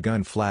saw the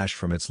gun flash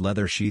from its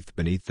leather sheath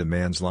beneath the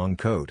man's long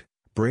coat,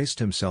 braced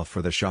himself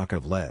for the shock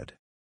of lead.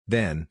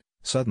 Then,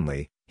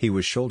 suddenly, he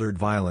was shouldered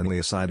violently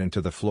aside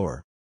into the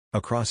floor.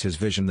 Across his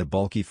vision the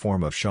bulky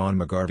form of Sean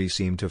McGarvey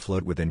seemed to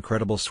float with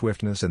incredible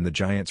swiftness and the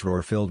giant's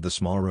roar filled the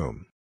small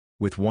room.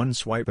 With one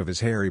swipe of his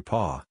hairy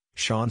paw,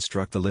 Sean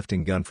struck the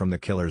lifting gun from the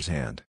killer's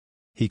hand.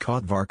 He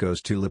caught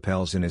Varco's 2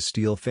 lapels in his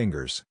steel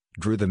fingers,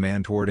 drew the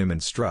man toward him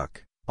and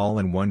struck, all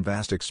in one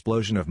vast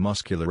explosion of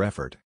muscular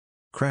effort.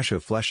 Crash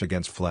of flesh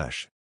against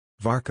flesh.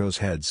 Varco's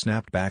head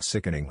snapped back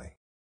sickeningly.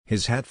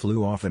 His hat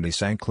flew off and he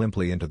sank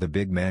limply into the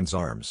big man's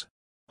arms.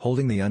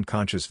 Holding the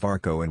unconscious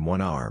Varco in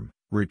one arm,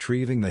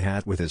 retrieving the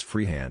hat with his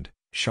free hand,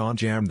 Sean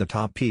jammed the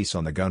top piece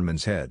on the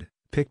gunman's head,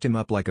 picked him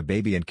up like a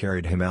baby and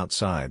carried him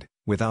outside,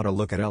 without a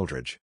look at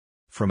Eldridge.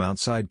 From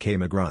outside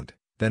came a grunt,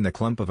 then the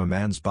clump of a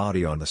man's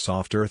body on the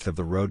soft earth of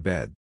the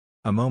roadbed.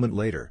 A moment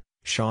later,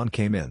 Sean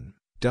came in,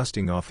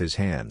 dusting off his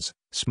hands,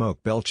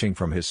 smoke belching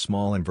from his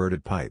small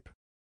inverted pipe.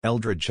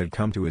 Eldridge had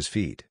come to his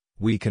feet,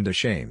 weak and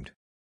ashamed.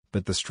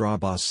 But the straw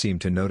boss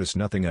seemed to notice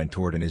nothing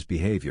untoward in his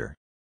behavior.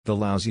 "The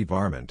lousy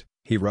varmint,"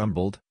 he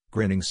rumbled,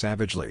 grinning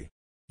savagely.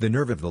 "The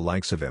nerve of the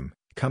likes of him,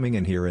 coming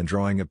in here and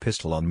drawing a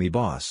pistol on me,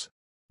 boss.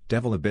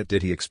 Devil a bit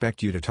did he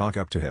expect you to talk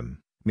up to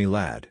him, me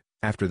lad,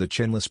 after the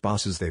chinless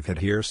bosses they've had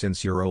here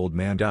since your old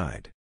man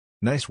died.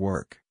 Nice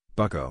work,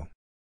 bucko.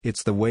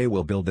 It's the way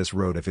we'll build this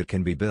road if it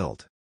can be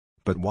built.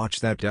 But watch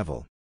that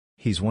devil.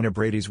 He's one of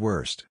Brady's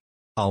worst."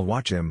 "I'll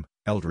watch him,"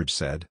 Eldridge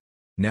said.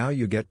 "Now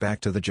you get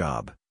back to the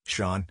job,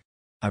 Sean.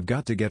 I've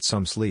got to get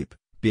some sleep,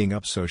 being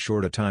up so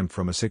short a time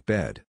from a sick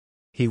bed."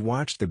 He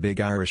watched the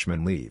big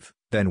Irishman leave,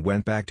 then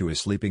went back to his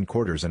sleeping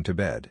quarters and to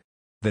bed.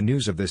 The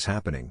news of this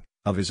happening,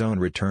 of his own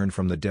return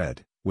from the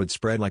dead, would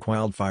spread like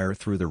wildfire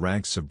through the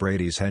ranks of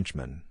Brady's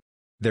henchmen.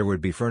 There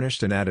would be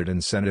furnished an added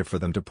incentive for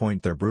them to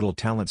point their brutal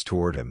talents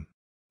toward him.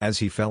 As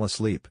he fell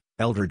asleep,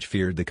 Eldridge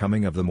feared the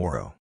coming of the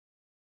morrow.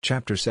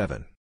 Chapter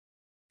 7.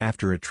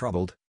 After a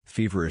troubled,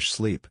 feverish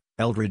sleep,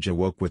 Eldridge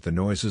awoke with the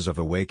noises of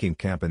a waking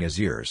camp in his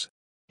ears.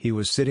 He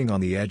was sitting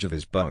on the edge of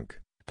his bunk,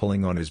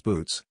 pulling on his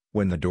boots,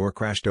 when the door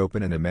crashed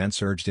open and a man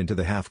surged into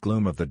the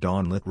half-gloom of the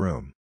dawn-lit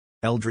room.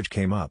 Eldridge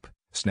came up,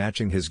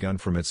 snatching his gun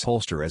from its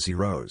holster as he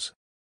rose.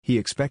 He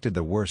expected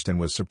the worst and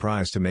was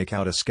surprised to make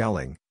out a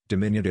scowling,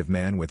 diminutive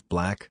man with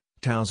black,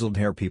 tousled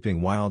hair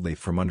peeping wildly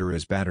from under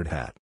his battered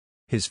hat.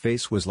 His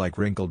face was like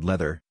wrinkled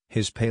leather,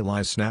 his pale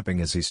eyes snapping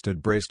as he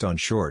stood braced on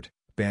short,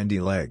 bandy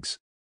legs.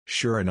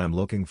 "Sure, and I'm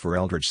looking for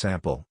Eldridge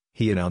Sample,"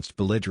 he announced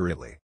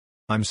belligerently.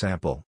 "I'm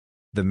Sample."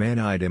 The man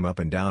eyed him up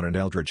and down and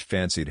Eldridge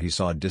fancied he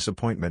saw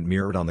disappointment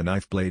mirrored on the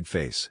knife-blade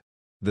face.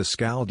 The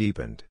scowl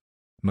deepened.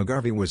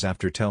 "McGarvey was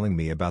after telling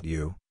me about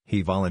you,"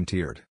 he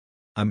volunteered.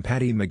 "I'm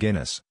Paddy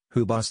McGinnis,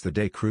 who bossed the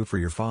day crew for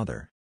your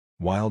father.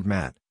 Wild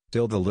Matt,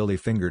 still the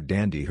lily-fingered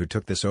dandy who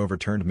took this over,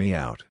 turned me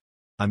out.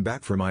 I'm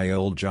back for my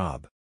old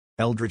job."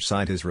 Eldridge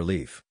sighed his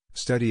relief,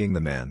 studying the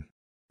man.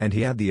 And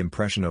he had the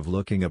impression of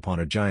looking upon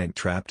a giant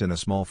trapped in a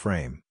small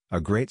frame,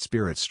 a great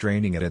spirit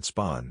straining at its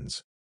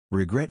bonds.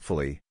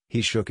 Regretfully,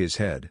 he shook his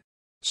head.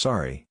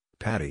 "Sorry,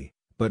 Paddy,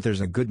 but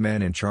there's a good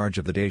man in charge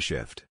of the day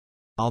shift.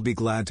 I'll be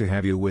glad to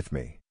have you with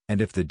me,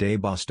 and if the day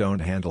boss don't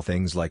handle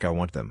things like I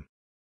want them."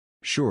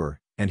 "Sure,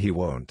 and he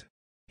won't.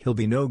 He'll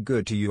be no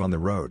good to you on the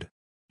road.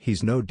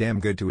 He's no damn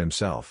good to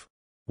himself."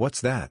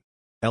 "What's that?"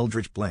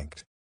 Eldridge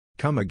blinked.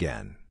 "Come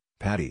again,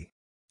 Paddy."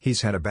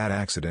 "He's had a bad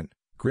accident,"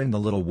 grinned the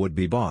little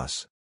would-be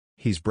boss.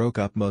 "He's broke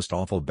up most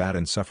awful bad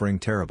and suffering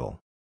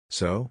terrible."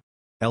 "So?"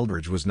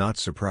 Eldridge was not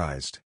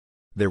surprised.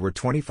 There were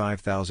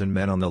 25,000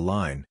 men on the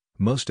line,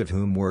 most of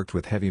whom worked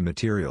with heavy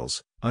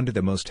materials, under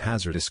the most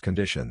hazardous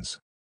conditions.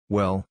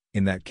 "Well,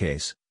 in that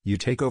case, you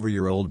take over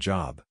your old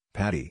job,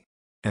 Paddy.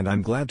 And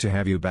I'm glad to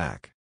have you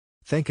back."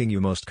 "Thanking you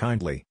most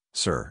kindly,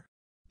 sir."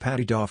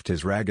 Paddy doffed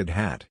his ragged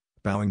hat,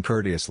 bowing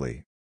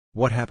courteously.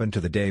 "What happened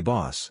to the day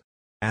boss?"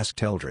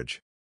 asked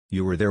Eldridge.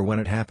 "You were there when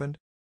it happened?"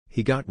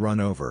 "He got run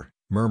over,"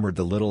 murmured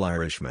the little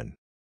Irishman.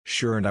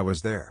 "Sure, and I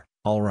was there,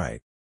 all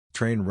right."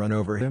 "Train run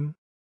over him?"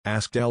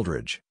 asked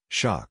Eldridge,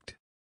 shocked.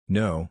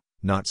 "No,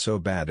 not so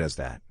bad as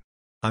that.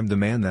 I'm the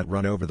man that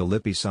run over the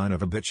lippy son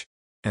of a bitch.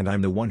 And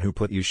I'm the one who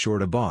put you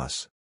short a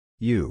boss."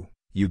 You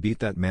beat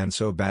that man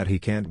so bad he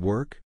can't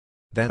work?"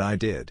 "That I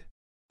did.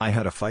 I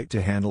had a fight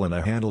to handle and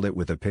I handled it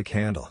with a pick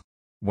handle.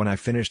 When I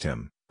finished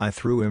him, I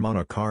threw him on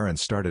a car and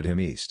started him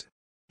east.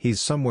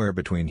 He's somewhere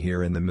between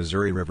here and the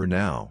Missouri River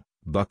now,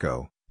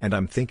 bucko, and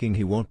I'm thinking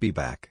he won't be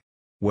back.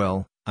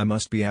 Well, I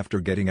must be after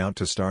getting out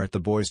to start the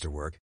boys to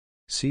work.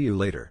 See you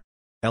later."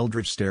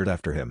 Eldridge stared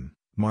after him,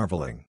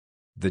 marveling.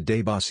 The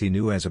day boss he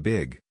knew as a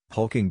big,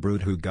 hulking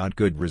brute who got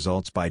good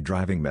results by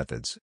driving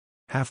methods.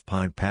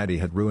 Half-pint Paddy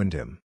had ruined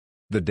him.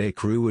 The day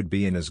crew would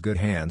be in as good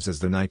hands as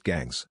the night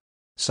gangs.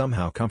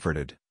 Somehow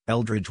comforted,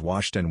 Eldridge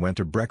washed and went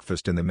to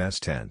breakfast in the mess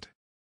tent.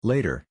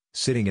 Later,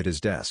 sitting at his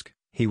desk,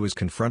 he was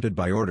confronted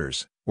by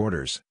orders.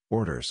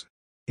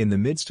 In the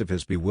midst of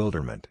his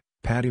bewilderment,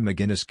 Paddy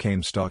McGinnis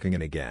came stalking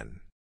in again.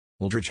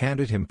 Eldridge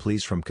handed him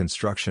pleas from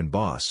construction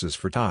bosses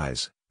for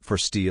ties, for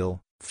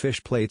steel,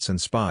 fish plates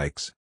and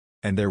spikes.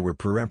 And there were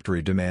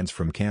peremptory demands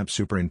from camp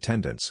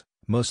superintendents,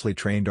 mostly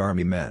trained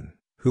army men,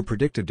 who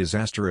predicted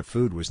disaster if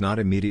food was not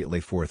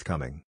immediately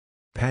forthcoming.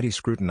 Paddy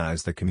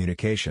scrutinized the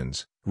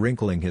communications,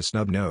 wrinkling his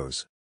snub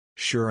nose.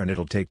 "Sure, and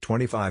it'll take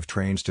 25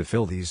 trains to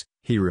fill these,"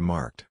 he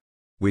remarked.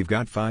 "We've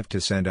got 5 to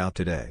send out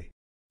today."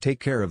 "Take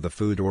care of the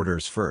food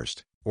orders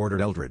first,"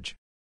 ordered Eldridge.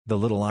 The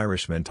little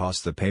Irishman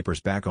tossed the papers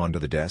back onto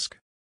the desk.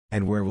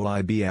 "And where will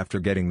I be after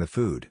getting the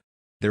food?"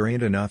 There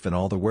ain't enough in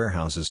all the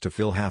warehouses to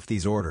fill half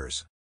these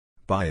orders.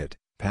 Buy it,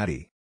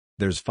 Patty.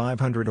 There's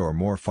 500 or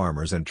more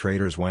farmers and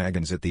traders'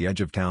 wagons at the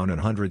edge of town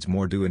and hundreds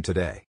more doing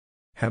today.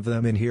 Have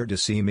them in here to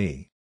see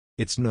me.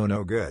 It's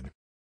no good.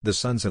 The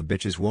sons of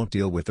bitches won't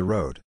deal with the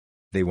road.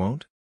 They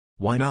won't?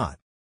 Why not?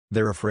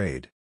 They're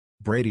afraid.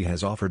 Brady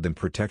has offered them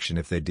protection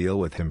if they deal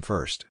with him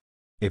first.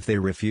 If they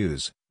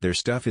refuse, their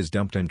stuff is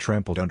dumped and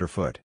trampled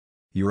underfoot.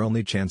 Your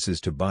only chance is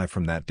to buy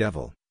from that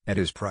devil, at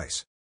his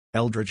price.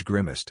 Eldridge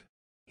grimaced.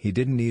 He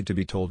didn't need to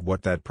be told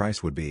what that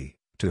price would be,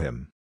 to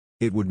him.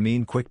 It would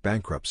mean quick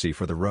bankruptcy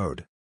for the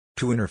road.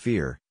 To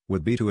interfere,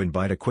 would be to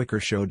invite a quicker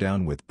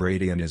showdown with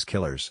Brady and his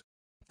killers.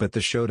 But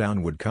the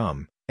showdown would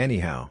come,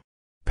 anyhow.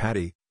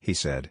 Patty, he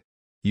said.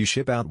 You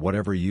ship out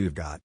whatever you've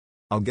got.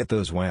 I'll get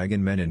those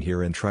wagon men in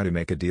here and try to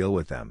make a deal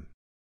with them.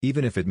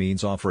 Even if it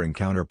means offering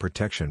counter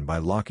protection by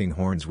locking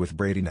horns with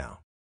Brady now.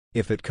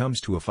 If it comes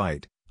to a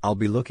fight, I'll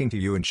be looking to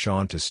you and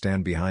Sean to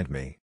stand behind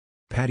me.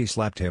 Patty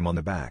slapped him on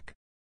the back.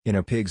 In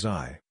a pig's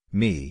eye,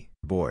 me,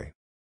 boy.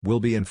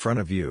 Will be in front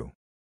of you.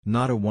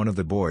 Not a one of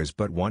the boys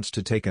but wants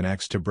to take an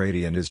axe to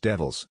Brady and his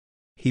devils.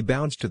 He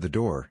bounced to the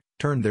door,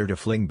 turned there to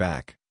fling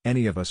back,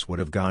 any of us would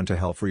have gone to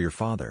hell for your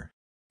father.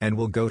 And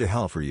we'll go to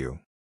hell for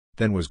you.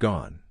 Then was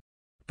gone.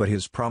 But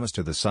his promise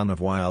to the son of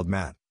Wild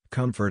Matt,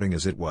 comforting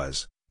as it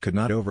was, could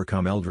not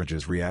overcome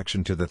Eldridge's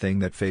reaction to the thing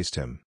that faced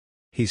him.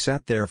 He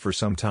sat there for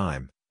some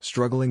time,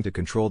 struggling to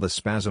control the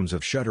spasms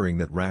of shuddering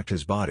that racked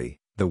his body,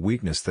 the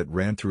weakness that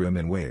ran through him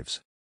in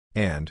waves.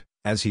 And,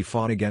 as he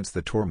fought against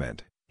the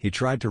torment, he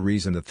tried to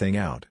reason the thing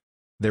out.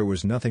 There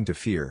was nothing to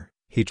fear,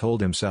 he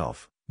told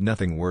himself,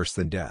 nothing worse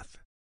than death.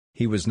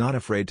 He was not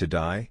afraid to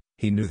die,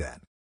 he knew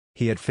that.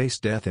 He had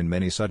faced death in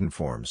many sudden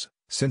forms,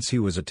 since he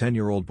was a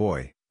 10-year-old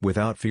boy,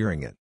 without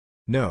fearing it.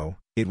 No,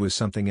 it was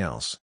something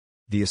else.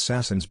 The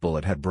assassin's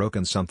bullet had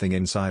broken something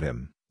inside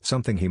him,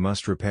 something he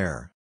must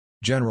repair.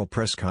 General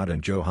Prescott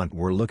and Joe Hunt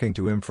were looking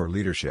to him for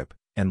leadership,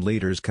 and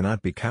leaders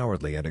cannot be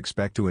cowardly and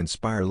expect to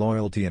inspire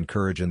loyalty and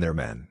courage in their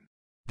men.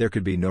 There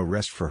could be no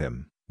rest for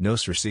him, no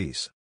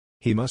surcease.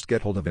 He must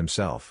get hold of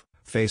himself,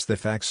 face the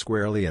facts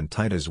squarely and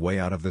tight his way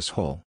out of this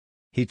hole.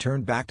 He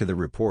turned back to the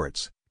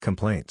reports,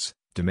 complaints,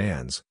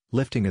 demands,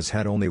 lifting his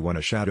head only when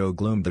a shadow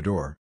gloomed the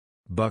door.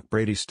 Buck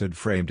Brady stood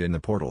framed in the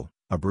portal,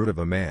 a brute of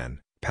a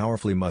man,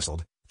 powerfully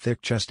muscled,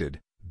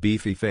 thick-chested,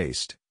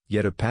 beefy-faced,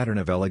 yet a pattern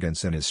of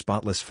elegance in his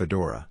spotless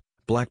fedora,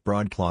 black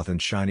broadcloth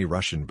and shiny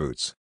Russian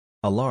boots.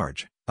 A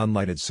large,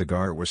 unlighted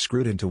cigar was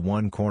screwed into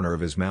one corner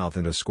of his mouth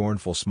and a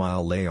scornful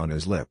smile lay on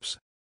his lips.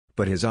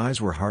 But his eyes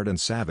were hard and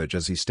savage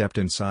as he stepped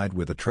inside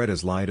with a tread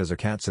as light as a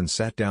cat's and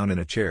sat down in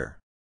a chair.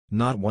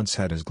 Not once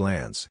had his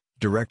glance,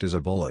 direct as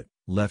a bullet,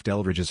 left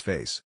Eldridge's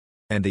face.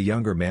 And the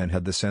younger man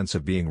had the sense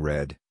of being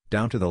read,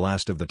 down to the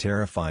last of the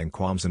terrifying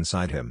qualms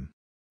inside him.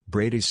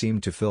 Brady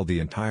seemed to fill the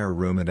entire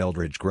room and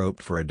Eldridge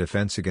groped for a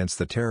defense against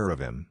the terror of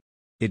him.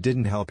 It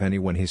didn't help any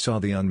when he saw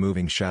the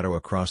unmoving shadow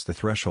across the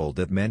threshold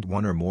that meant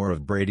one or more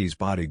of Brady's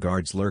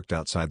bodyguards lurked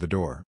outside the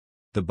door.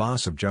 The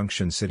boss of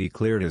Junction City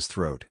cleared his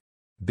throat.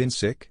 Been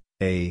sick,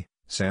 eh,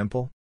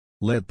 Sample?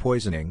 Lead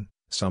poisoning,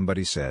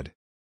 somebody said.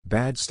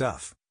 Bad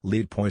stuff,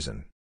 lead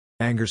poison.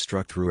 Anger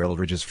struck through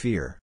Eldridge's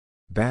fear.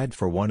 Bad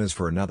for one as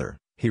for another,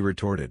 he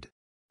retorted.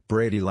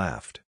 Brady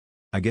laughed.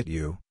 I get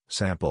you,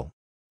 Sample.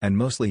 And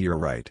mostly you're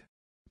right.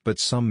 But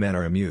some men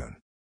are immune.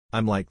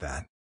 I'm like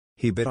that.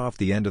 He bit off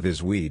the end of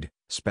his weed,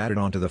 spat it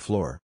onto the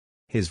floor.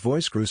 His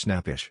voice grew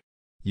snappish.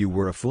 You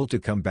were a fool to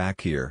come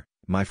back here,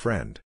 my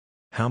friend.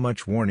 How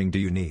much warning do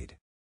you need?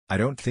 I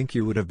don't think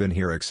you would have been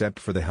here except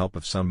for the help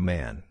of some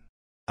man.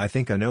 I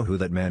think I know who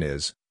that man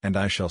is, and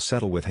I shall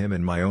settle with him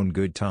in my own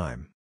good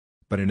time.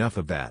 But enough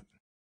of that.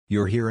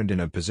 You're here and in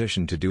a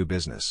position to do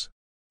business.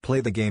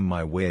 Play the game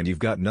my way and you've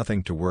got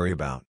nothing to worry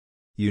about.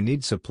 You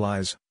need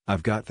supplies,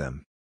 I've got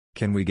them.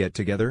 Can we get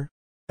together?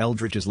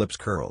 Eldridge's lips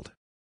curled.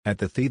 At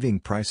the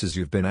thieving prices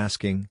you've been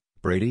asking,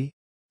 Brady?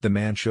 The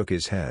man shook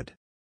his head.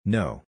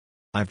 No.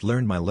 I've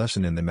learned my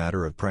lesson in the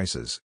matter of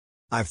prices.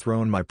 I've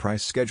thrown my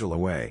price schedule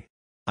away.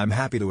 I'm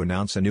happy to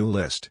announce a new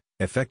list,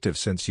 effective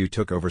since you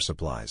took over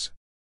supplies.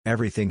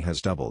 Everything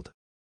has doubled.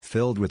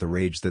 Filled with a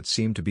rage that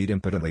seemed to beat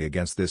impotently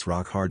against this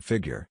rock-hard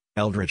figure,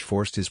 Eldridge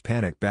forced his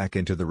panic back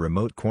into the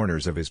remote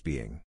corners of his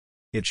being.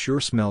 It sure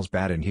smells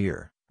bad in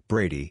here,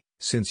 Brady,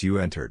 since you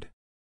entered.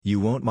 You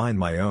won't mind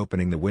my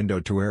opening the window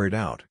to air it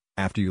out,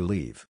 after you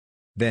leave.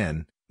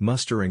 Then,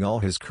 mustering all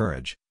his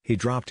courage, he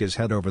dropped his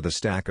head over the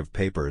stack of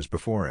papers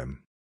before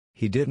him.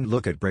 He didn't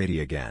look at Brady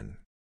again.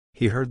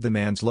 He heard the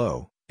man's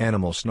low,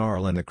 animal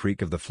snarl and the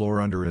creak of the floor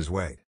under his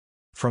weight.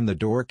 From the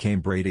door came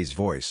Brady's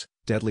voice,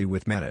 deadly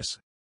with menace.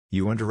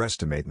 You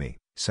underestimate me,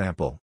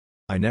 Sample.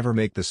 I never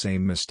make the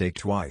same mistake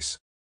twice.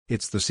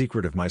 It's the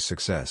secret of my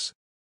success.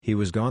 He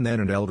was gone then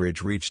and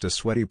Eldridge reached a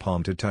sweaty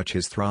palm to touch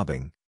his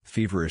throbbing,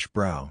 feverish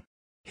brow.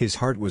 His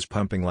heart was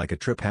pumping like a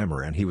trip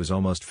hammer and he was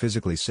almost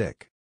physically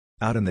sick.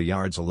 Out in the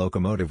yards a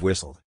locomotive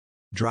whistled.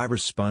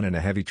 Drivers spun and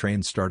a heavy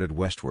train started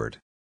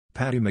westward.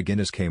 Patty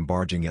McGinnis came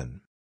barging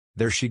in.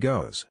 There she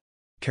goes.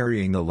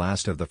 Carrying the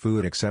last of the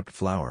food except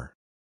flour.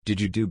 Did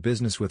you do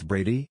business with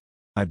Brady?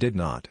 "I did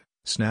not,"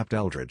 snapped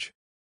Eldridge.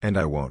 "And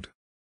I won't."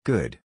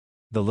 "Good."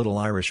 The little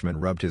Irishman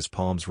rubbed his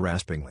palms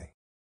raspingly.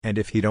 "And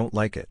if he don't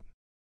like it,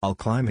 I'll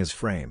climb his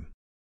frame.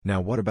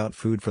 Now what about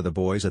food for the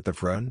boys at the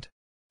front?"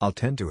 "I'll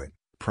tend to it,"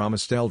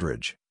 promised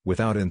Eldridge,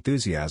 without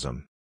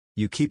enthusiasm.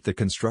 "You keep the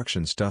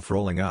construction stuff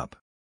rolling up."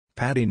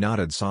 Paddy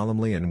nodded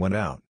solemnly and went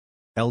out.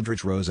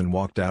 Eldridge rose and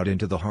walked out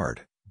into the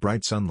hard,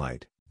 bright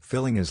sunlight,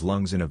 filling his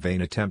lungs in a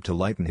vain attempt to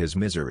lighten his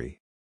misery.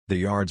 The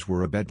yards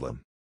were a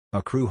bedlam.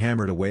 A crew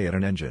hammered away at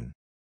an engine.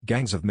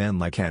 Gangs of men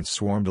like ants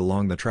swarmed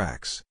along the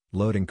tracks,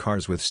 loading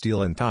cars with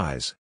steel and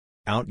ties.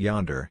 Out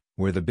yonder,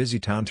 where the busy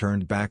town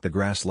turned back the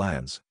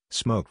grasslands,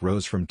 smoke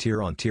rose from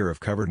tier on tier of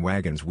covered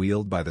wagons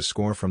wheeled by the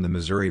score from the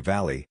Missouri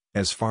Valley,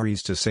 as far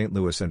east as St.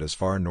 Louis and as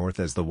far north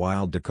as the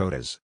wild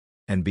Dakotas.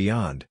 And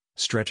beyond,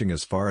 stretching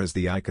as far as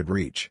the eye could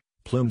reach,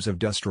 plumes of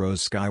dust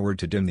rose skyward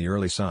to dim the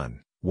early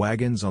sun.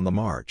 Wagons on the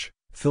march,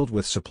 filled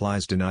with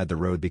supplies denied the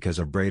road because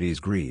of Brady's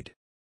greed.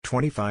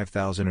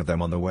 25,000 of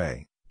them on the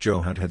way,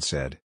 Joe Hunt had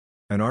said.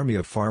 An army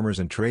of farmers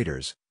and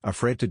traders,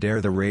 afraid to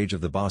dare the rage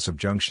of the boss of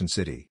Junction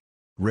City.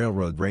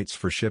 Railroad rates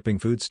for shipping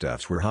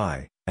foodstuffs were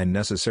high, and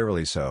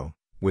necessarily so,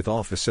 with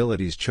all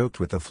facilities choked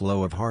with the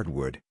flow of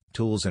hardwood,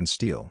 tools and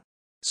steel.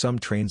 Some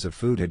trains of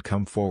food had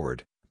come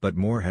forward, but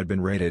more had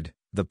been raided,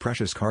 the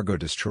precious cargo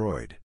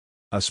destroyed.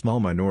 A small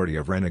minority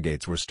of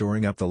renegades were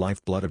storing up the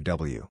lifeblood of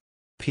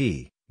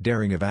W.P.,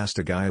 daring a vast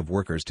array of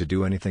workers to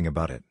do anything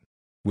about it.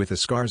 With the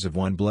scars of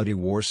one bloody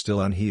war still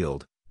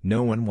unhealed,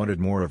 no one wanted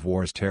more of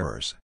war's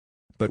terrors.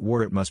 But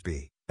war it must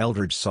be,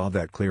 Eldridge saw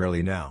that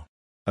clearly now.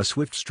 A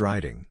swift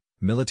striding,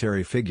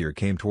 military figure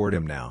came toward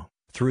him now,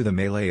 through the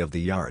melee of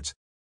the yards.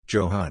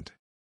 Joe Hunt.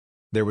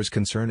 There was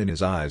concern in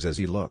his eyes as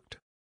he looked.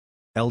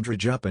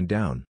 Eldridge up and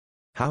down.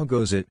 "How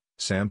goes it,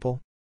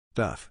 Sample?"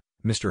 "Tough,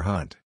 Mr.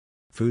 Hunt.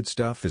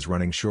 Foodstuff is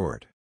running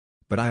short.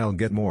 But I'll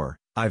get more,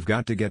 I've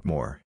got to get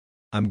more.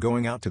 I'm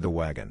going out to the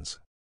wagons."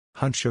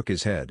 Hunt shook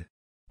his head.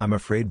 "I'm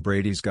afraid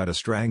Brady's got a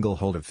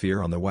stranglehold of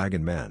fear on the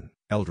wagon men,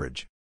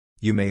 Eldridge.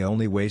 You may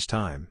only waste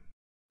time.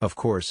 Of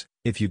course,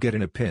 if you get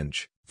in a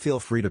pinch, feel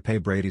free to pay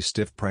Brady's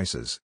stiff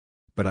prices.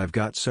 But I've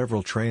got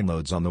several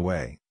trainloads on the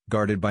way,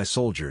 guarded by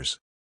soldiers.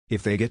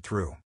 If they get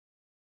through."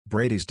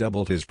 "Brady's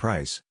doubled his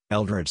price,"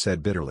 Eldridge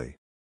said bitterly.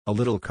 "A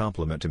little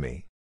compliment to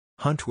me."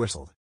 Hunt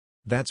whistled.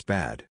 "That's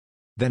bad."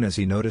 Then as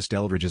he noticed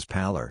Eldridge's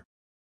pallor.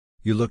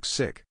 "You look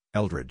sick,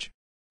 Eldridge.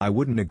 I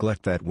wouldn't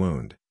neglect that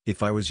wound,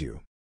 if I was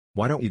you.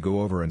 Why don't you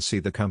go over and see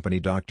the company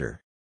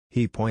doctor?"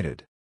 He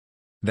pointed.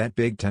 "That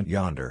big tent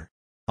yonder.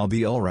 I'll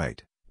be all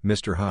right,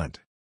 Mr. Hunt."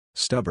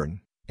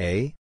 "Stubborn,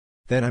 eh?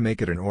 Then I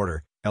make it an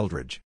order,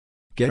 Eldridge.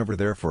 Get over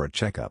there for a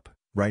checkup,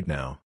 right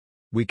now.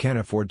 We can't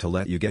afford to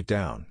let you get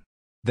down."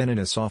 Then in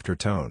a softer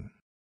tone.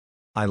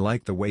 "I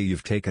like the way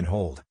you've taken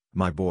hold,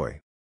 my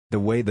boy. The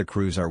way the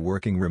crews are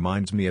working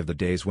reminds me of the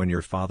days when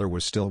your father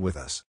was still with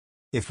us.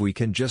 If we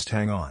can just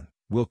hang on,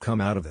 we'll come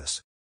out of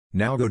this.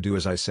 Now go do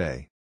as I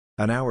say."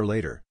 An hour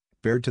later,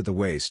 bared to the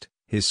waist,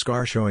 his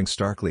scar showing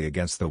starkly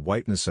against the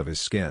whiteness of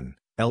his skin,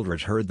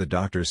 Eldridge heard the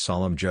doctor's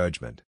solemn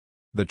judgment.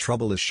 "The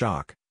trouble is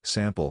shock,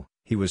 Sample,"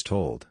 he was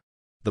told.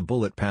 "The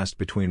bullet passed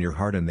between your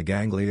heart and the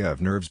ganglia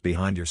of nerves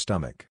behind your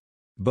stomach.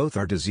 Both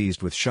are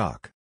diseased with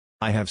shock.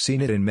 I have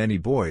seen it in many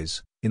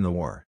boys, in the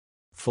war.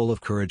 Full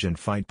of courage and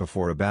fight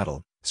before a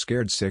battle,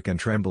 scared sick and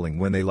trembling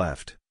when they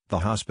left the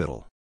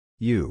hospital.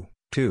 You,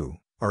 too,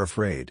 are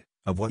afraid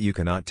of what you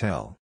cannot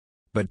tell.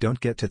 But don't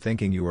get to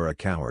thinking you are a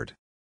coward.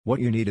 What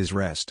you need is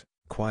rest,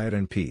 quiet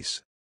and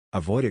peace.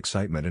 Avoid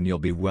excitement and you'll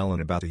be well in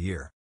about a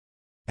year."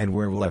 "And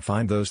where will I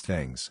find those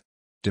things?"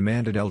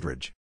 demanded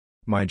Eldridge.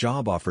 "My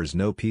job offers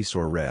no peace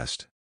or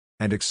rest.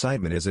 And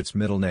excitement is its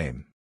middle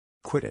name.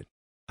 Quit it."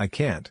 "I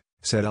can't,"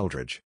 said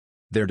Eldridge.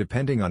 "They're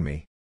depending on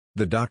me."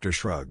 The doctor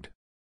shrugged.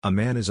 "A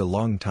man is a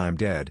long time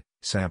dead,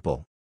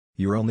 Sample.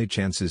 Your only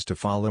chance is to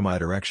follow my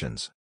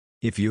directions.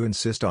 If you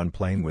insist on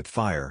playing with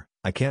fire,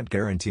 I can't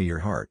guarantee your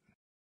heart."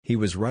 He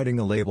was writing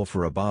a label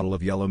for a bottle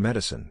of yellow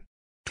medicine.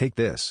 "Take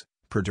this,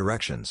 per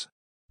directions.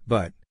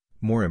 But,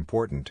 more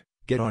important,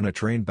 get on a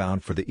train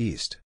bound for the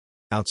east."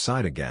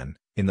 Outside again,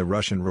 in the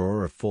rush and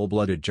roar of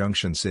full-blooded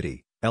Junction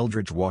City,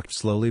 Eldridge walked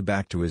slowly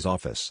back to his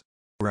office.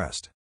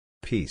 Rest.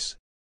 Peace.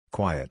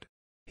 Quiet.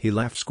 He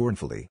laughed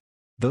scornfully.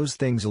 Those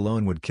things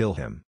alone would kill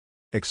him.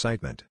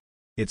 Excitement.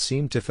 It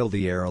seemed to fill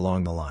the air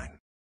along the line.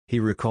 He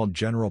recalled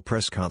General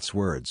Prescott's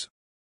words.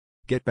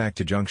 "Get back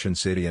to Junction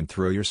City and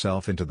throw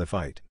yourself into the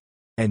fight."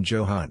 And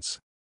Joe Hunt's.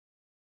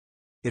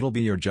 "It'll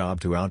be your job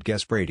to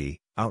outguess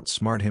Brady,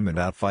 outsmart him and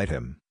outfight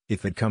him,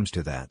 if it comes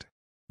to that."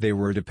 They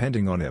were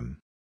depending on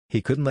him.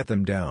 He couldn't let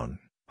them down,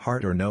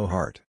 heart or no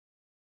heart.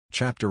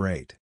 Chapter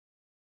 8.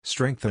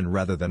 Strengthened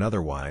rather than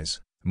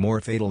otherwise, more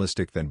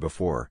fatalistic than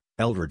before,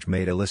 Eldridge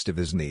made a list of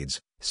his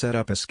needs, set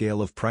up a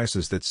scale of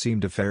prices that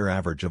seemed a fair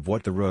average of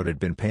what the road had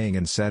been paying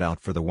and set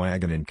out for the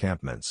wagon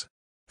encampments.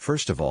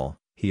 First of all,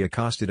 he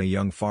accosted a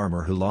young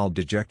farmer who lolled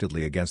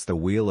dejectedly against the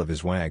wheel of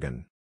his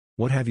wagon.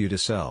 "What have you to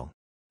sell?"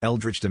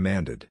 Eldridge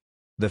demanded.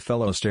 The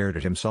fellow stared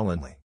at him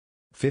sullenly.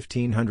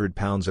 1,500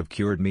 pounds of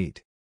cured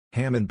meat.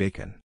 Ham and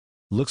bacon.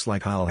 Looks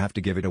like I'll have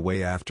to give it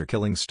away after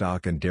killing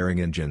stock and daring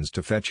Injuns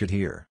to fetch it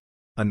here.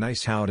 A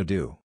nice how to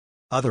do.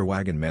 Other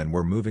wagon men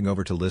were moving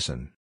over to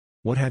listen.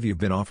 What have you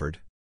been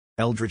offered?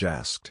 Eldridge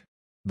asked.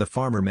 The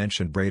farmer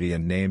mentioned Brady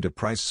and named a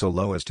price so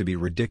low as to be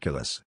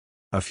ridiculous.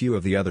 A few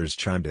of the others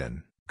chimed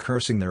in,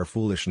 cursing their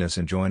foolishness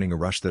in joining a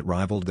rush that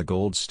rivaled the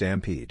gold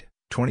stampede,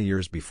 20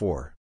 years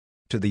before.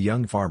 To the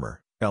young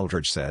farmer,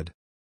 Eldridge said,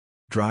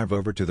 "Drive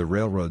over to the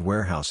railroad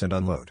warehouse and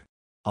unload.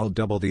 I'll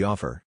double the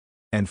offer."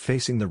 And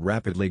facing the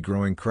rapidly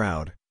growing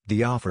crowd,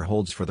 "The offer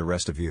holds for the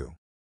rest of you."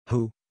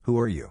 Who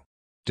are you?"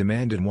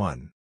 demanded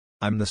one.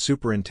 "I'm the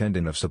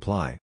superintendent of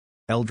supply.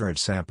 Eldridge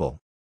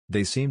Sample."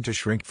 They seemed to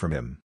shrink from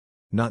him.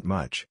 "Not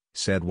much,"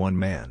 said one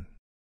man.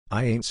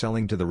 "I ain't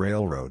selling to the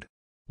railroad."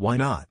 "Why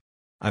not?"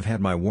 "I've had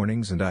my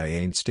warnings and I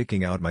ain't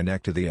sticking out my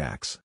neck to the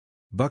axe."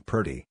 Buck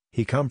Purdy,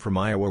 he come from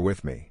Iowa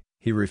with me,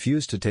 he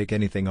refused to take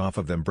anything off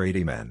of them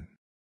Brady men.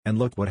 And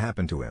look what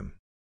happened to him.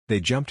 They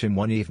jumped him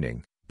one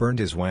evening, burned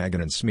his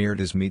wagon and smeared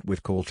his meat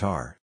with coal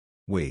tar.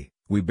 We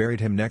buried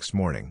him next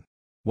morning."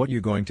 "What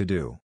you going to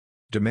do?"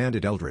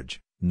 demanded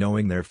Eldridge,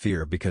 knowing their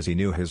fear because he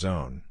knew his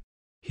own.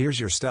 "Here's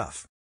your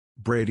stuff.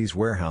 Brady's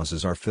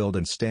warehouses are filled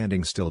and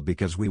standing still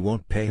because we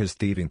won't pay his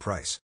thieving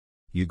price.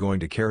 You going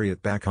to carry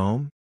it back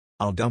home?"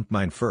 "I'll dump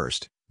mine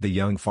first," the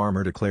young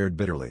farmer declared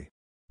bitterly.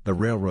 "The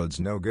railroad's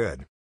no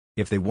good.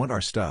 If they want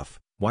our stuff,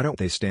 why don't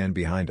they stand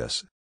behind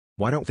us?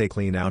 Why don't they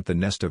clean out the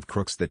nest of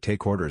crooks that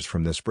take orders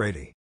from this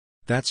Brady?"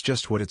 "That's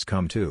just what it's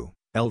come to,"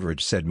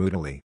 Eldridge said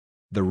moodily.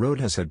 "The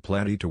road has had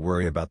plenty to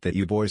worry about that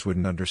you boys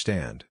wouldn't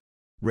understand.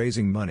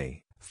 Raising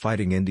money,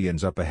 fighting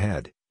Indians up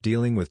ahead,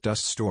 dealing with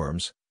dust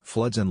storms,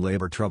 floods and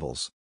labor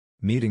troubles.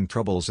 Meeting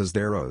troubles as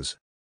their O's.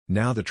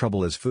 Now the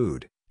trouble is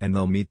food, and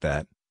they'll meet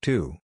that,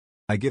 too.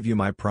 I give you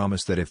my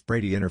promise that if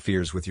Brady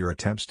interferes with your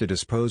attempts to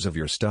dispose of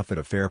your stuff at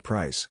a fair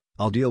price,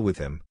 I'll deal with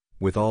him,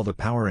 with all the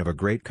power of a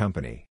great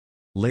company.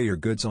 Lay your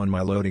goods on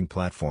my loading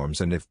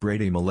platforms and if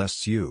Brady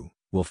molests you,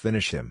 we'll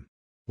finish him.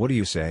 What do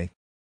you say?"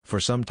 For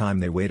some time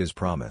they weighed his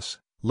promise,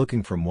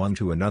 looking from one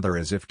to another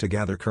as if to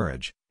gather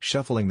courage,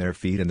 shuffling their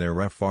feet in their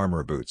rough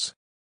farmer boots.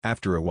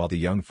 After a while the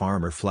young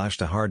farmer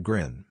flashed a hard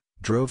grin,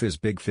 drove his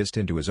big fist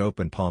into his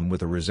open palm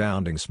with a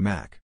resounding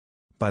smack.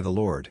 "By the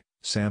Lord,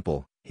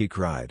 Sample," he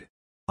cried.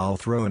 "I'll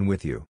throw in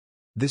with you.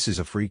 This is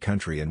a free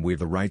country and we've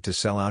the right to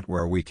sell out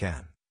where we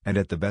can, and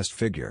at the best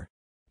figure.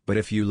 But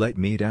if you let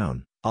me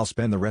down, I'll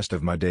spend the rest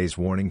of my days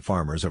warning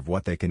farmers of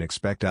what they can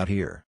expect out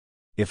here."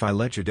 "If I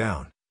let you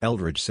down,"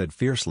 Eldridge said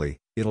fiercely,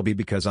 "it'll be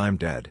because I'm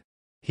dead."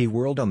 He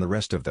whirled on the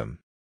rest of them.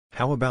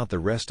 "How about the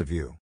rest of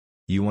you?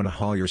 You want to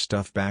haul your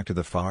stuff back to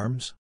the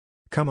farms?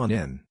 Come on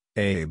in,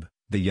 Abe,"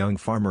 the young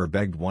farmer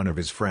begged one of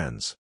his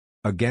friends.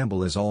 "A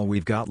gamble is all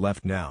we've got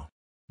left now.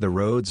 The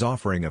road's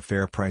offering a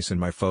fair price and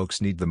my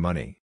folks need the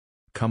money.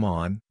 Come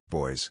on,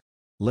 boys.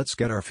 Let's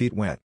get our feet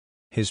wet."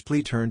 His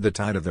plea turned the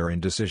tide of their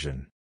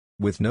indecision.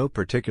 With no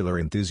particular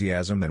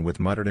enthusiasm and with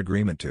muttered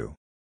agreement to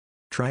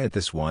try it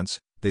this once,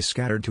 they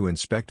scattered to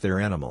inspect their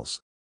animals.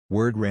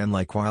 Word ran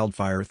like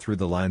wildfire through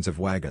the lines of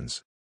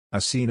wagons. A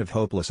scene of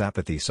hopeless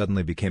apathy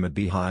suddenly became a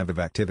beehive of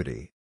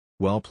activity.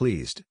 Well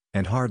pleased,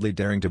 and hardly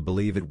daring to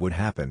believe it would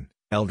happen,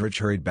 Eldridge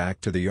hurried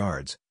back to the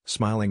yards,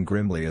 smiling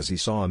grimly as he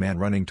saw a man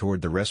running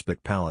toward the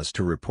Respite Palace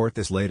to report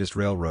this latest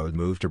railroad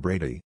move to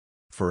Brady.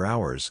 For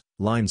hours,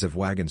 lines of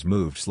wagons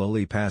moved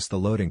slowly past the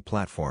loading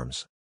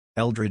platforms.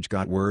 Eldridge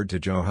got word to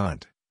Joe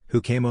Hunt, who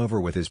came over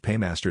with his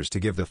paymasters to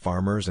give the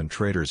farmers and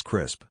traders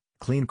crisp,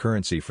 clean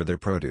currency for their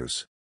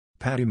produce.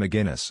 Patty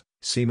McGinnis,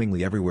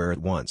 seemingly everywhere at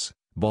once,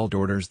 bawled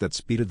orders that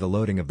speeded the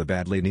loading of the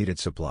badly needed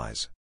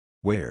supplies.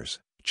 Weighers,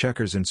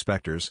 checkers,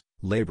 inspectors,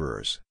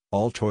 laborers,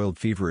 all toiled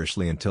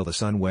feverishly until the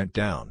sun went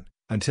down,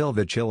 until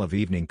the chill of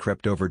evening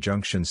crept over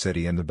Junction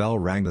City and the bell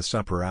rang the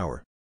supper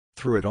hour.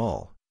 Through it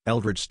all,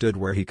 Eldridge stood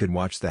where he could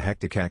watch the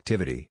hectic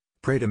activity,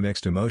 prey to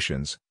mixed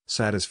emotions,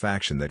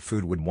 satisfaction that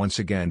food would once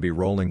again be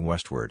rolling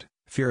westward,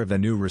 fear of the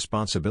new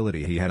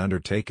responsibility he had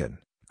undertaken,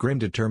 grim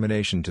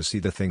determination to see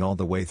the thing all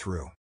the way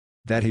through.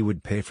 That he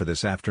would pay for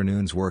this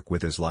afternoon's work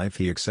with his life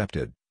he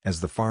accepted,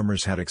 as the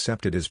farmers had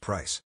accepted his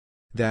price.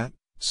 That,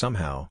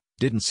 somehow,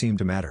 didn't seem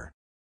to matter.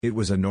 It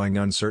was a gnawing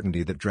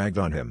uncertainty that dragged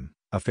on him,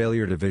 a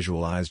failure to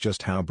visualize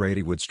just how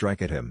Brady would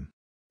strike at him.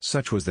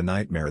 Such was the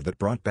nightmare that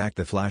brought back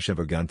the flash of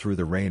a gun through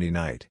the rainy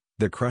night,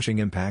 the crushing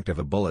impact of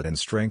a bullet and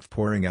strength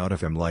pouring out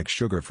of him like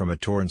sugar from a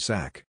torn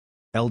sack.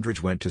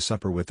 Eldridge went to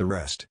supper with the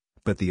rest,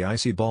 but the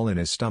icy ball in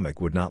his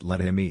stomach would not let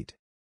him eat.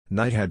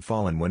 Night had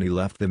fallen when he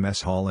left the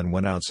mess hall and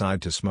went outside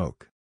to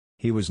smoke.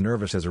 He was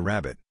nervous as a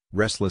rabbit,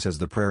 restless as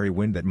the prairie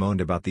wind that moaned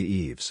about the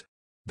eaves.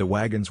 The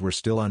wagons were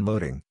still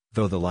unloading,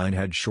 though the line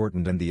had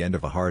shortened and the end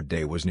of a hard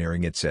day was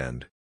nearing its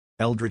end.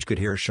 Eldridge could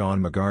hear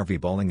Sean McGarvey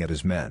bawling at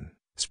his men,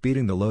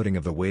 speeding the loading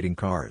of the waiting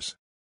cars.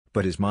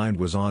 But his mind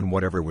was on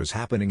whatever was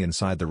happening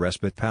inside the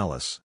Respite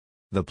Palace.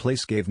 The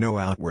place gave no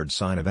outward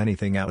sign of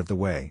anything out of the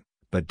way,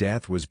 but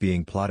death was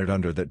being plotted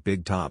under that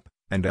big top,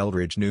 and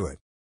Eldridge knew it.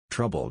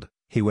 Troubled,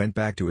 he went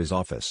back to his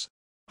office.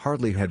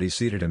 Hardly had he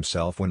seated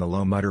himself when the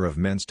low mutter of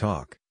men's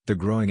talk, the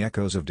growing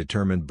echoes of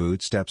determined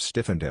bootsteps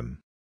stiffened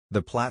him.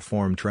 The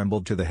platform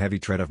trembled to the heavy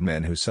tread of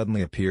men who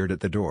suddenly appeared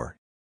at the door.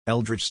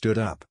 Eldridge stood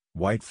up,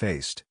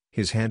 white-faced,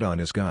 his hand on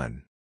his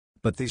gun.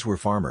 But these were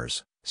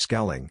farmers,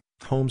 scowling,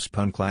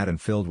 homespun-clad and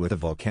filled with a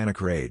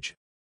volcanic rage.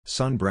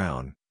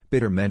 Sun-brown,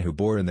 bitter men who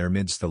bore in their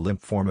midst the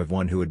limp form of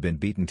one who had been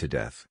beaten to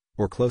death,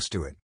 or close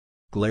to it.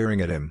 Glaring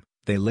at him,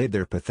 they laid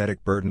their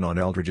pathetic burden on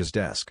Eldridge's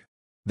desk.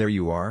 "There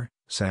you are,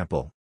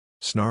 Sample,"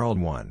 snarled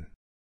one.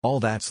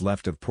 "All that's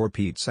left of poor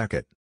Pete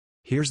Sackett.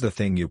 Here's the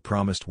thing you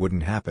promised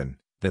wouldn't happen,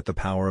 that the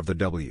power of the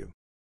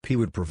W.P.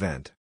 would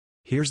prevent.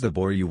 Here's the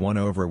boy you won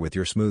over with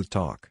your smooth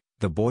talk,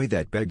 the boy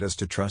that begged us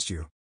to trust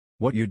you.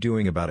 What you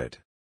doing about it?"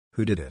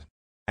 "Who did it?"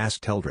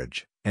 asked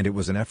Eldridge, and it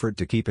was an effort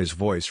to keep his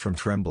voice from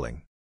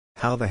trembling.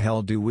 "How the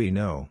hell do we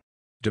know?"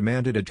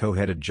 demanded a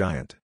tow-headed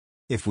giant.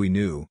 "If we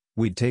knew,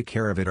 we'd take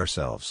care of it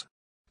ourselves.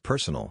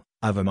 Personal,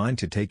 I've a mind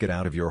to take it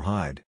out of your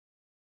hide."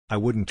 "I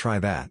wouldn't try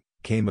that,"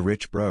 came a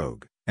rich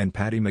brogue, and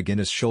Paddy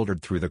McGinnis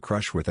shouldered through the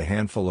crush with a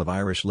handful of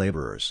Irish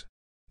laborers.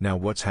 "Now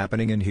what's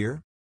happening in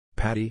here?"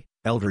 "Paddy,"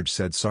 Eldridge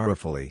said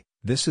sorrowfully,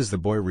 "this is the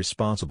boy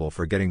responsible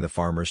for getting the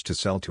farmers to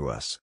sell to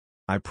us.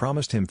 I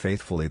promised him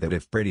faithfully that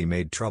if Brady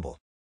made trouble,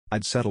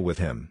 I'd settle with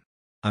him.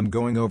 I'm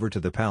going over to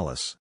the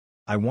palace.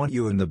 I want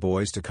you and the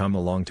boys to come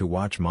along to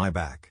watch my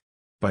back.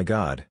 By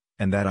God,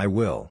 and that I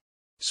will.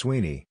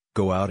 Sweeney,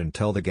 go out and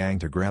tell the gang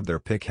to grab their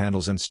pick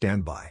handles and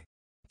stand by."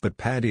 But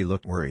Paddy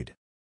looked worried.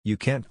 "You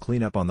can't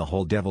clean up on the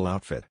whole devil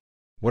outfit.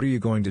 What are you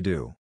going to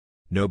do?"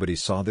 "Nobody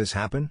saw this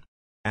happen?"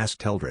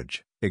 asked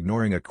Eldridge,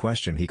 ignoring a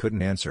question he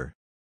couldn't answer.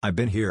 "I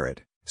been hear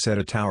it," said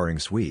a towering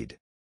Swede.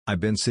 "I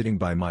been sitting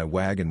by my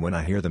wagon when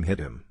I hear them hit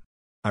him.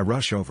 I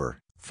rush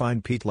over,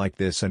 find Pete like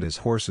this and his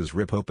horses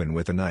rip open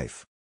with a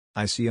knife.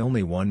 I see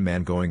only one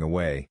man going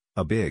away,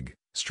 a big,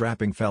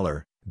 strapping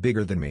feller,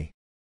 bigger than me.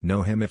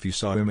 Know him if you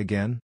saw him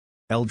again?"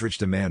 Eldridge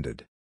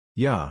demanded.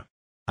 "Yeah.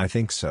 I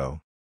think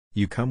so.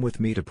 You come with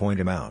me to point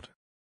him out.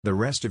 The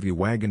rest of you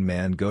wagon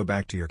man go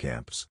back to your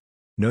camps.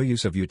 No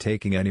use of you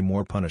taking any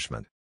more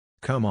punishment.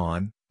 Come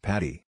on,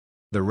 Paddy.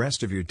 The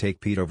rest of you take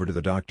Pete over to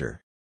the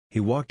doctor." He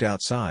walked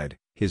outside,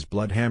 his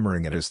blood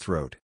hammering at his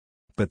throat.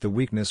 But the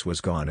weakness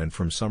was gone and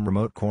from some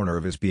remote corner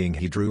of his being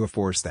he drew a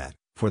force that,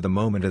 for the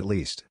moment at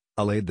least,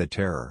 allayed the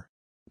terror.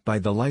 By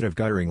the light of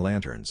guttering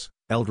lanterns,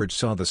 Eldridge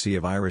saw the sea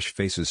of Irish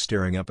faces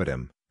staring up at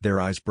him, their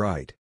eyes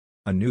bright.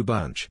 "A new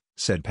bunch,"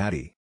 said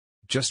Paddy.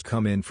 "Just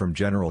come in from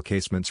General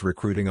Casement's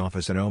recruiting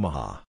office in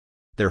Omaha.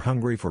 They're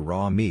hungry for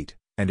raw meat,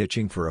 and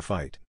itching for a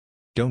fight."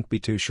 "Don't be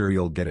too sure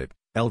you'll get it,"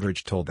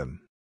 Eldridge told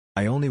them.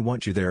 "I only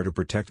want you there to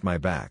protect my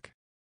back.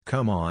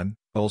 Come on,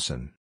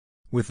 Olson."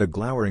 With the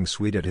glowering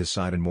Swede at his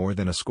side and more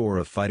than a score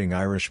of fighting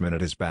Irishmen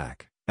at his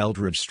back,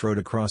 Eldridge strode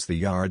across the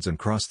yards and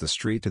crossed the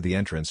street to the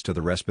entrance to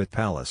the Respite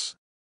Palace.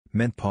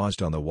 Men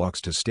paused on the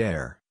walks to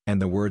stare,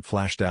 and the word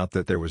flashed out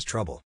that there was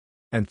trouble.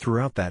 And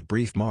throughout that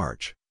brief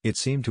march, it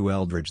seemed to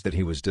Eldridge that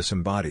he was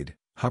disembodied,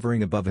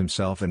 hovering above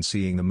himself and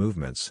seeing the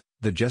movements,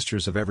 the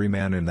gestures of every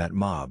man in that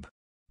mob.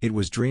 It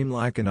was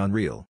dreamlike and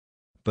unreal.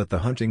 But the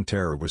hunting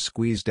terror was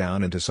squeezed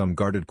down into some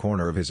guarded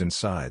corner of his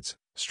insides,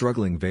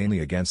 struggling vainly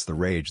against the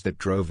rage that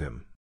drove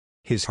him.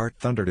 His heart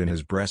thundered in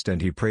his breast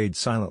and he prayed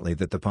silently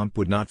that the pump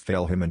would not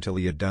fail him until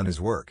he had done his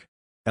work.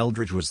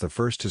 Eldridge was the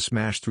first to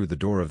smash through the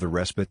door of the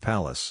Respite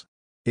Palace.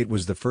 It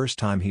was the first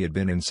time he had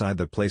been inside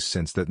the place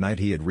since that night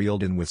he had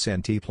reeled in with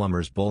Santee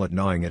Plummer's bullet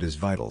gnawing at his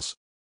vitals.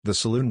 The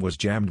saloon was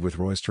jammed with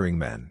roistering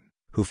men,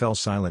 who fell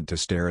silent to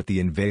stare at the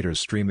invaders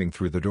streaming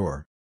through the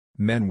door.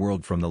 Men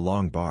whirled from the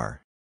long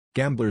bar.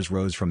 Gamblers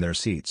rose from their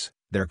seats,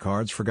 their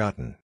cards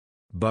forgotten.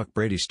 Buck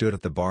Brady stood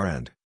at the bar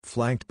end,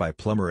 flanked by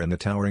Plummer and the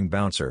towering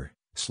bouncer,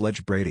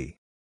 Sledge Brady.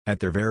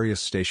 At their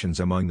various stations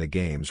among the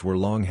games were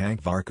Long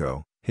Hank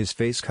Varco, his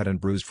face cut and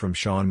bruised from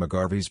Sean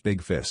McGarvey's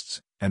big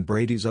fists, and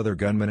Brady's other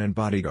gunmen and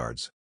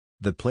bodyguards.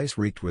 The place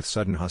reeked with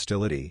sudden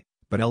hostility,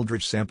 but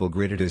Eldridge Sample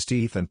gritted his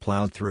teeth and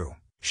plowed through,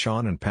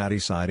 Sean and Paddy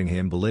siding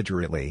him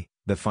belligerently,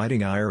 the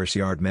fighting Irish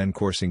yardmen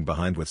coursing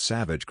behind with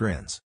savage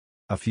grins.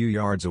 A few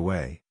yards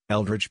away,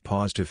 Eldridge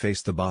paused to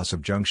face the boss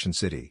of Junction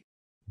City.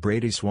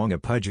 Brady swung a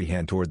pudgy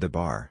hand toward the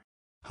bar.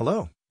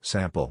 "Hello,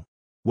 Sample.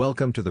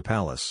 Welcome to the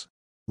palace.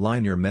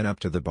 Line your men up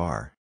to the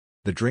bar.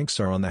 The drinks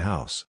are on the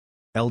house."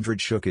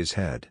 Eldridge shook his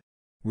head.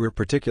 "We're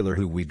particular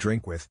who we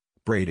drink with,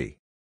 Brady.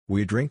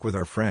 We drink with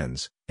our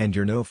friends, and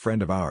you're no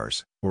friend of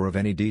ours, or of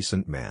any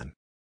decent man."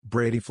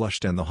 Brady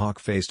flushed and the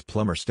hawk-faced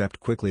Plummer stepped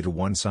quickly to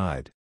one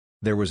side.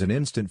 There was an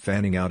instant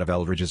fanning out of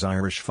Eldridge's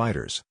Irish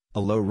fighters,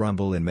 a low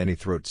rumble in many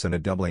throats and a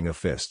doubling of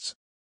fists.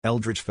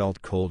 Eldridge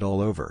felt cold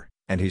all over,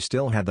 and he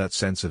still had that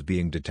sense of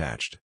being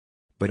detached.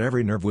 But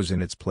every nerve was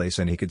in its place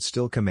and he could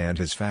still command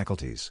his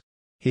faculties.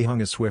 He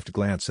hung a swift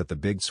glance at the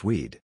big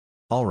Swede.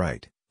 "All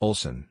right,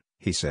 Olson,"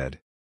 he said.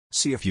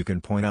 "See if you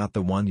can point out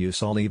the one you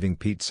saw leaving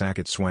Pete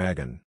Sackett's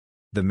wagon."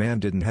 The man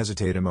didn't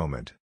hesitate a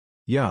moment.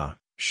 "Yeah,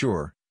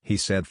 sure," he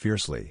said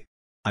fiercely.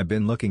 "I've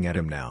been looking at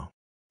him now.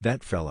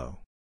 That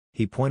fellow."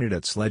 He pointed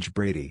at Sledge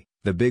Brady,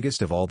 the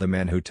biggest of all the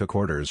men who took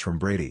orders from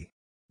Brady.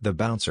 The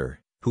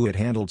bouncer, who had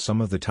handled some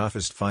of the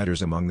toughest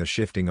fighters among the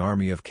shifting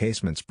army of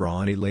Casement's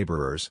brawny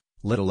laborers,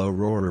 Let a low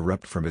roar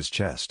erupt from his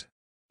chest.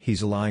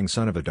 "He's a lying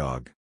son of a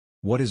dog.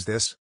 What is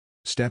this?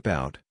 Step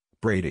out,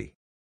 Brady,"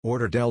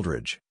 ordered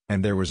Eldridge,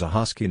 and there was a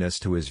huskiness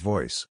to his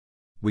voice.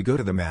 "We go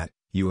to the mat,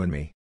 you and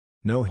me.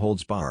 No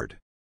holds barred.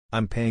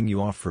 I'm paying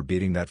you off for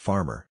beating that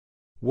farmer."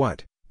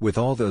 "What, with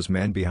all those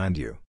men behind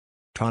you?"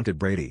 taunted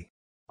Brady.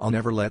 "I'll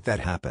never let that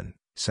happen,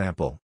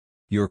 Sample.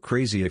 You're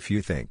crazy if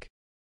you think."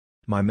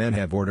 "My men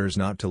have orders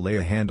not to lay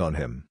a hand on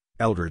him,"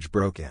 Eldridge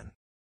broke in.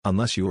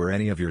 "Unless you or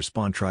any of your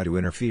spawn try to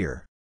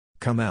interfere.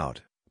 Come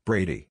out,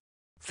 Brady."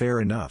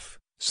 "Fair enough,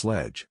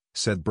 Sledge,"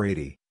 said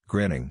Brady,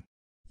 grinning.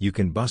 "You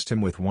can bust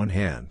him with one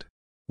hand.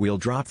 We'll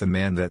drop the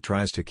man that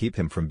tries to keep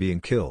him from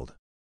being killed.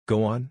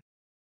 Go on."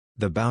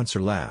 The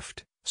bouncer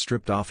laughed,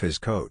 stripped off his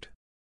coat.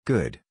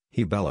 "Good,"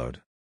 he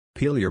bellowed.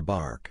 "Peel your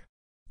bark.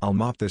 I'll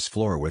mop this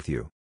floor with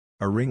you."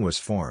 A ring was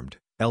formed,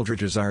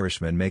 Eldridge's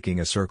Irishmen making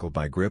a circle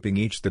by gripping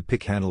each the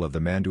pick handle of the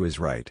man to his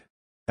right.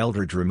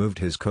 Eldridge removed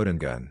his coat and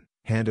gun,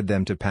 handed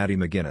them to Paddy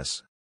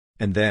McGinnis.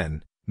 And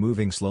then,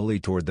 moving slowly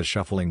toward the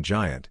shuffling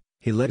giant,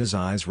 he let his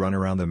eyes run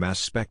around the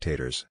massed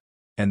spectators.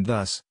 And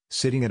thus,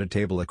 sitting at a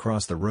table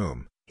across the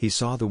room, he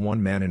saw the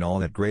one man in all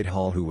that great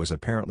hall who was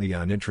apparently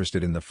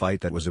uninterested in the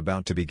fight that was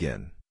about to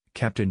begin,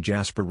 Captain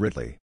Jasper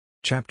Ridley.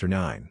 Chapter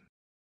 9.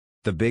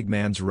 The big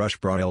man's rush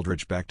brought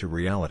Eldridge back to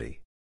reality.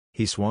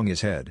 He swung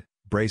his head,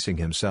 bracing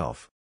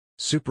himself.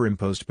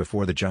 Superimposed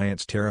before the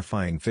giant's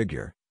terrifying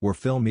figure, were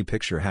filmy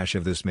picture hash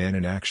of this man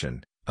in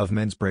action, of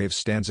men's brave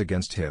stands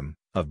against him,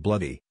 of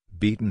bloody,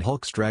 beaten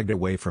hulks dragged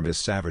away from his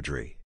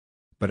savagery.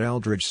 But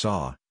Eldridge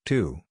saw,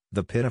 too,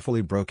 the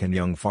pitifully broken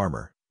young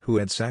farmer, who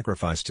had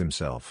sacrificed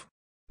himself.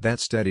 That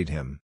steadied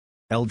him.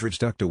 Eldridge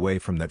ducked away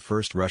from that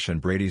first rush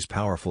and Brady's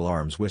powerful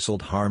arms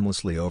whistled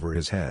harmlessly over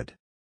his head.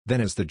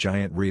 Then as the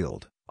giant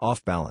reeled,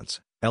 off balance,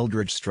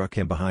 Eldridge struck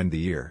him behind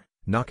the ear,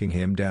 knocking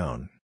him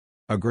down.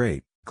 A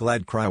great,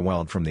 glad cry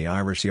welled from the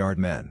Irish yard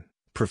men,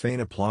 profane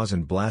applause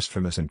and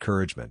blasphemous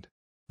encouragement.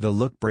 The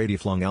look Brady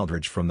flung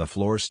Eldridge from the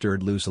floor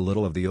stirred loose a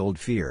little of the old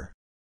fear.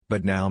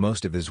 But now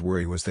most of his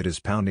worry was that his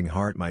pounding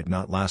heart might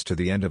not last to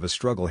the end of a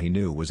struggle he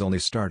knew was only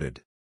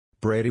started.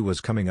 Brady was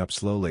coming up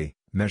slowly,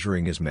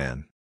 measuring his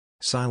man.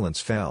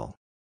 Silence fell.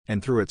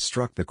 And through it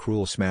struck the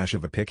cruel smash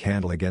of a pick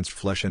handle against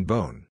flesh and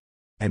bone.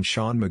 And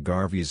Sean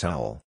McGarvey's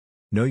howl.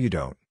 "No you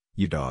don't,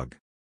 you dog.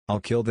 I'll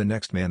kill the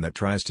next man that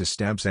tries to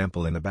stab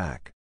Sample in the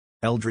back."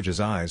 Eldridge's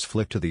eyes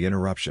flicked to the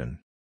interruption.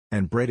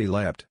 And Brady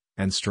leapt,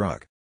 and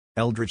struck.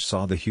 Eldridge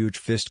saw the huge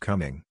fist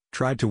coming,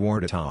 tried to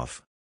ward it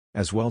off.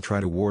 As well try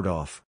to ward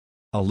off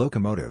a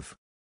locomotive.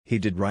 He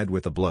did right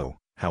with the blow,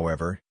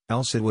 however,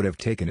 else it would have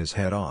taken his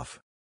head off.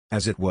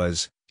 As it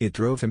was, it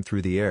drove him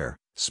through the air,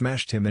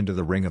 smashed him into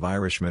the ring of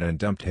Irishmen and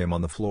dumped him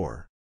on the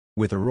floor.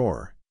 With a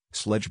roar,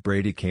 Sledge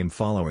Brady came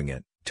following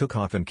it, took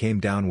off and came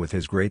down with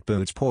his great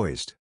boots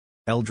poised.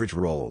 Eldridge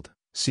rolled,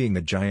 seeing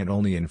the giant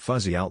only in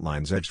fuzzy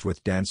outlines edged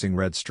with dancing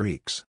red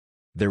streaks.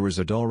 There was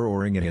a dull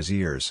roaring in his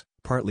ears,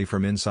 partly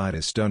from inside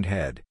his stunned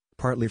head,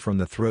 partly from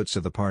the throats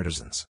of the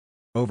partisans.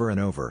 Over and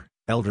over,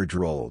 Eldridge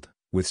rolled,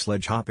 with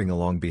Sledge hopping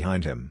along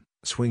behind him,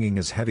 swinging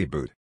his heavy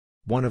boot.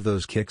 One of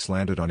those kicks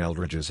landed on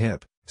Eldridge's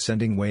hip,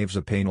 sending waves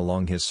of pain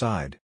along his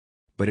side.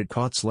 But it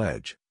caught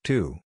Sledge,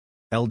 too.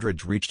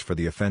 Eldridge reached for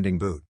the offending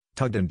boot,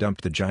 tugged and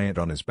dumped the giant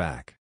on his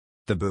back.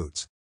 The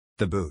boots!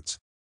 The boots!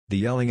 The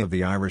yelling of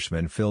the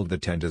Irishmen filled the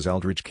tent as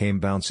Eldridge came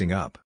bouncing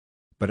up.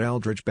 But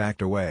Eldridge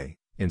backed away,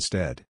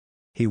 instead.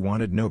 He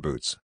wanted no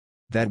boots.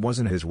 That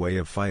wasn't his way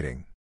of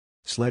fighting.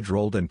 Sledge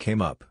rolled and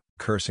came up,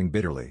 cursing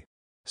bitterly.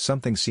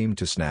 Something seemed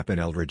to snap in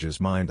Eldridge's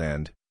mind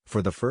and,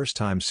 for the first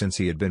time since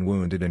he had been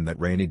wounded in that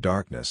rainy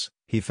darkness,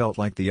 he felt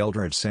like the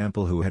Eldridge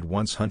Sample who had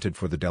once hunted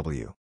for the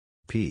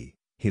W.P.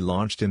 He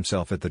launched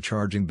himself at the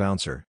charging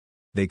bouncer.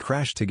 They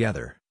crashed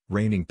together,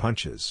 raining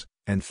punches,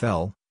 and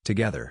fell,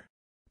 together.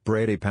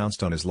 Brady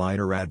pounced on his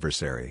lighter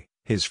adversary,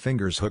 his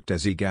fingers hooked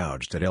as he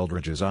gouged at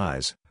Eldridge's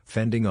eyes,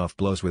 fending off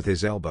blows with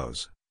his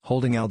elbows,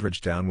 holding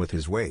Eldridge down with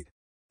his weight.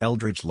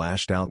 Eldridge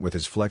lashed out with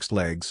his flexed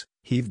legs,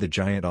 heaved the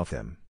giant off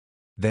him.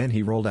 Then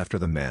he rolled after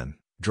the man,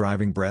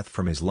 driving breath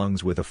from his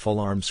lungs with a full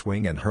arm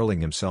swing and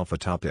hurling himself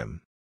atop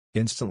him.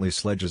 Instantly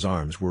Sledge's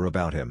arms were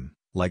about him,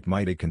 like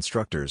mighty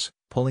constructors,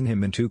 pulling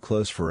him in too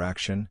close for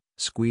action,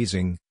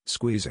 squeezing.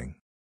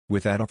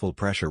 With that awful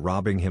pressure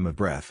robbing him of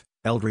breath,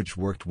 Eldridge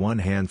worked one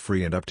hand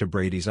free and up to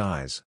Brady's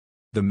eyes.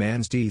 The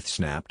man's teeth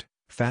snapped,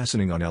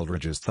 fastening on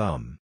Eldridge's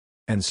thumb.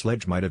 And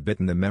Sledge might have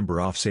bitten the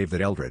member off save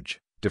that Eldridge,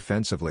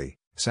 defensively,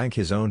 sank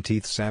his own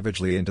teeth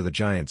savagely into the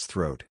giant's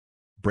throat.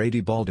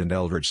 Brady bawled and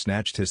Eldridge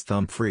snatched his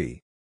thumb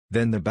free.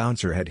 Then the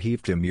bouncer had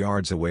heaved him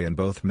yards away and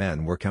both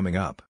men were coming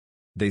up.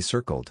 They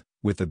circled,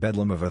 with the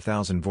bedlam of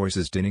 1,000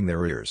 voices dinning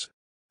their ears.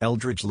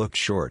 Eldridge looked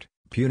short,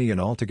 puny and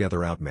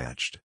altogether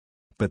outmatched.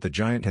 But the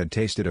giant had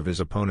tasted of his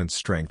opponent's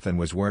strength and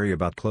was wary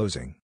about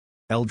closing.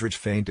 Eldridge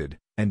feinted,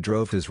 and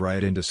drove his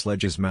right into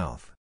Sledge's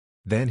mouth.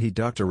 Then he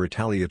ducked a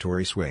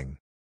retaliatory swing.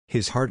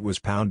 His heart was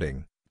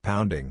pounding,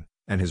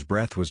 and his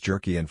breath was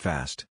jerky and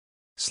fast.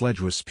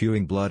 Sledge was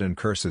spewing blood and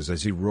curses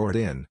as he roared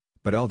in,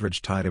 but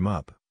Eldridge tied him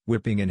up,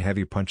 whipping in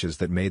heavy punches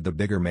that made the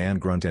bigger man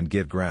grunt and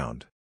give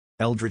ground.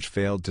 Eldridge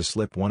failed to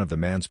slip one of the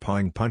man's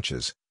pawing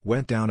punches,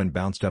 went down and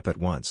bounced up at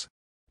once.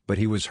 But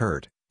he was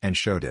hurt, and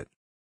showed it.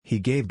 He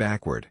gave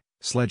backward,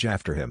 Sledge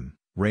after him,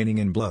 raining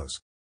in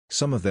blows.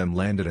 Some of them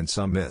landed and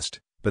some missed,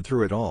 but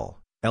through it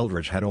all,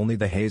 Eldridge had only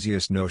the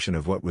haziest notion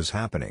of what was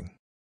happening.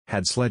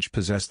 Had Sledge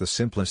possessed the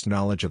simplest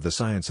knowledge of the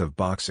science of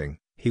boxing,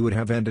 he would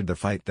have ended the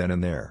fight then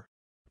and there.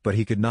 But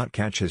he could not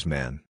catch his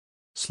man.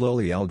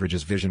 Slowly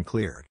Eldridge's vision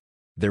cleared.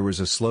 There was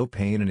a slow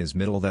pain in his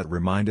middle that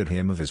reminded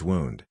him of his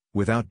wound,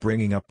 without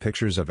bringing up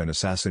pictures of an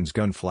assassin's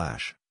gun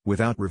flash,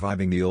 without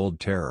reviving the old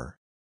terror.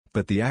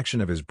 But the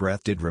action of his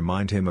breath did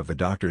remind him of the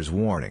doctor's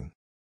warning.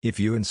 If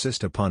you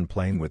insist upon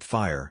playing with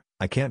fire,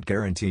 I can't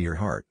guarantee your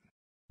heart.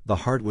 The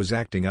heart was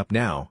acting up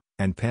now,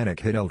 and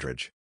panic hit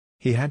Eldridge.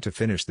 He had to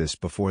finish this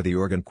before the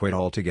organ quit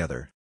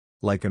altogether.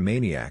 Like a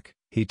maniac,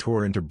 he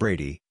tore into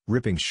Brady,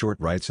 ripping short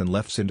rights and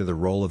lefts into the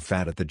roll of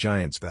fat at the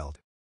giant's belt.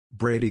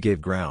 Brady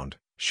gave ground,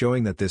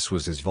 showing that this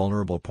was his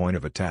vulnerable point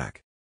of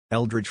attack.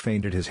 Eldridge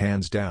feinted his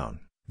hands down,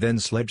 then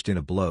sledged in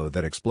a blow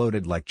that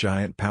exploded like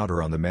giant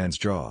powder on the man's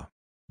jaw.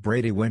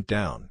 Brady went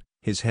down,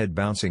 his head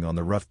bouncing on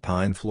the rough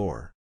pine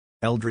floor.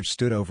 Eldridge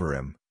stood over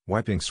him,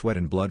 wiping sweat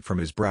and blood from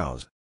his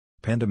brows.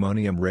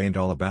 Pandemonium reigned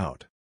all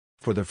about.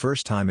 For the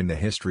first time in the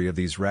history of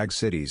these rag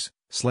cities,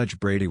 Sledge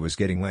Brady was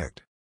getting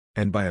licked.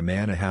 And by a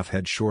man a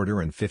half-head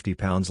shorter and 50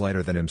 pounds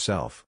lighter than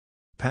himself.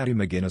 Paddy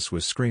McGinnis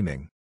was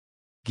screaming.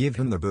 "Give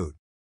him the boot!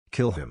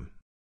 Kill him!"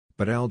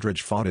 But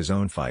Eldridge fought his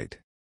own fight.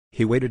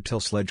 He waited till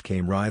Sledge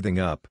came writhing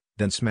up,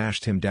 then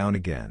smashed him down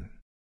again.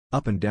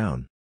 Up and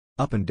down.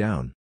 Up and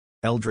down.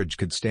 Eldridge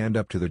could stand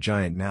up to the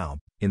giant now,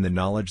 in the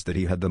knowledge that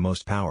he had the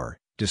most power,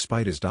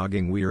 despite his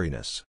dogging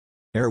weariness.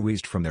 Air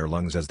wheezed from their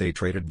lungs as they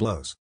traded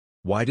blows.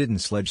 Why didn't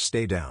Sledge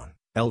stay down?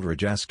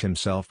 Eldridge asked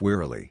himself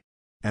wearily.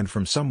 And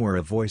from somewhere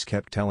a voice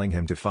kept telling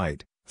him to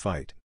fight,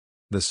 fight.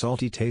 The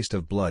salty taste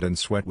of blood and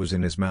sweat was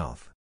in his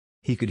mouth.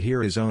 He could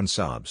hear his own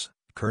sobs,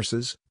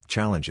 curses,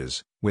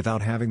 challenges,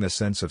 without having the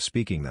sense of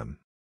speaking them.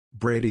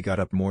 Brady got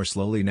up more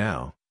slowly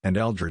now, and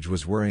Eldridge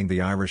was worrying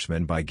the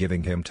Irishman by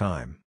giving him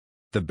time.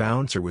 The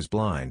bouncer was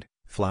blind,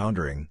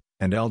 floundering,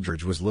 and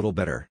Eldridge was little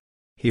better.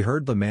 He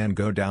heard the man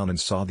go down and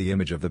saw the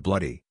image of the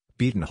bloody,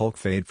 beaten Hulk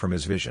fade from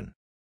his vision.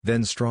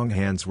 Then strong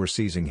hands were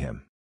seizing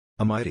him.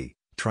 A mighty,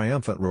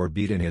 triumphant roar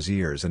beat in his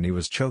ears and he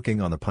was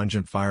choking on the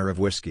pungent fire of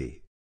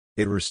whiskey.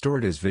 It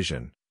restored his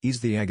vision,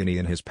 eased the agony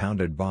in his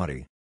pounded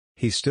body.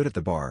 He stood at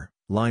the bar,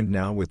 lined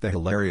now with the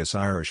hilarious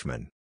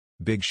Irishman.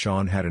 Big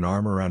Sean had an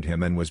arm around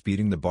him and was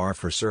beating the bar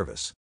for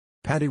service.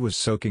 Paddy was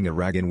soaking a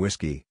rag in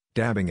whiskey,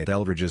 dabbing at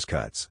Eldridge's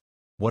cuts.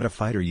 "What a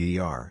fighter ye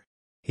are!"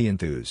 he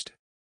enthused.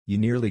 "You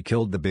nearly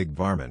killed the big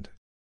varmint.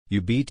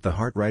 You beat the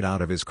heart right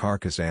out of his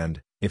carcass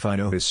and, if I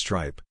know his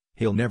stripe,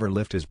 he'll never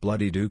lift his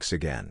bloody dukes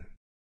again.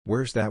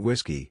 Where's that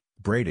whiskey,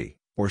 Brady,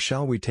 or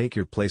shall we take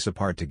your place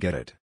apart to get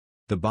it?"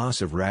 The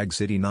boss of Rag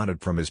City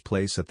nodded from his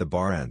place at the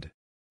bar end.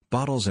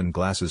 Bottles and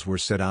glasses were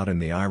set out and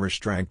the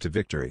Irish drank to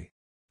victory.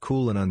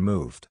 Cool and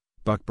unmoved,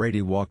 Buck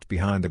Brady walked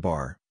behind the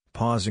bar,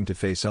 pausing to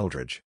face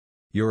Eldridge.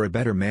 "You're a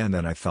better man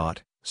than I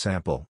thought,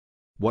 Sample."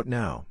 "What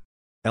now?"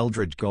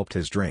 Eldridge gulped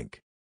his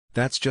drink.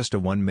 "That's just a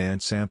one-man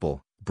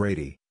sample,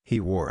 Brady,"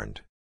 he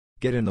warned.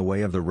 "Get in the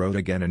way of the road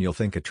again and you'll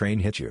think a train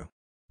hit you.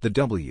 The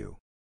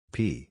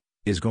W.P.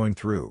 is going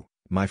through,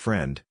 my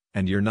friend,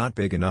 and you're not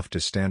big enough to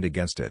stand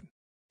against it.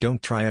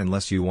 Don't try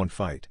unless you won't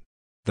fight.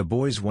 The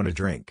boys want a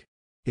drink.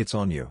 It's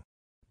on you."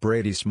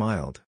 Brady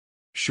smiled.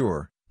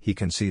 "Sure," he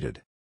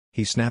conceded.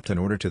 He snapped an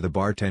order to the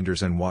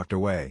bartenders and walked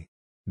away.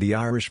 The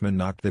Irishman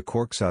knocked the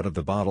corks out of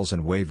the bottles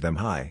and waved them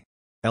high.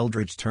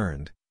 Eldridge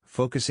turned,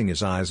 focusing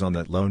his eyes on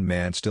that lone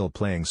man still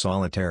playing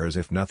solitaire as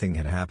if nothing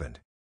had happened.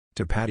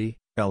 "To Paddy,"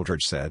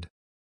 Eldridge said.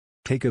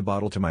 "Take a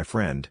bottle to my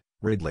friend,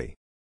 Ridley."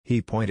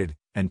 He pointed,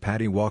 and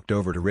Paddy walked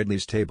over to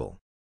Ridley's table.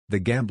 The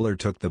gambler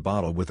took the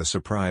bottle with a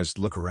surprised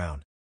look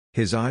around.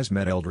 His eyes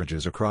met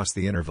Eldridge's across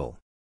the interval.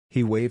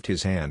 He waved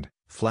his hand,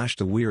 flashed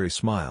a weary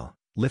smile,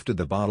 lifted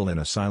the bottle in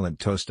a silent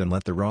toast and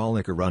let the raw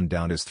liquor run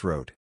down his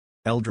throat.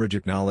 Eldridge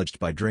acknowledged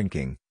by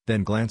drinking,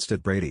 then glanced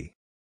at Brady.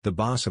 The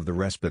boss of the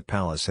Respite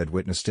Palace had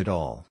witnessed it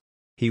all.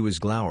 He was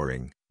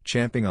glowering,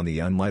 champing on the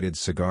unlighted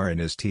cigar in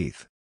his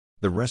teeth.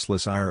 The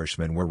restless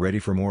Irishmen were ready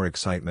for more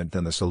excitement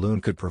than the saloon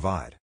could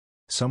provide.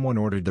 Someone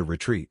ordered the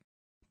retreat.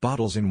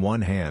 Bottles in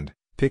one hand,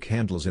 pick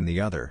handles in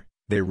the other,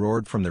 they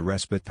roared from the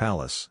Respite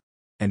Palace.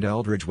 And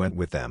Eldridge went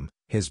with them,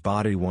 his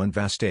body one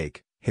vast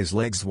ache, his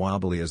legs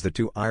wobbly as the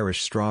two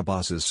Irish straw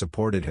bosses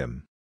supported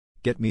him.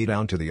 "Get me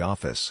down to the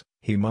office,"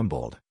 he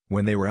mumbled,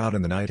 when they were out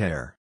in the night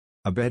air.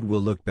 "A bed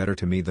will look better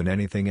to me than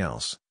anything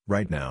else,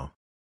 right now."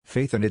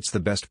 "Faith and it's the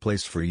best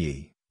place for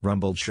ye,"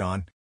 rumbled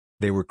Sean.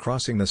 They were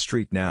crossing the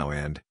street now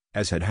and,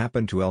 as had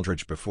happened to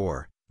Eldridge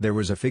before, there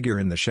was a figure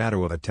in the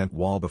shadow of a tent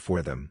wall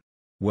before them.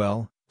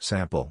 "Well,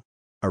 Sample?"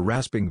 a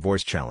rasping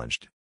voice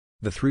challenged.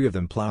 The three of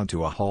them plowed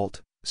to a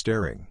halt,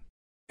 staring.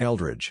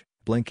 Eldridge,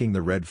 blinking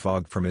the red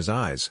fog from his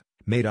eyes,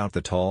 made out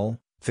the tall,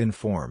 thin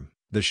form,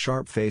 the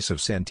sharp face of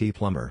Santee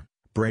Plummer,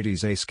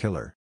 Brady's ace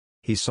killer.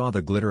 He saw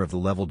the glitter of the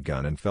leveled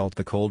gun and felt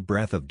the cold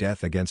breath of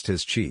death against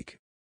his cheek.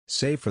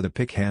 Save for the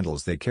pick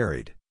handles they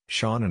carried,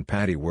 Sean and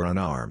Paddy were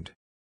unarmed.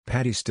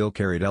 Paddy still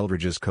carried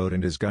Eldridge's coat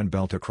and his gun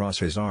belt across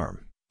his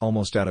arm,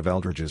 almost out of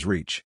Eldridge's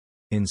reach.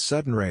 In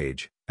sudden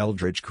rage,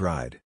 Eldridge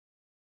cried,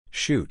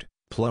 "Shoot,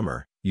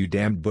 Plumber, you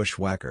damned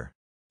bushwhacker!"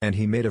 And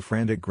he made a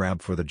frantic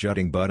grab for the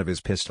jutting butt of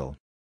his pistol.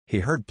 He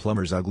heard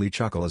Plumber's ugly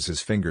chuckle as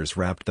his fingers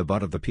wrapped the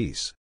butt of the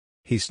piece.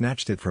 He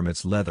snatched it from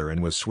its leather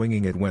and was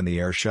swinging it when the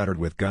air shuddered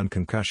with gun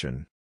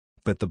concussion.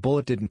 But the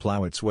bullet didn't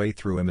plow its way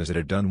through him as it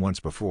had done once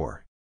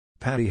before.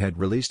 Paddy had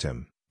released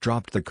him,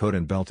 dropped the coat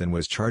and belt and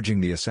was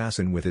charging the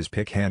assassin with his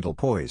pick handle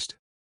poised.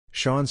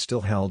 Sean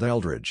still held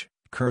Eldridge,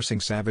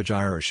 cursing savage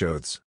Irish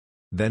oaths.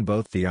 Then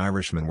both the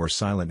Irishmen were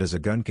silent as a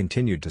gun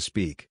continued to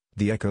speak,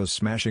 the echoes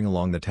smashing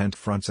along the tent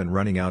fronts and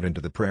running out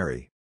into the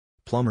prairie.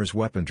 Plummer's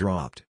weapon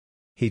dropped.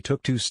 He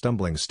took 2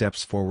 stumbling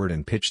steps forward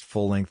and pitched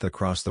full length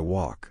across the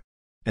walk.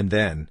 And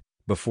then,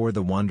 before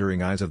the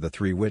wondering eyes of the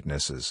 3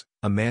 witnesses,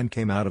 a man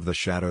came out of the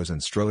shadows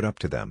and strode up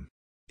to them.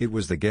 It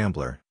was the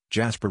gambler,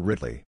 Jasper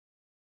Ridley.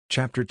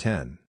 Chapter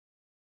 10.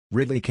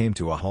 Ridley came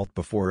to a halt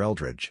before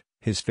Eldridge,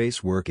 his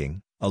face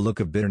working, a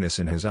look of bitterness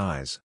in his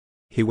eyes.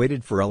 He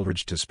waited for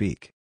Eldridge to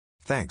speak.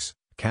 "Thanks,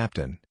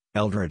 Captain,"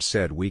 Eldridge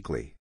said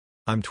weakly.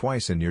 "I'm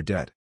twice in your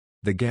debt."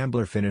 The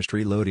gambler finished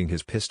reloading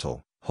his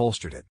pistol,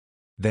 holstered it.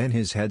 Then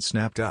his head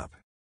snapped up.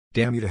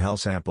 "Damn you to hell,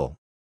 Sample.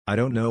 I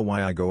don't know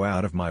why I go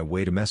out of my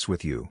way to mess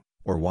with you,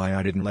 or why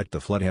I didn't let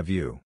the flood have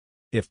you.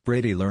 If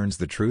Brady learns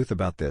the truth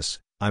about this,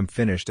 I'm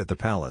finished at the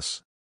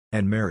palace.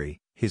 And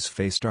Mary," his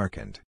face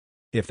darkened.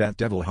 "If that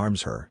devil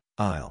harms her,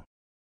 I'll..."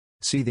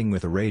 Seething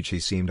with a rage he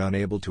seemed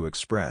unable to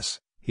express,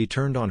 he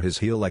turned on his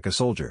heel like a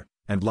soldier,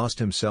 and lost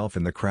himself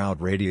in the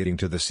crowd radiating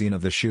to the scene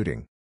of the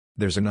shooting.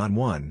 "There's a non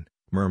one,"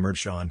 murmured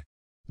Sean.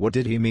 "What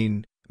did he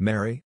mean,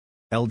 Mary?"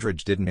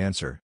 Eldridge didn't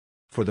answer.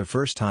 For the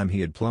first time he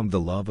had plumbed the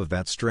love of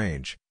that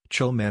strange,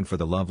 chill man for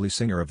the lovely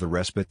singer of the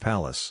Respite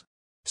Palace.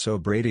 So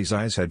Brady's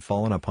eyes had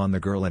fallen upon the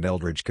girl and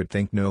Eldridge could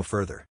think no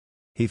further.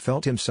 He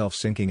felt himself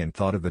sinking and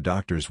thought of the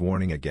doctor's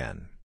warning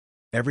again.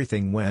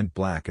 Everything went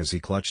black as he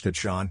clutched at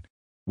Sean.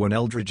 When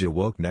Eldridge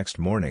awoke next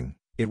morning,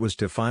 it was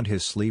to find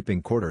his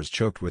sleeping quarters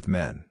choked with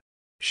men.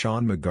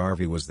 Sean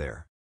McGarvey was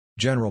there.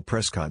 General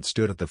Prescott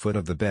stood at the foot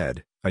of the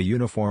bed, a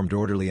uniformed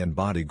orderly and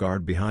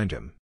bodyguard behind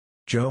him.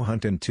 Joe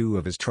Hunt and 2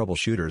 of his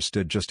troubleshooters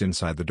stood just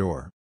inside the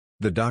door.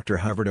 The doctor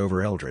hovered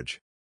over Eldridge.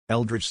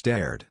 Eldridge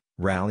stared,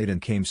 rallied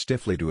and came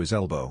stiffly to his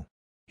elbow.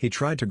 He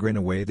tried to grin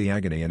away the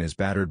agony in his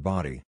battered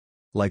body.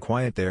 "Lie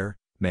quiet there,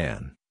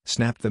 man,"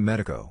 snapped the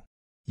medico.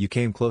 "You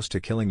came close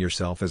to killing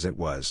yourself as it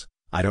was.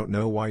 I don't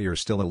know why you're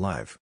still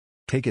alive.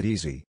 Take it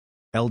easy."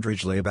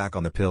 Eldridge lay back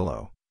on the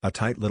pillow, a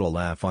tight little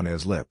laugh on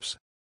his lips.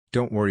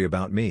 "Don't worry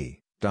about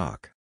me,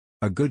 Doc.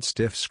 A good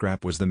stiff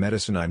scrap was the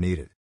medicine I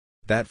needed.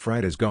 That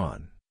fright is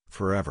gone,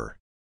 forever.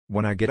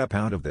 When I get up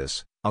out of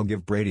this, I'll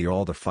give Brady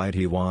all the fight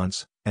he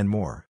wants, and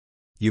more.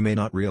 You may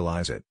not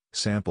realize it,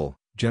 Sample,"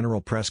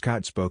 General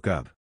Prescott spoke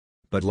up.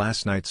 "But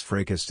last night's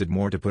fracas did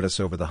more to put us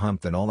over the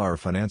hump than all our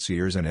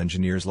financiers and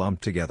engineers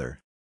lumped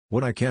together.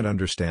 What I can't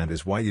understand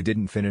is why you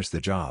didn't finish the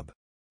job.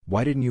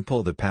 Why didn't you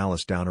pull the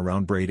palace down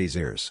around Brady's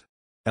ears?"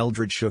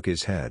 Eldridge shook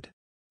his head.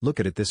 "Look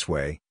at it this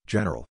way,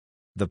 General.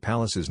 The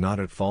palace is not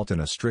at fault in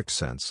a strict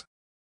sense.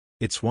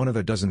 It's one of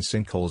a dozen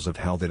sinkholes of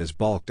hell that has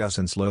balked us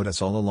and slowed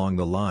us all along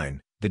the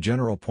line," the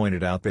general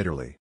pointed out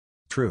bitterly.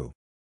 "True.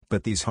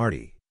 But these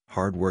hardy,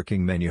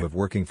 hard-working men you have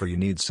working for you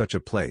need such a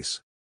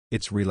place.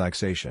 It's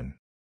relaxation.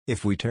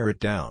 If we tear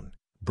it down,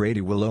 Brady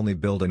will only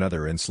build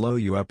another and slow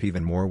you up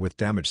even more with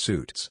damaged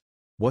suits.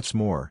 What's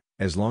more,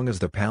 as long as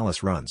the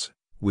palace runs,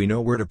 we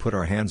know where to put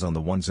our hands on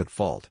the ones at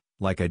fault,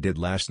 like I did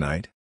last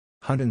night."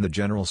 Hunt and the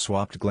general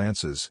swapped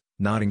glances,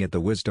 nodding at the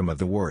wisdom of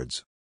the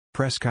words.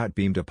 Prescott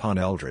beamed upon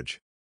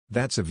Eldridge.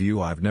 "That's a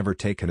view I've never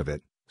taken of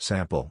it,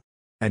 Sample.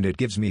 And it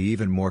gives me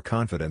even more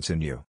confidence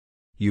in you.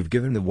 You've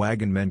given the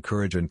wagon men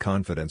courage and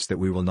confidence that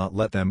we will not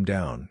let them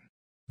down.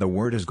 The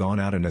word has gone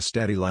out and a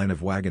steady line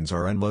of wagons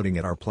are unloading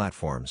at our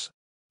platforms.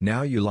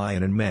 Now you lie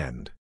in and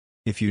mend.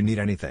 If you need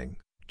anything,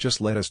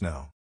 just let us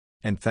know.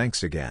 And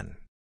thanks again."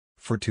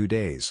 For 2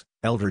 days,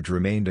 Eldridge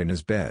remained in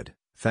his bed,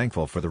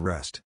 thankful for the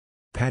rest.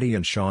 Paddy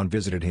and Sean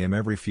visited him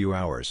every few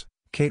hours,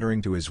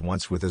 catering to his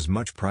wants with as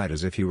much pride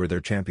as if he were their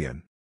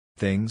champion.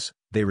 Things,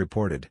 they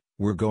reported,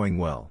 were going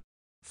well.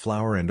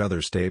 Flour and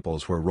other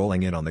staples were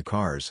rolling in on the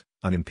cars,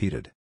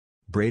 unimpeded.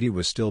 Brady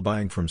was still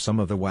buying from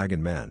some of the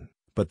wagon men,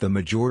 but the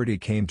majority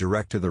came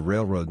direct to the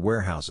railroad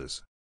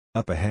warehouses.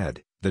 Up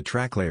ahead, the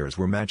track layers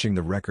were matching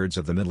the records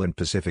of the Midland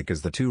Pacific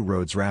as the 2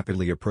 roads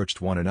rapidly approached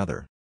one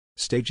another,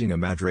 staging a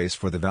mad race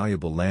for the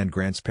valuable land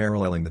grants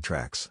paralleling the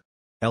tracks.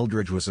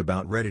 Eldridge was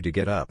about ready to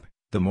get up,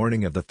 the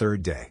morning of the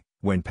 3rd day,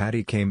 when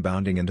Paddy came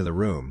bounding into the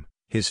room,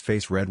 his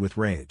face red with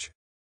rage.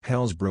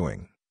 "Hell's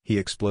brewing," he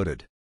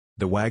exploded.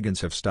 "The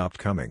wagons have stopped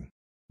coming.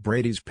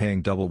 Brady's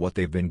paying double what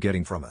they've been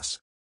getting from us."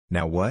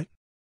 "Now what?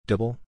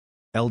 Double?"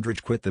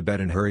 Eldridge quit the bed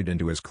and hurried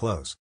into his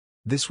clothes.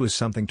 This was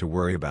something to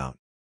worry about.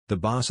 The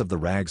boss of the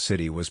Rag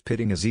City was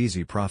pitting his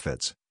easy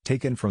profits,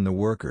 taken from the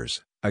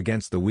workers,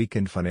 against the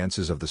weakened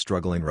finances of the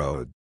struggling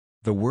road.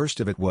 The worst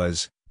of it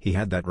was, He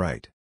had that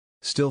right.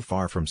 Still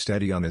far from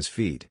steady on his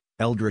feet,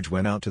 Eldridge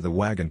went out to the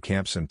wagon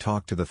camps and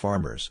talked to the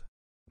farmers.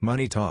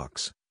 "Money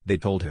talks," they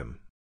told him.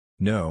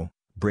 "No,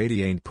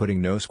 Brady ain't putting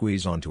no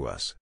squeeze onto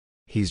us.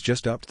 He's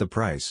just upped the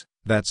price,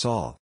 that's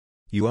all.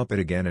 You up it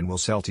again and we'll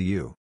sell to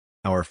you.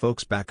 Our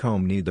folks back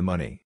home need the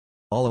money."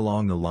 All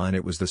along the line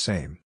it was the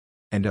same.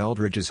 And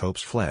Eldridge's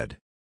hopes fled.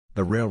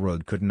 The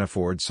railroad couldn't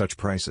afford such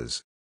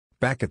prices.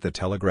 Back at the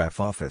telegraph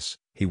office,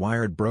 he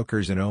wired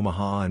brokers in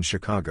Omaha and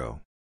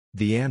Chicago.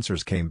 The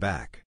answers came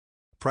back.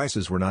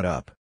 Prices were not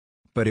up.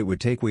 But it would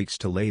take weeks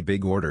to lay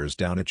big orders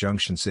down at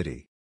Junction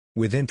City.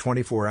 Within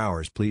 24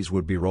 hours pleas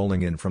would be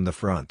rolling in from the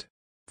front.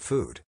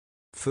 Food.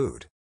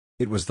 Food.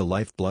 It was the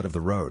lifeblood of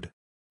the road.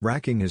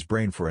 Racking his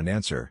brain for an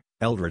answer,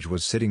 Eldridge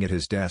was sitting at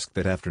his desk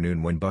that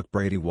afternoon when Buck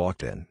Brady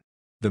walked in.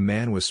 The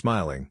man was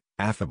smiling,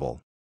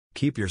 affable.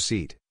 "Keep your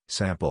seat,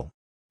 Sample.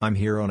 I'm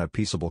here on a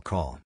peaceable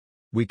call.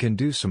 We can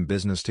do some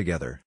business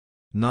together."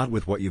 "Not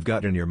with what you've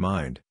got in your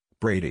mind,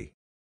 Brady.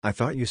 I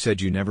thought you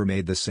said you never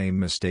made the same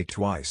mistake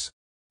twice."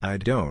 "I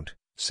don't,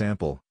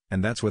 Sample,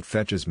 and that's what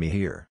fetches me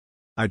here.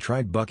 I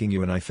tried bucking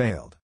you and I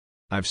failed.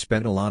 I've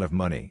spent a lot of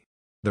money.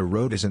 The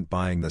road isn't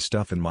buying the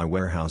stuff in my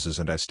warehouses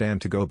and I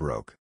stand to go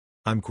broke.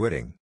 I'm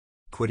quitting."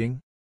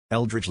 "Quitting?"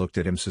 Eldridge looked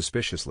at him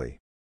suspiciously.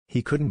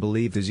 He couldn't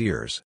believe his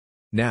ears.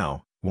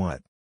 "Now,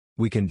 what?"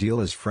 "We can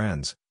deal as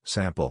friends,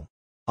 Sample.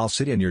 I'll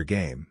sit in your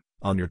game,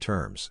 on your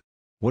terms."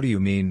 "What do you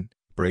mean,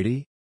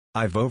 Brady?"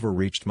 "I've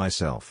overreached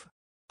myself.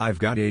 I've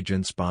got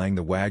agents buying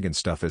the wagon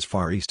stuff as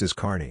far east as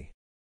Kearney.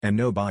 And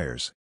no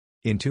buyers.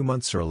 In 2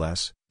 months or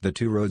less, the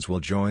two roads will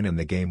join and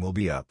the game will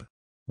be up.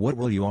 What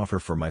will you offer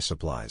for my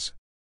supplies?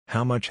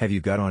 How much have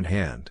you got on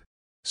hand?"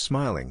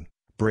 Smiling,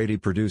 Brady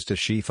produced a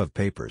sheaf of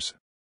papers.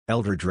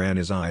 Eldridge ran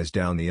his eyes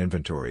down the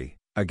inventory,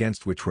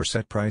 against which were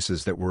set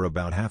prices that were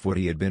about half what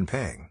he had been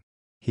paying.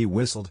 He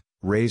whistled,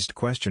 raised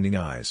questioning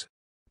eyes.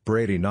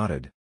 Brady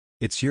nodded.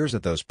 "It's yours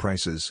at those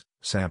prices,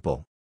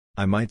 Sample.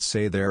 I might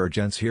say there are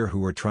gents here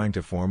who are trying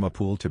to form a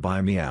pool to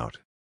buy me out.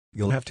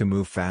 You'll have to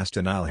move fast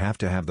and I'll have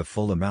to have the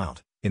full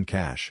amount, in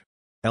cash."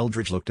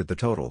 Eldridge looked at the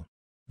total.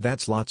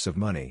 "That's lots of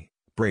money,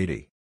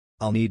 Brady.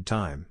 I'll need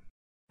time."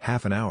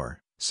 "Half an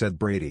hour," said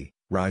Brady,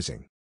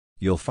 rising.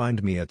 "You'll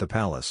find me at the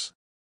palace."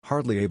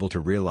 Hardly able to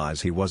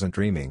realize he wasn't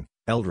dreaming,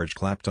 Eldridge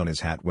clapped on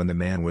his hat when the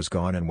man was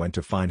gone and went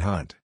to find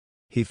Hunt.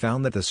 He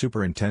found that the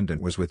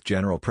superintendent was with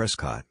General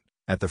Prescott,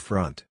 at the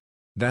front.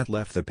 That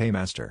left the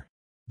paymaster.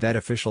 That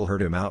official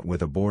heard him out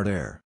with a bored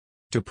air.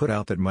 "To put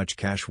out that much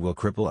cash will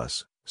cripple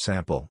us,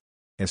 Sample.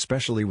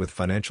 Especially with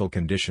financial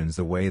conditions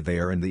the way they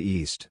are in the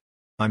East.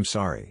 I'm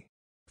sorry."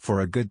 For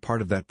a good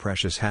part of that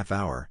precious half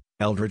hour,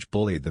 Eldridge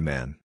bullied the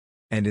man.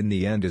 And in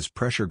the end his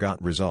pressure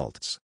got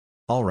results.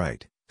 "All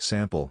right,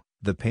 Sample,"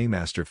 the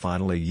paymaster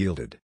finally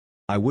yielded.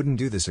 "I wouldn't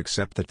do this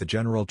except that the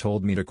general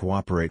told me to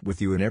cooperate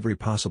with you in every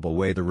possible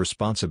way. The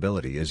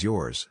responsibility is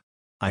yours.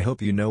 I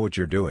hope you know what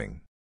you're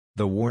doing."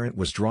 The warrant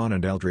was drawn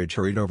and Eldridge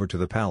hurried over to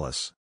the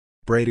palace.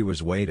 Brady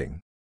was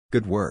waiting.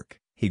 "Good work,"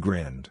 he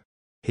grinned.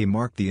 He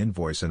marked the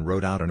invoice and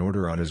wrote out an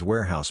order on his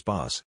warehouse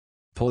boss.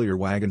 "Pull your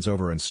wagons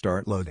over and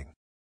start loading."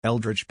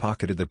 Eldridge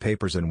pocketed the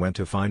papers and went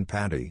to find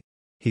Patty.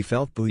 He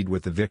felt buoyed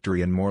with the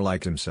victory and more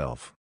like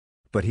himself.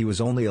 But he was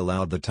only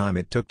allowed the time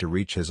it took to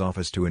reach his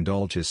office to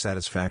indulge his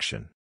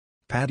satisfaction.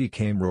 Patty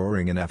came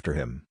roaring in after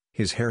him,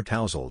 his hair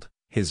tousled,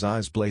 his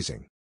eyes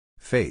blazing.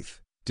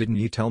 "Faith, didn't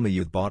you tell me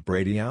you'd bought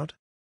Brady out?"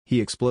 he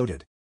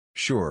exploded.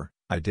 "Sure,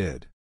 I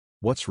did.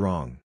 What's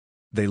wrong?"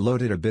 "They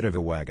loaded a bit of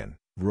a wagon,"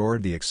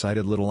 roared the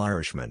excited little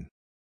Irishman.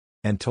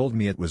 "And told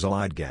me it was all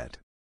I'd get.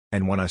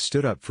 And when I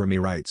stood up for me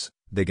rights,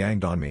 they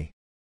ganged on me."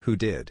 "Who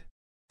did?"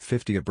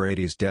 50 of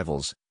Brady's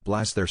devils,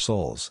 blast their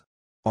souls.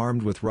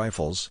 Armed with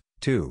rifles,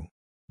 too.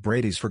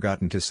 "Brady's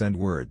forgotten to send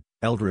word,"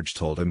 Eldridge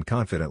told him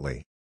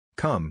confidently.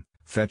 "Come,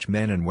 fetch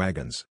men and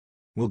wagons.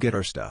 We'll get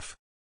our stuff."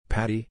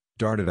 Patty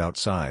darted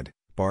outside,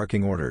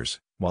 barking orders,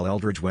 while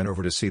Eldridge went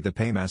over to see the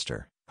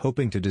paymaster,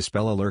 hoping to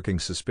dispel a lurking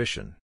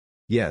suspicion.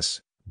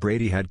 Yes,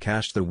 Brady had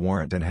cashed the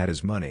warrant and had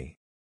his money.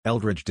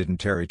 Eldridge didn't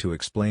tarry to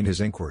explain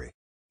his inquiry.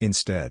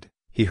 Instead,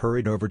 he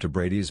hurried over to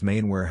Brady's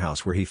main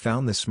warehouse where he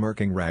found the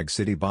smirking Rag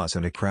City boss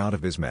and a crowd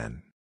of his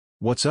men.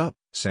 "What's up,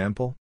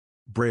 Sample?"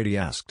 Brady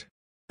asked.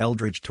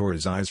 Eldridge tore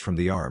his eyes from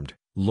the armed,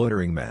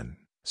 loitering men,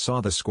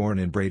 saw the scorn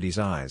in Brady's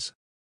eyes.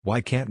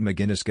 "Why can't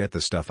McGinnis get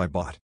the stuff I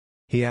bought?"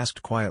 he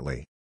asked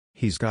quietly.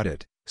 "He's got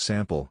it,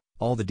 Sample,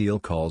 all the deal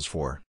calls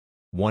for.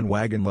 1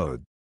 wagon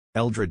load."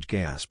 Eldridge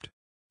gasped.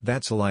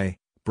 "That's a lie,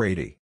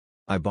 Brady.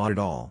 I bought it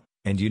all,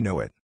 and you know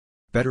it.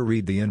 Better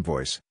read the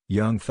invoice,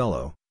 young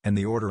fellow, and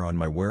the order on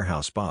my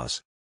warehouse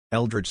boss."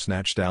 Eldridge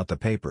snatched out the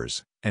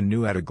papers, and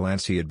knew at a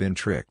glance he had been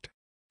tricked.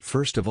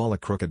 First of all a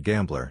crooked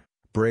gambler,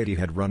 Brady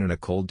had run in a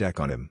cold deck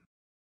on him.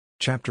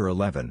 Chapter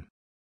 11.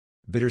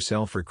 Bitter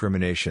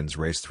self-recriminations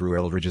raced through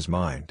Eldridge's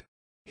mind.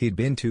 He'd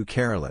been too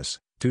careless,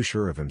 too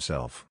sure of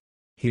himself.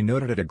 He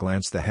noted at a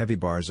glance the heavy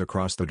bars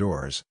across the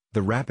doors,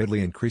 the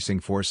rapidly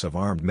increasing force of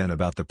armed men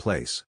about the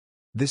place.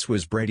 This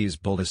was Brady's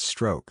boldest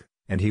stroke,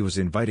 and he was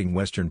inviting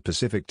Western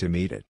Pacific to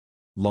meet it.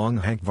 Long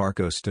Hank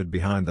Varco stood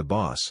behind the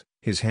boss,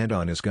 his hand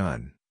on his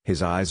gun,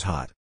 his eyes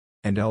hot.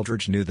 And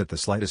Eldridge knew that the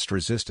slightest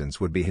resistance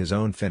would be his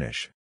own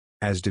finish.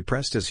 As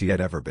depressed as he had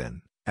ever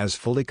been, as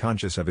fully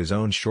conscious of his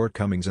own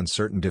shortcomings and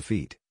certain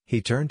defeat,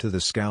 he turned to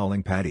the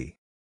scowling Paddy.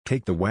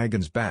 "Take the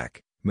wagons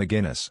back,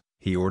 McGinnis,"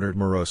 he ordered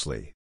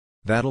morosely.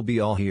 "That'll be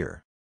all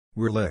here.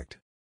 We're licked."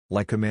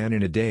 Like a man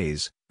in a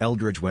daze,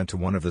 Eldridge went to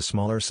one of the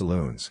smaller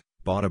saloons,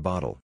 bought a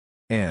bottle.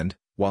 And,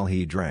 while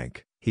he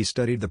drank, he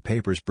studied the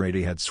papers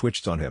Brady had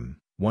switched on him,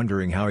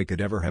 wondering how he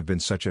could ever have been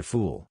such a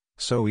fool,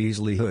 so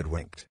easily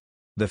hoodwinked.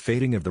 The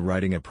fading of the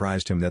writing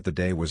apprised him that the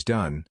day was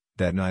done,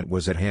 that night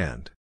was at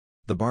hand.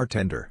 The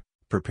bartender,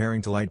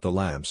 preparing to light the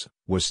lamps,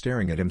 was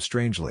staring at him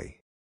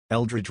strangely.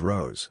 Eldridge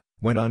rose,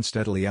 went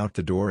unsteadily out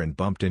the door and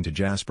bumped into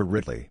Jasper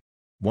Ridley.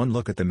 One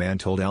look at the man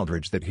told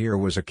Eldridge that here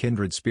was a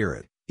kindred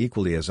spirit,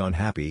 equally as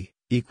unhappy,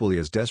 equally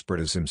as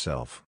desperate as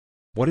himself.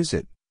 "What is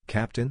it,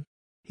 Captain?"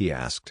 he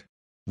asked.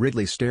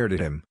 Ridley stared at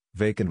him,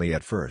 vacantly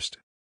at first.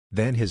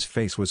 Then his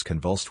face was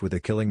convulsed with a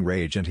killing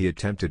rage and he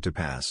attempted to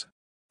pass.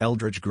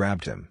 Eldridge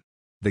grabbed him.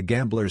 The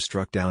gambler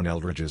struck down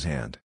Eldridge's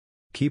hand.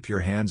 "Keep your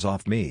hands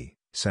off me,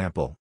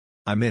 Sample.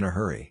 I'm in a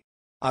hurry.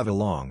 I've a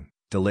long,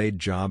 delayed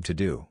job to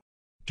do."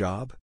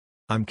 "Job?"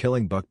 "I'm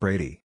killing Buck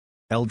Brady."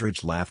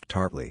 Eldridge laughed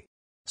tartly.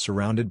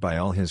 "Surrounded by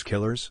all his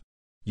killers?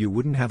 You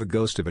wouldn't have a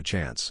ghost of a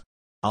chance."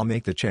 "I'll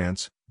make the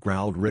chance,"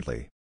 growled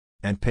Ridley.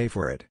 "And pay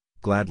for it,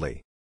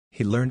 gladly."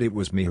 He learned it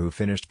was me who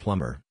finished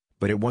Plummer,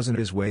 but it wasn't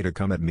his way to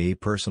come at me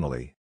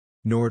personally.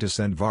 Nor to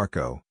send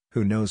Varco,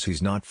 who knows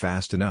he's not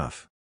fast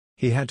enough.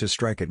 He had to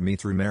strike at me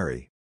through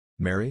Mary.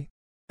 "Mary?"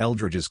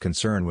 Eldridge's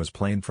concern was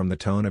plain from the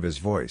tone of his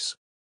voice.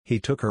 "He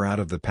took her out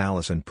of the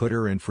palace and put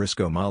her in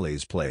Frisco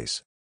Molly's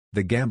place."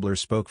 The gambler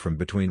spoke from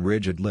between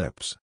rigid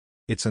lips.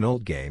 "It's an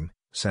old game,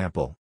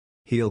 Sample.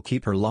 He'll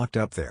keep her locked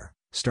up there,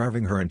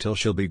 starving her until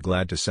she'll be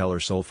glad to sell her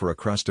soul for a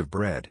crust of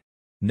bread."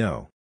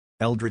 "No."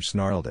 Eldridge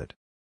snarled it.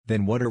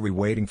 "Then what are we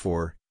waiting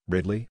for,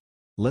 Ridley?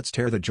 Let's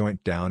tear the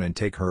joint down and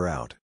take her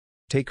out."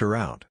 "Take her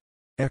out?"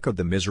 echoed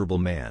the miserable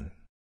man.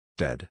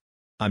 "Dead.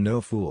 I'm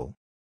no fool."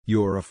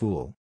 "You're a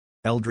fool,"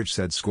 Eldridge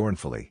said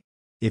scornfully.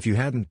 "If you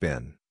hadn't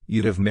been,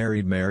 you'd have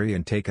married Mary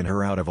and taken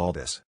her out of all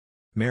this."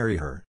 "Marry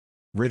her?"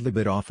 Ridley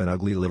bit off an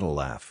ugly little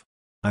laugh.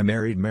 "I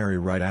married Mary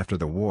right after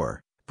the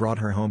war, brought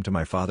her home to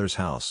my father's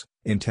house,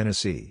 in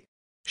Tennessee.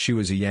 She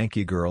was a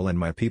Yankee girl and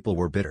my people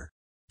were bitter.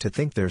 To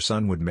think their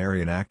son would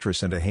marry an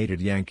actress and a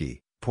hated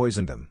Yankee,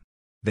 poisoned them.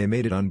 They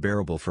made it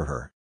unbearable for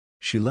her.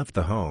 She left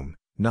the home,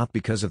 not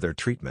because of their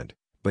treatment,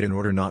 but in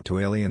order not to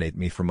alienate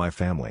me from my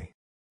family.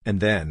 And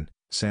then,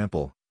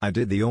 Sample, I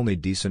did the only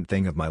decent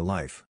thing of my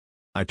life.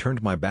 I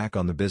turned my back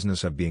on the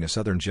business of being a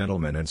Southern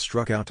gentleman and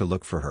struck out to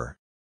look for her.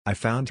 I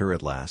found her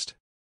at last."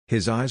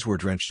 His eyes were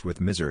drenched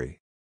with misery.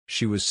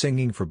 "She was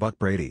singing for Buck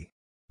Brady.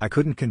 I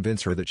couldn't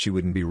convince her that she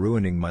wouldn't be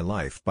ruining my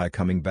life by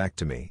coming back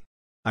to me.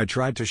 I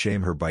tried to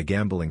shame her by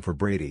gambling for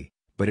Brady,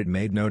 but it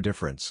made no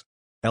difference."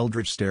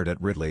 Eldridge stared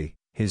at Ridley,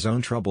 his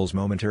own troubles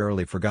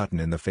momentarily forgotten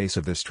in the face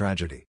of this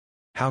tragedy.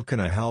 "How can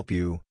I help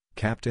you,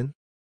 Captain?"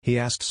 he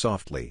asked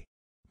softly.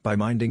 "By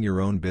minding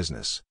your own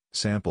business,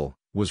 Sample,"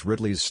 was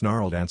Ridley's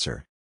snarled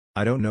answer.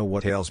 "I don't know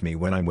what ails me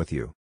when I'm with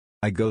you.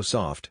 I go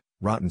soft,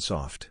 rotten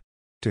soft.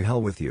 To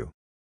hell with you.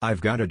 I've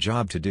got a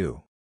job to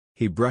do."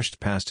 He brushed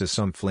past as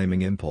some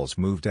flaming impulse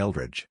moved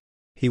Eldridge.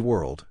 He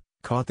whirled,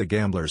 caught the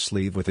gambler's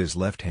sleeve with his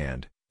left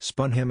hand,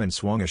 spun him and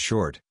swung a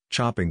short,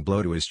 chopping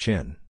blow to his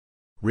chin.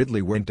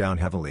 Ridley went down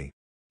heavily.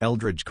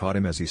 Eldridge caught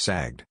him as he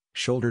sagged,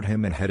 shouldered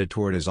him and headed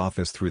toward his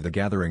office through the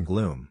gathering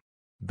gloom.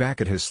 Back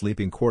at his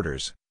sleeping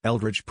quarters,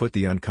 Eldridge put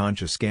the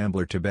unconscious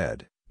gambler to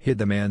bed, hid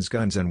the man's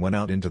guns and went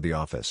out into the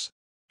office.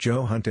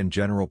 Joe Hunt and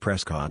General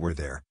Prescott were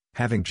there,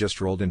 having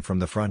just rolled in from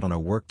the front on a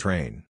work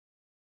train.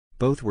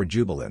 Both were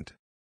jubilant.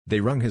 They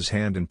wrung his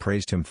hand and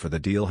praised him for the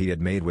deal he had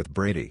made with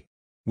Brady.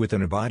 With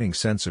an abiding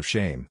sense of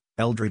shame,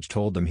 Eldridge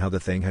told them how the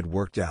thing had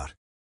worked out.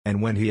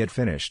 And when he had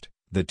finished,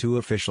 the two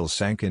officials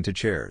sank into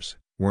chairs,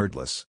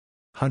 wordless.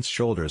 Hunt's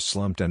shoulders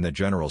slumped and the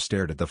general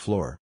stared at the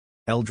floor.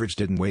 Eldridge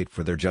didn't wait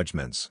for their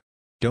judgments.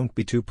 "Don't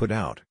be too put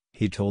out,"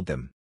 he told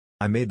them.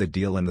 "I made the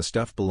deal and the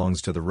stuff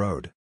belongs to the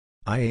road.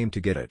 I aim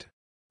to get it."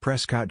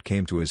 Prescott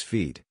came to his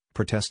feet,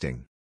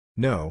 protesting.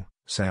 "No,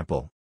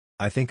 Sample.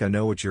 I think I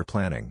know what you're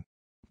planning.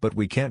 But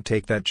we can't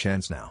take that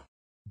chance now.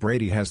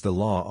 Brady has the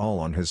law all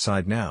on his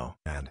side now,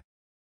 and—"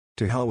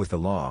 "To hell with the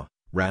law,"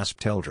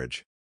 rasped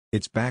Eldridge.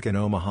 "It's back in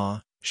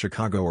Omaha,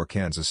 Chicago or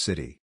Kansas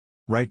City.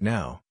 Right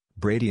now,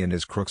 Brady and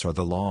his crooks are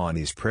the law on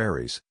these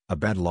prairies, a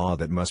bad law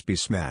that must be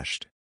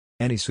smashed.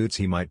 Any suits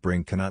he might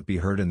bring cannot be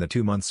heard in the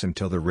 2 months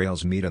until the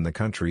rails meet and the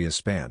country is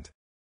spanned.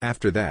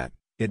 After that,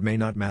 it may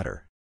not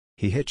matter."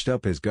 He hitched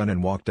up his gun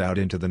and walked out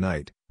into the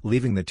night,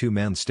 leaving the two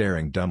men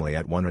staring dumbly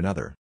at one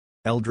another.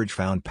 Eldridge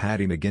found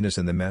Paddy McGinnis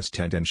in the mess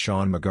tent and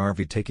Sean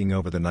McGarvey taking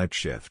over the night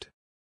shift.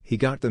 He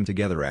got them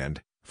together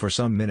and, for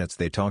some minutes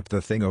they talked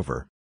the thing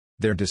over.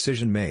 Their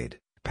decision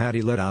made,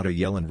 Paddy let out a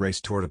yell and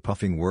raced toward a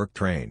puffing work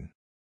train.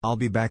 "I'll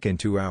be back in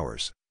 2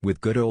 hours, with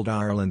good old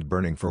Ireland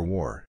burning for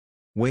war.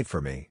 Wait for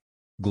me."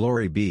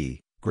 "Glory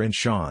be," grinned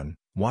Sean,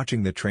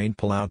 watching the train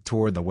pull out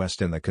toward the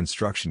west and the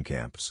construction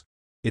camps.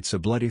 It's a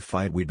bloody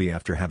fight we'd be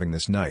after having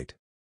this night.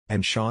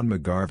 And Sean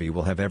McGarvey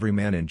will have every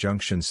man in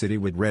Junction City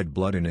with red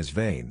blood in his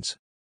veins.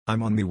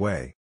 I'm on me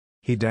way.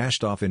 He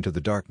dashed off into the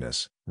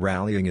darkness,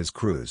 rallying his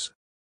crews.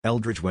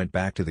 Eldridge went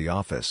back to the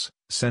office,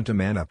 sent a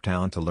man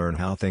uptown to learn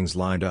how things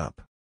lined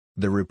up.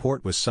 The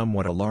report was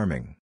somewhat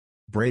alarming.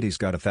 Brady's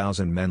got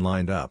 1,000 men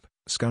lined up,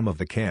 scum of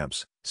the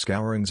camps,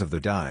 scourings of the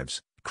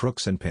dives,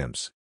 crooks and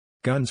pimps.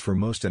 Guns for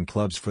most and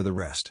clubs for the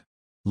rest.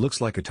 Looks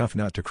like a tough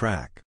nut to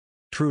crack.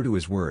 True to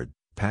his word,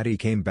 Paddy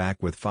came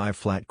back with 5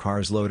 flat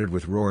cars loaded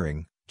with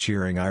roaring,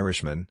 cheering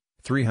Irishmen,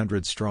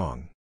 300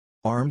 strong.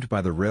 Armed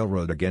by the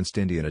railroad against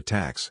Indian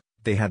attacks,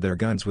 they had their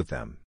guns with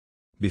them.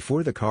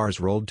 Before the cars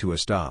rolled to a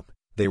stop,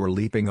 they were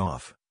leaping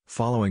off,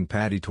 following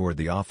Paddy toward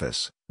the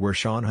office, where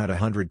Sean had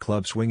 100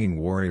 club-swinging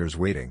warriors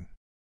waiting.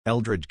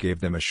 Eldridge gave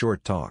them a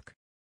short talk.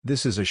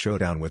 "This is a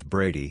showdown with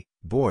Brady,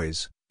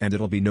 boys, and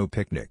it'll be no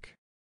picnic.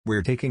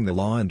 We're taking the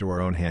law into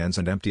our own hands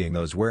and emptying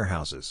those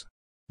warehouses.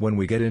 When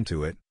we get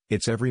into it,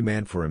 it's every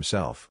man for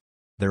himself.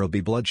 There'll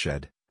be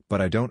bloodshed, but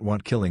I don't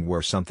want killing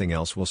where something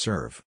else will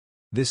serve.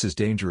 This is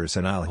dangerous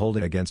and I'll hold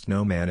it against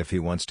no man if he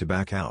wants to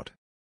back out."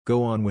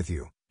 "Go on with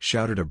you,"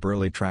 shouted a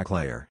burly track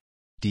layer.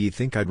 "D'ye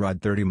think I'd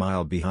ride 30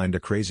 miles behind a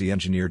crazy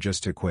engineer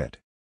just to quit?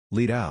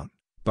 Lead out,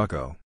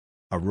 bucko."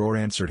 A roar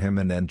answered him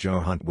and then Joe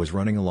Hunt was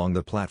running along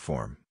the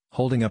platform,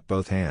 holding up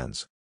both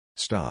hands.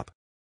 "Stop.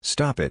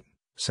 Stop it,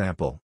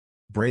 Sample.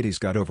 Brady's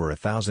got over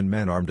 1,000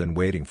 men armed and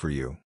waiting for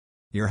you.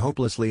 You're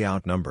hopelessly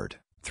outnumbered,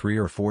 3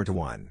 or 4 to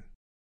 1.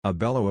 A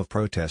bellow of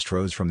protest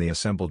rose from the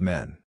assembled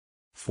men.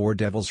 "4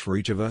 devils for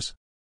each of us?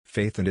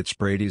 Faith, and it's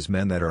Brady's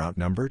men that are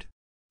outnumbered?"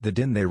 The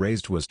din they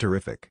raised was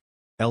terrific.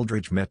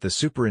 Eldridge met the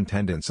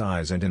superintendent's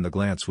eyes and in the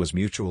glance was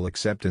mutual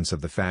acceptance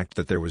of the fact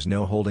that there was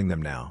no holding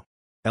them now.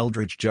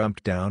 Eldridge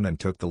jumped down and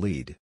took the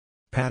lead.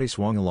 Paddy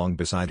swung along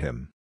beside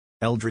him.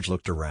 Eldridge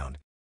looked around.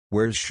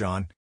 "Where's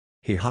Sean?"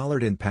 he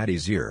hollered in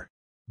Paddy's ear.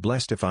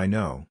 "Blessed if I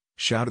know,"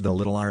 shouted the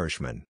little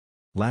Irishman.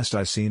 "Last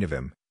I seen of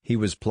him, he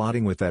was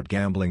plotting with that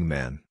gambling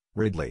man,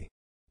 Ridley.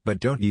 But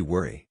don't ye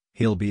worry,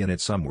 he'll be in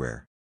it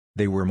somewhere."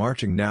 They were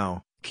marching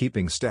now,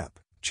 keeping step,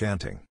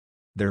 chanting.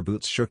 Their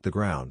boots shook the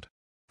ground.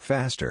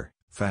 Faster,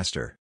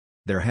 faster.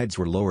 Their heads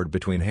were lowered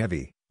between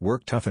heavy,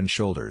 work-toughened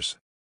shoulders.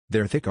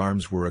 Their thick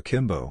arms were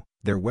akimbo,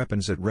 their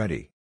weapons at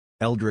ready.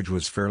 Eldridge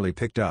was fairly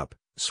picked up,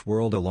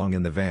 swirled along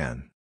in the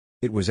van.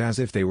 It was as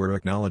if they were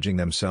acknowledging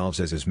themselves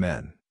as his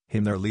men,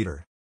 him their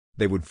leader.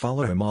 They would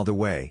follow him all the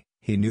way,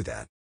 he knew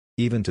that.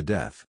 Even to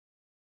death.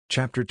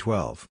 Chapter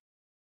 12.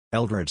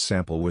 Eldridge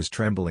Sample was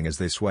trembling as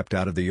they swept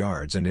out of the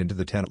yards and into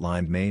the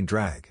tent-lined main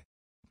drag.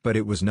 But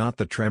it was not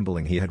the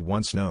trembling he had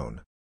once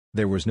known.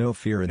 There was no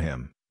fear in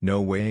him, no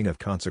weighing of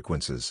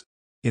consequences.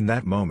 In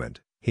that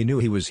moment, he knew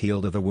he was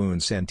healed of the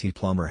wound Santee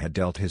Plummer had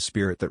dealt his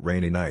spirit that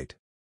rainy night.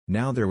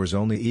 Now there was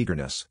only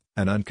eagerness,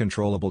 an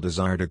uncontrollable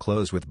desire to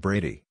close with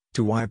Brady,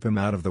 to wipe him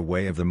out of the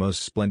way of the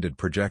most splendid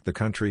project the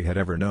country had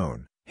ever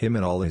known, him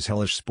and all his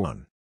hellish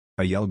spawn.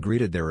 A yell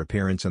greeted their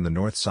appearance and the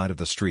north side of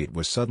the street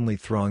was suddenly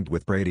thronged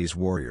with Brady's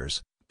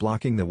warriors,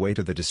 blocking the way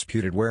to the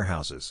disputed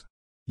warehouses.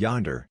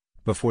 Yonder,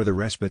 before the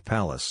Respite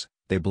Palace,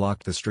 they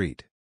blocked the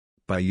street.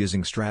 By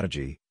using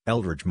strategy,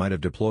 Eldridge might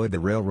have deployed the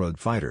railroad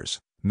fighters,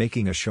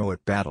 making a show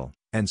at battle,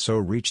 and so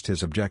reached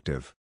his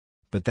objective.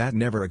 But that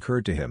never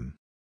occurred to him.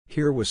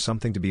 Here was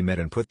something to be met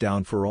and put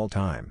down for all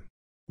time.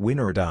 Win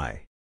or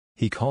die.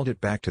 He called it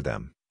back to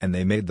them, and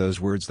they made those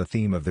words the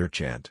theme of their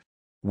chant.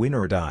 Win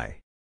or die.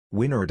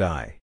 Win or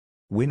die.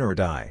 Win or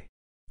die.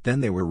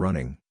 Then they were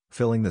running,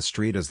 filling the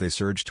street as they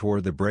surged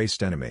toward the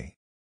braced enemy.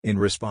 In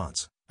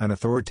response, an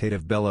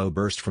authoritative bellow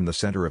burst from the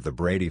center of the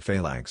Brady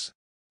phalanx.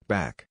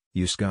 "Back,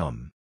 you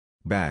scum!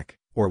 Back,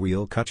 or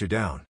we'll cut you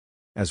down!"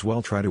 As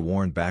well try to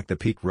warn back the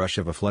peak rush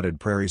of a flooded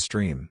prairie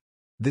stream.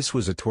 This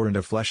was a torrent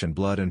of flesh and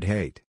blood and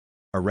hate.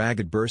 A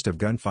ragged burst of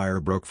gunfire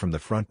broke from the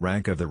front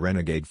rank of the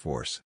renegade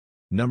force.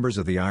 Numbers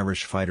of the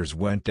Irish fighters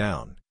went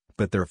down,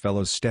 but their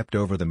fellows stepped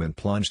over them and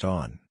plunged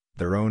on,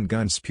 their own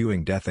guns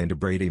spewing death into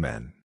Brady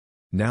men.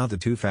 Now the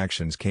two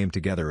factions came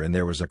together and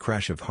there was a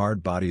crash of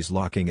hard bodies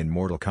locking in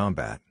mortal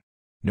combat.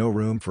 No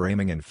room for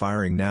aiming and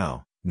firing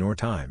now, nor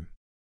time.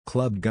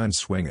 Clubbed guns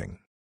swinging.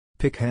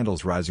 Pick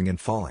handles rising and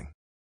falling.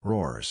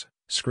 Roars,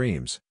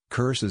 screams,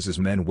 curses as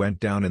men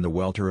went down in the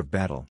welter of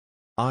battle.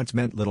 Odds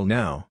meant little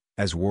now,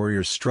 as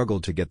warriors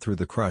struggled to get through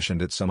the crush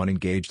and at some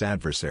unengaged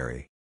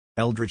adversary.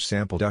 Eldridge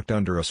Sample ducked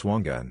under a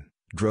swung gun,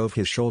 drove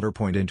his shoulder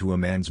point into a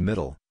man's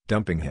middle,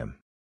 dumping him.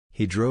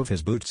 He drove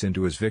his boots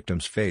into his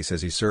victim's face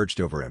as he surged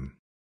over him.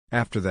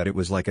 After that it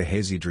was like a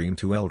hazy dream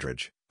to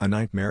Eldridge, a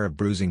nightmare of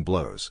bruising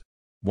blows.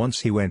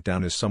 Once he went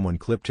down as someone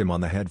clipped him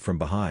on the head from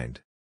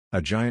behind.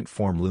 A giant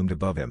form loomed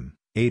above him,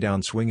 a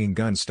down-swinging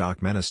gun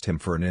stock menaced him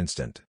for an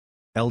instant.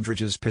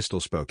 Eldridge's pistol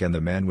spoke and the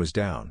man was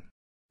down.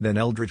 Then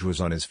Eldridge was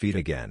on his feet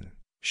again,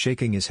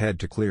 shaking his head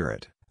to clear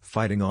it,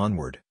 fighting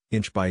onward,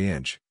 inch by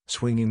inch,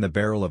 swinging the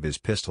barrel of his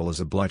pistol as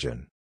a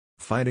bludgeon.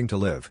 Fighting to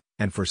live,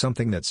 and for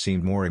something that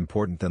seemed more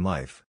important than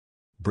life.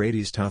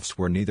 Brady's toughs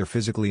were neither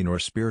physically nor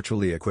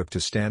spiritually equipped to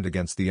stand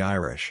against the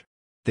Irish.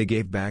 They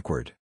gave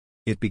backward.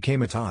 It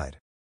became a tide.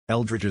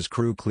 Eldridge's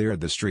crew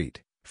cleared the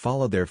street,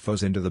 followed their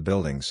foes into the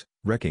buildings,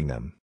 wrecking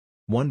them.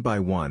 One by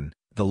one,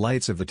 the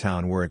lights of the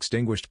town were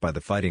extinguished by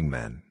the fighting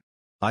men.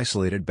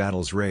 Isolated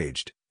battles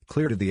raged,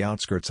 clear to the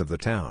outskirts of the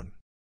town.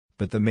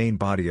 But the main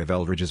body of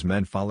Eldridge's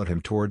men followed him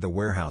toward the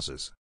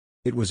warehouses.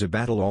 It was a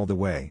battle all the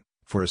way,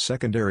 for a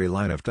secondary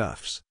line of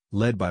toughs,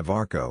 led by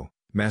Varco,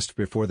 massed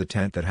before the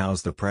tent that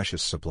housed the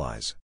precious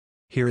supplies.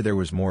 Here there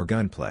was more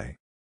gunplay.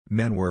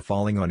 Men were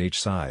falling on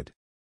each side.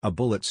 A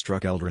bullet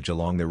struck Eldridge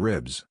along the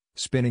ribs,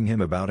 spinning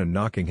him about and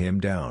knocking him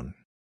down.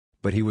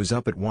 But he was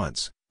up at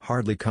once,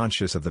 hardly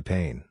conscious of the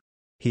pain.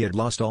 He had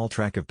lost all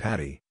track of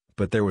Paddy,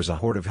 but there was a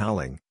horde of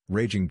howling,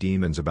 raging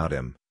demons about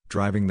him,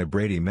 driving the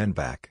Brady men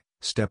back,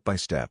 step by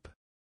step.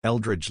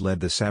 Eldridge led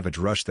the savage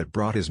rush that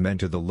brought his men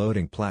to the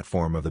loading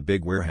platform of the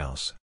big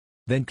warehouse.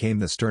 Then came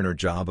the sterner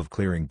job of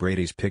clearing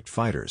Brady's picked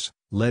fighters,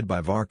 led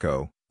by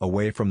Varco,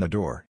 away from the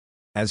door.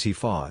 As he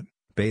fought,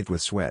 bathed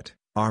with sweat,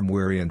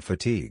 arm-weary and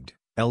fatigued,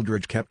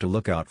 Eldridge kept a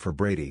lookout for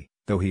Brady,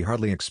 though he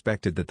hardly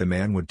expected that the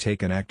man would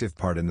take an active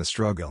part in the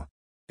struggle.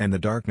 And the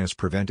darkness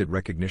prevented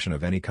recognition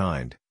of any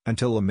kind,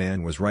 until a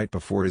man was right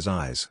before his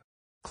eyes.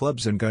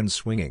 Clubs and guns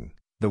swinging,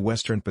 the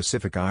Western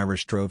Pacific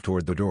Irish drove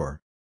toward the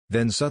door.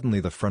 Then suddenly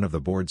the front of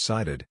the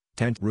board-sided,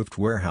 tent-roofed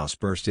warehouse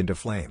burst into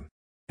flame.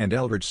 And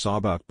Eldridge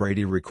saw Buck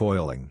Brady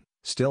recoiling,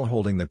 still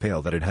holding the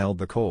pail that had held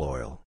the coal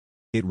oil.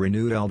 It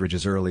renewed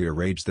Eldridge's earlier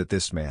rage that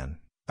this man,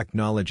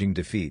 acknowledging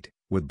defeat,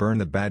 would burn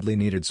the badly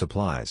needed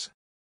supplies.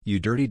 "You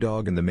dirty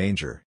dog in the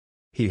manger!"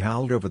 He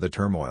howled over the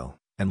turmoil,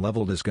 and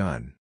leveled his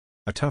gun.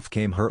 A tough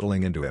came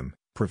hurtling into him,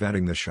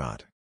 preventing the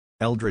shot.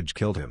 Eldridge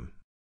killed him.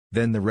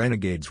 Then the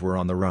renegades were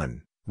on the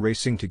run,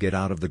 racing to get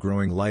out of the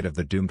growing light of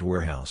the doomed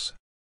warehouse.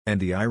 And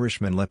the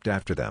Irishmen leapt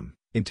after them,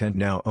 intent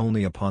now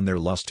only upon their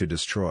lust to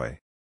destroy.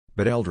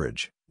 But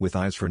Eldridge, with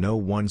eyes for no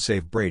one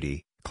save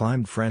Brady,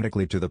 climbed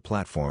frantically to the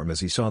platform as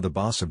he saw the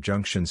boss of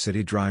Junction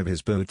City drive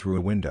his boot through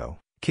a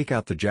window, kick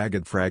out the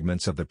jagged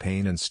fragments of the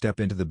pane and step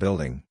into the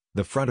building,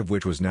 the front of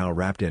which was now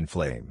wrapped in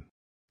flame.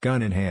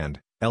 Gun in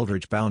hand,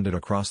 Eldridge bounded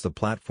across the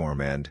platform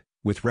and,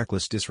 with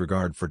reckless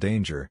disregard for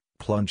danger,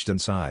 plunged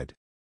inside.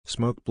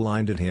 Smoke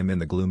blinded him in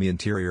the gloomy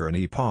interior and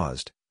he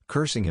paused,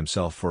 cursing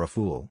himself for a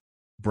fool.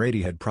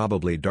 Brady had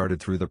probably darted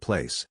through the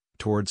place,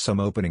 toward some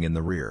opening in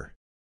the rear.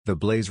 The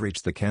blaze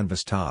reached the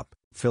canvas top,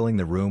 filling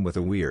the room with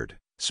a weird,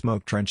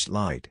 smoke-drenched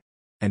light.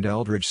 And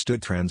Eldridge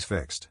stood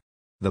transfixed.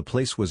 The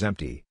place was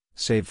empty,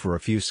 save for a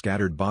few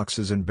scattered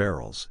boxes and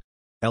barrels.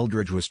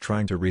 Eldridge was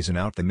trying to reason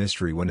out the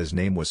mystery when his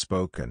name was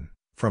spoken,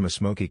 from a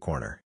smoky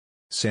corner.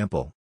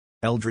 "Sample."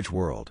 Eldridge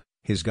whirled,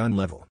 his gun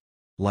level.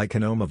 Like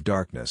an ohm of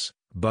darkness,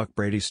 Buck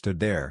Brady stood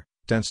there,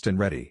 tensed and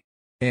ready.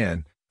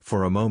 And,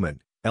 for a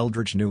moment,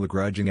 Eldridge knew a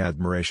grudging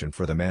admiration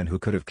for the man who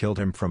could have killed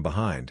him from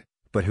behind,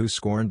 but who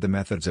scorned the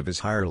methods of his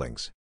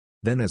hirelings.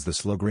 Then as the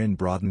slow grin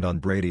broadened on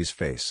Brady's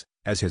face,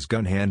 as his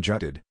gun hand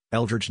jutted,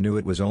 Eldridge knew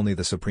it was only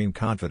the supreme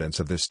confidence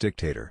of this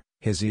dictator,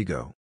 his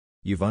ego.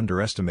 "You've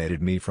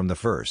underestimated me from the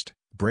first,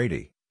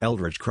 Brady,"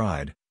 Eldridge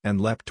cried,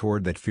 and leapt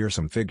toward that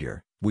fearsome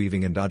figure,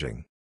 weaving and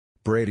dodging.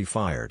 Brady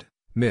fired,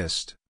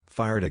 missed,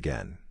 fired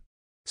again.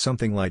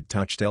 Something light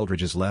touched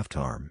Eldridge's left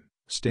arm,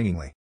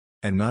 stingingly.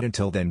 And not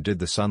until then did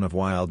the son of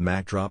Wild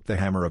Mac drop the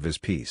hammer of his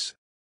piece.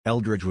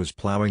 Eldridge was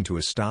plowing to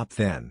a stop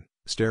then,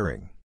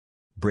 staring.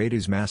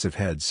 Brady's massive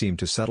head seemed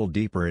to settle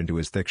deeper into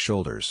his thick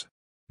shoulders.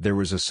 There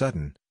was a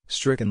sudden,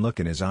 stricken look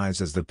in his eyes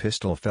as the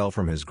pistol fell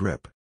from his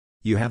grip.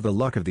 "You have the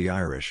luck of the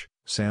Irish,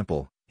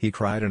 Sample," he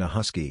cried in a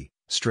husky,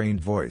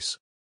 strained voice.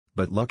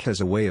 "But luck has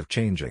a way of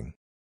changing."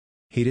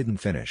 He didn't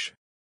finish.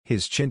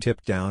 His chin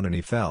tipped down and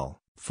he fell,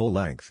 full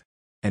length.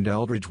 And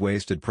Eldridge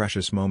wasted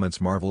precious moments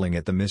marveling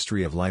at the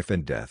mystery of life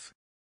and death.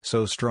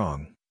 So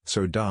strong,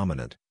 so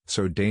dominant,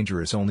 so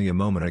dangerous only a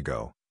moment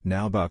ago,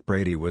 now Buck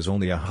Brady was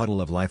only a huddle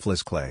of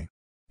lifeless clay.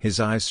 His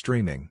eyes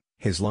streaming,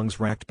 his lungs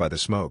racked by the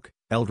smoke,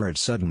 Eldridge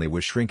suddenly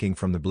was shrinking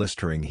from the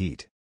blistering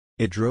heat.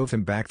 It drove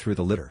him back through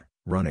the litter,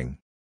 running.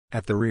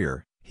 At the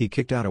rear, he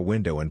kicked out a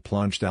window and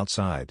plunged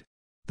outside.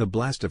 The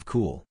blast of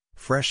cool,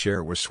 fresh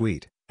air was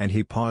sweet, and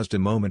he paused a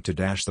moment to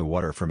dash the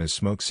water from his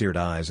smoke-seared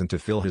eyes and to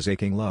fill his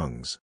aching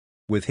lungs.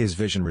 With his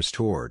vision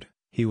restored,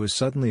 he was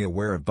suddenly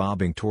aware of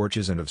bobbing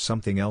torches and of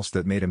something else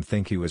that made him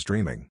think he was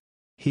dreaming.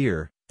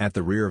 Here, at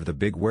the rear of the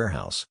big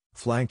warehouse,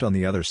 flanked on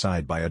the other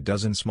side by a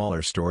dozen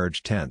smaller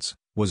storage tents,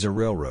 was a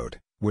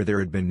railroad, where there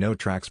had been no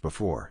tracks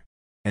before.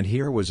 And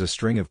here was a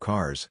string of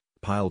cars,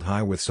 piled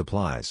high with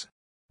supplies.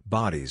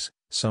 Bodies,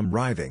 some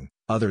writhing,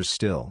 others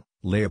still,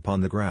 lay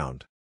upon the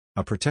ground.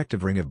 A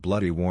protective ring of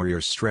bloody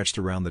warriors stretched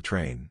around the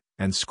train,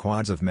 and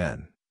squads of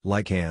men,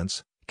 like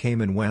ants,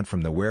 came and went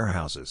from the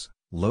warehouses,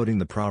 loading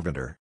the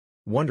provender.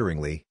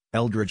 Wonderingly,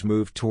 Eldridge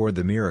moved toward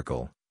the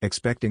miracle,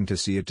 expecting to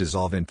see it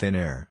dissolve in thin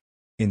air.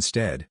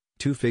 Instead,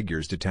 two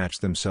figures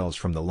detached themselves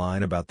from the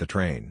line about the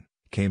train,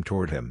 came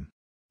toward him.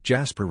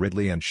 Jasper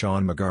Ridley and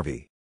Sean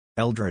McGarvey.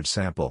 Eldridge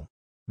Sample.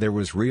 There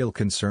was real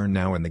concern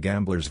now in the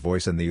gambler's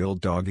voice, and the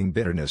old dogging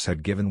bitterness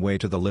had given way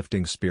to the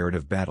lifting spirit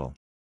of battle.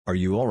 "Are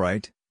you all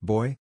right,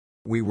 boy?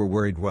 We were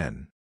worried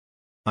when—"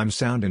 "I'm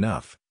sound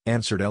enough,"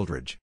 answered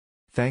Eldridge.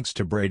 "Thanks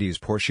to Brady's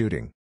poor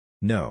shooting."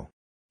 "No.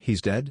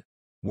 He's dead?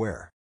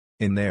 Where?"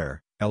 "In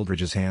there."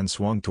 Eldridge's hand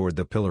swung toward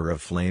the pillar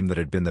of flame that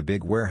had been the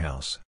big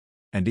warehouse.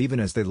 And even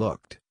as they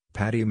looked,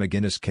 Paddy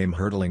McGinnis came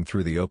hurtling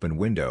through the open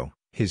window,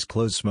 his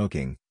clothes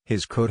smoking,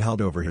 his coat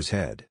held over his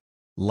head.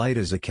 Light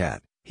as a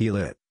cat, he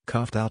lit,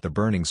 coughed out the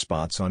burning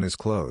spots on his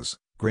clothes,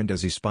 grinned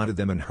as he spotted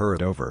them and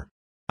hurried over.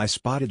 "I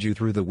spotted you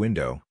through the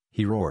window,"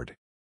 he roared.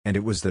 "And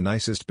it was the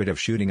nicest bit of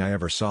shooting I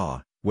ever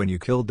saw, when you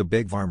killed the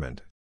big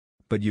varmint.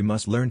 But you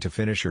must learn to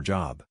finish your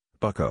job,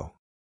 bucko.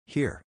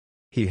 Here."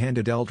 He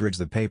handed Eldridge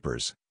the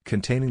papers,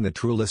 containing the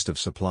true list of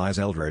supplies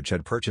Eldridge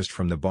had purchased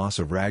from the boss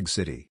of Rag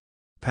City.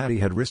 Paddy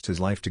had risked his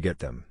life to get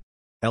them.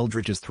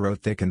 Eldridge's throat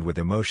thickened with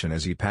emotion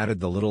as he patted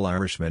the little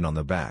Irishman on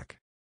the back.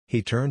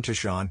 He turned to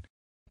Sean.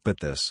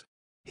 "But this—"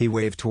 He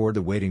waved toward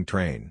the waiting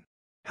train.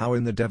 "How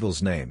in the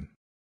devil's name?"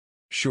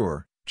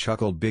 "Sure,"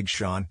 chuckled Big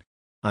Sean.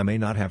 "I may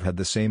not have had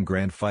the same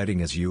grand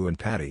fighting as you and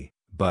Paddy,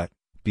 but,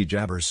 be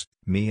jabbers,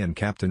 me and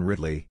Captain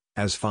Ridley,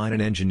 as fine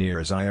an engineer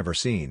as I ever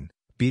seen,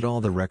 beat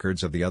all the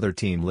records of the other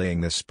team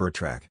laying this spur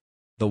track."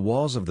 The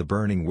walls of the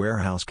burning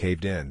warehouse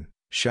caved in,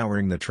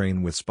 showering the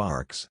train with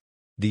sparks.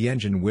 The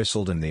engine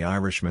whistled and the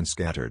Irishman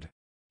scattered.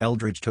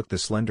 Eldridge took the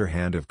slender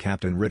hand of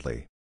Captain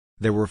Ridley.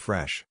 There were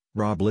fresh,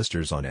 raw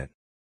blisters on it.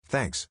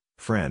 "Thanks,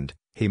 friend,"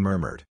 he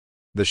murmured.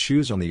 "The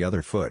shoe's on the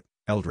other foot,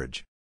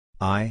 Eldridge.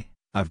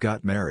 I've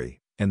got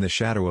Mary, and the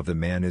shadow of the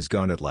man is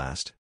gone at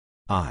last.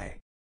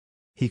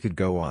 He could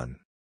go on.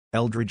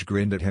 Eldridge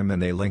grinned at him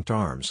and they linked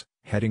arms,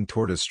 heading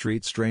toward a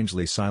street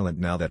strangely silent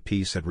now that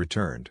peace had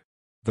returned.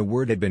 The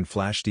word had been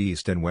flashed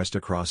east and west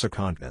across a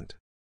continent.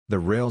 The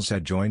rails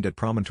had joined at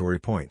Promontory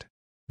Point.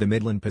 The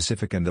Midland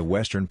Pacific and the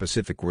Western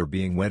Pacific were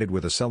being wedded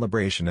with a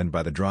celebration and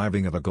by the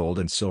driving of a gold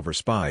and silver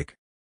spike.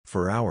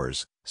 For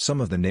hours,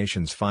 some of the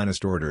nation's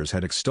finest orators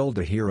had extolled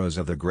the heroes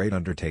of the great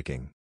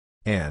undertaking.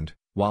 And,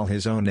 while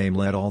his own name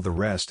led all the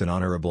rest in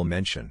honorable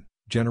mention,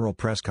 General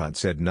Prescott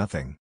said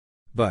nothing.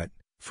 But,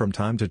 from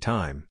time to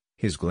time,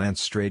 his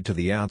glance strayed to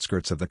the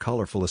outskirts of the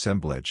colorful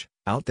assemblage,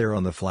 out there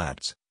on the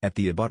flats, at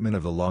the abutment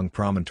of the long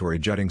promontory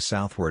jutting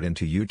southward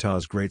into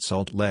Utah's Great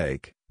Salt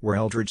Lake, where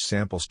Eldridge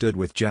Sample stood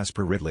with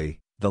Jasper Ridley,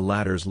 the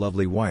latter's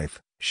lovely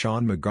wife,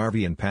 Sean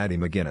McGarvey and Paddy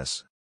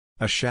McGinnis.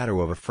 A shadow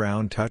of a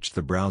frown touched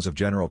the brows of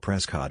General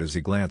Prescott as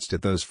he glanced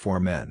at those four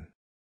men.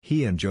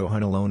 He and Joe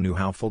Hunt alone knew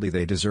how fully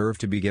they deserved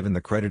to be given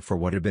the credit for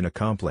what had been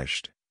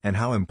accomplished, and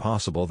how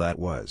impossible that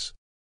was.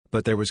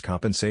 But there was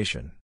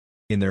compensation.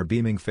 In their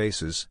beaming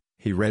faces,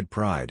 he read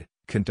pride,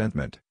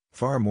 contentment,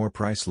 far more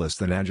priceless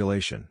than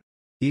adulation.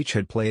 Each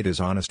had played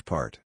his honest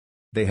part.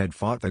 They had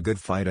fought the good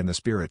fight, and the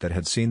spirit that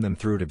had seen them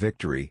through to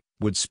victory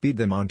would speed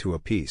them on to a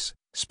peace,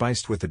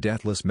 spiced with the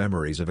deathless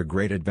memories of a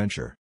great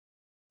adventure.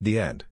 The end.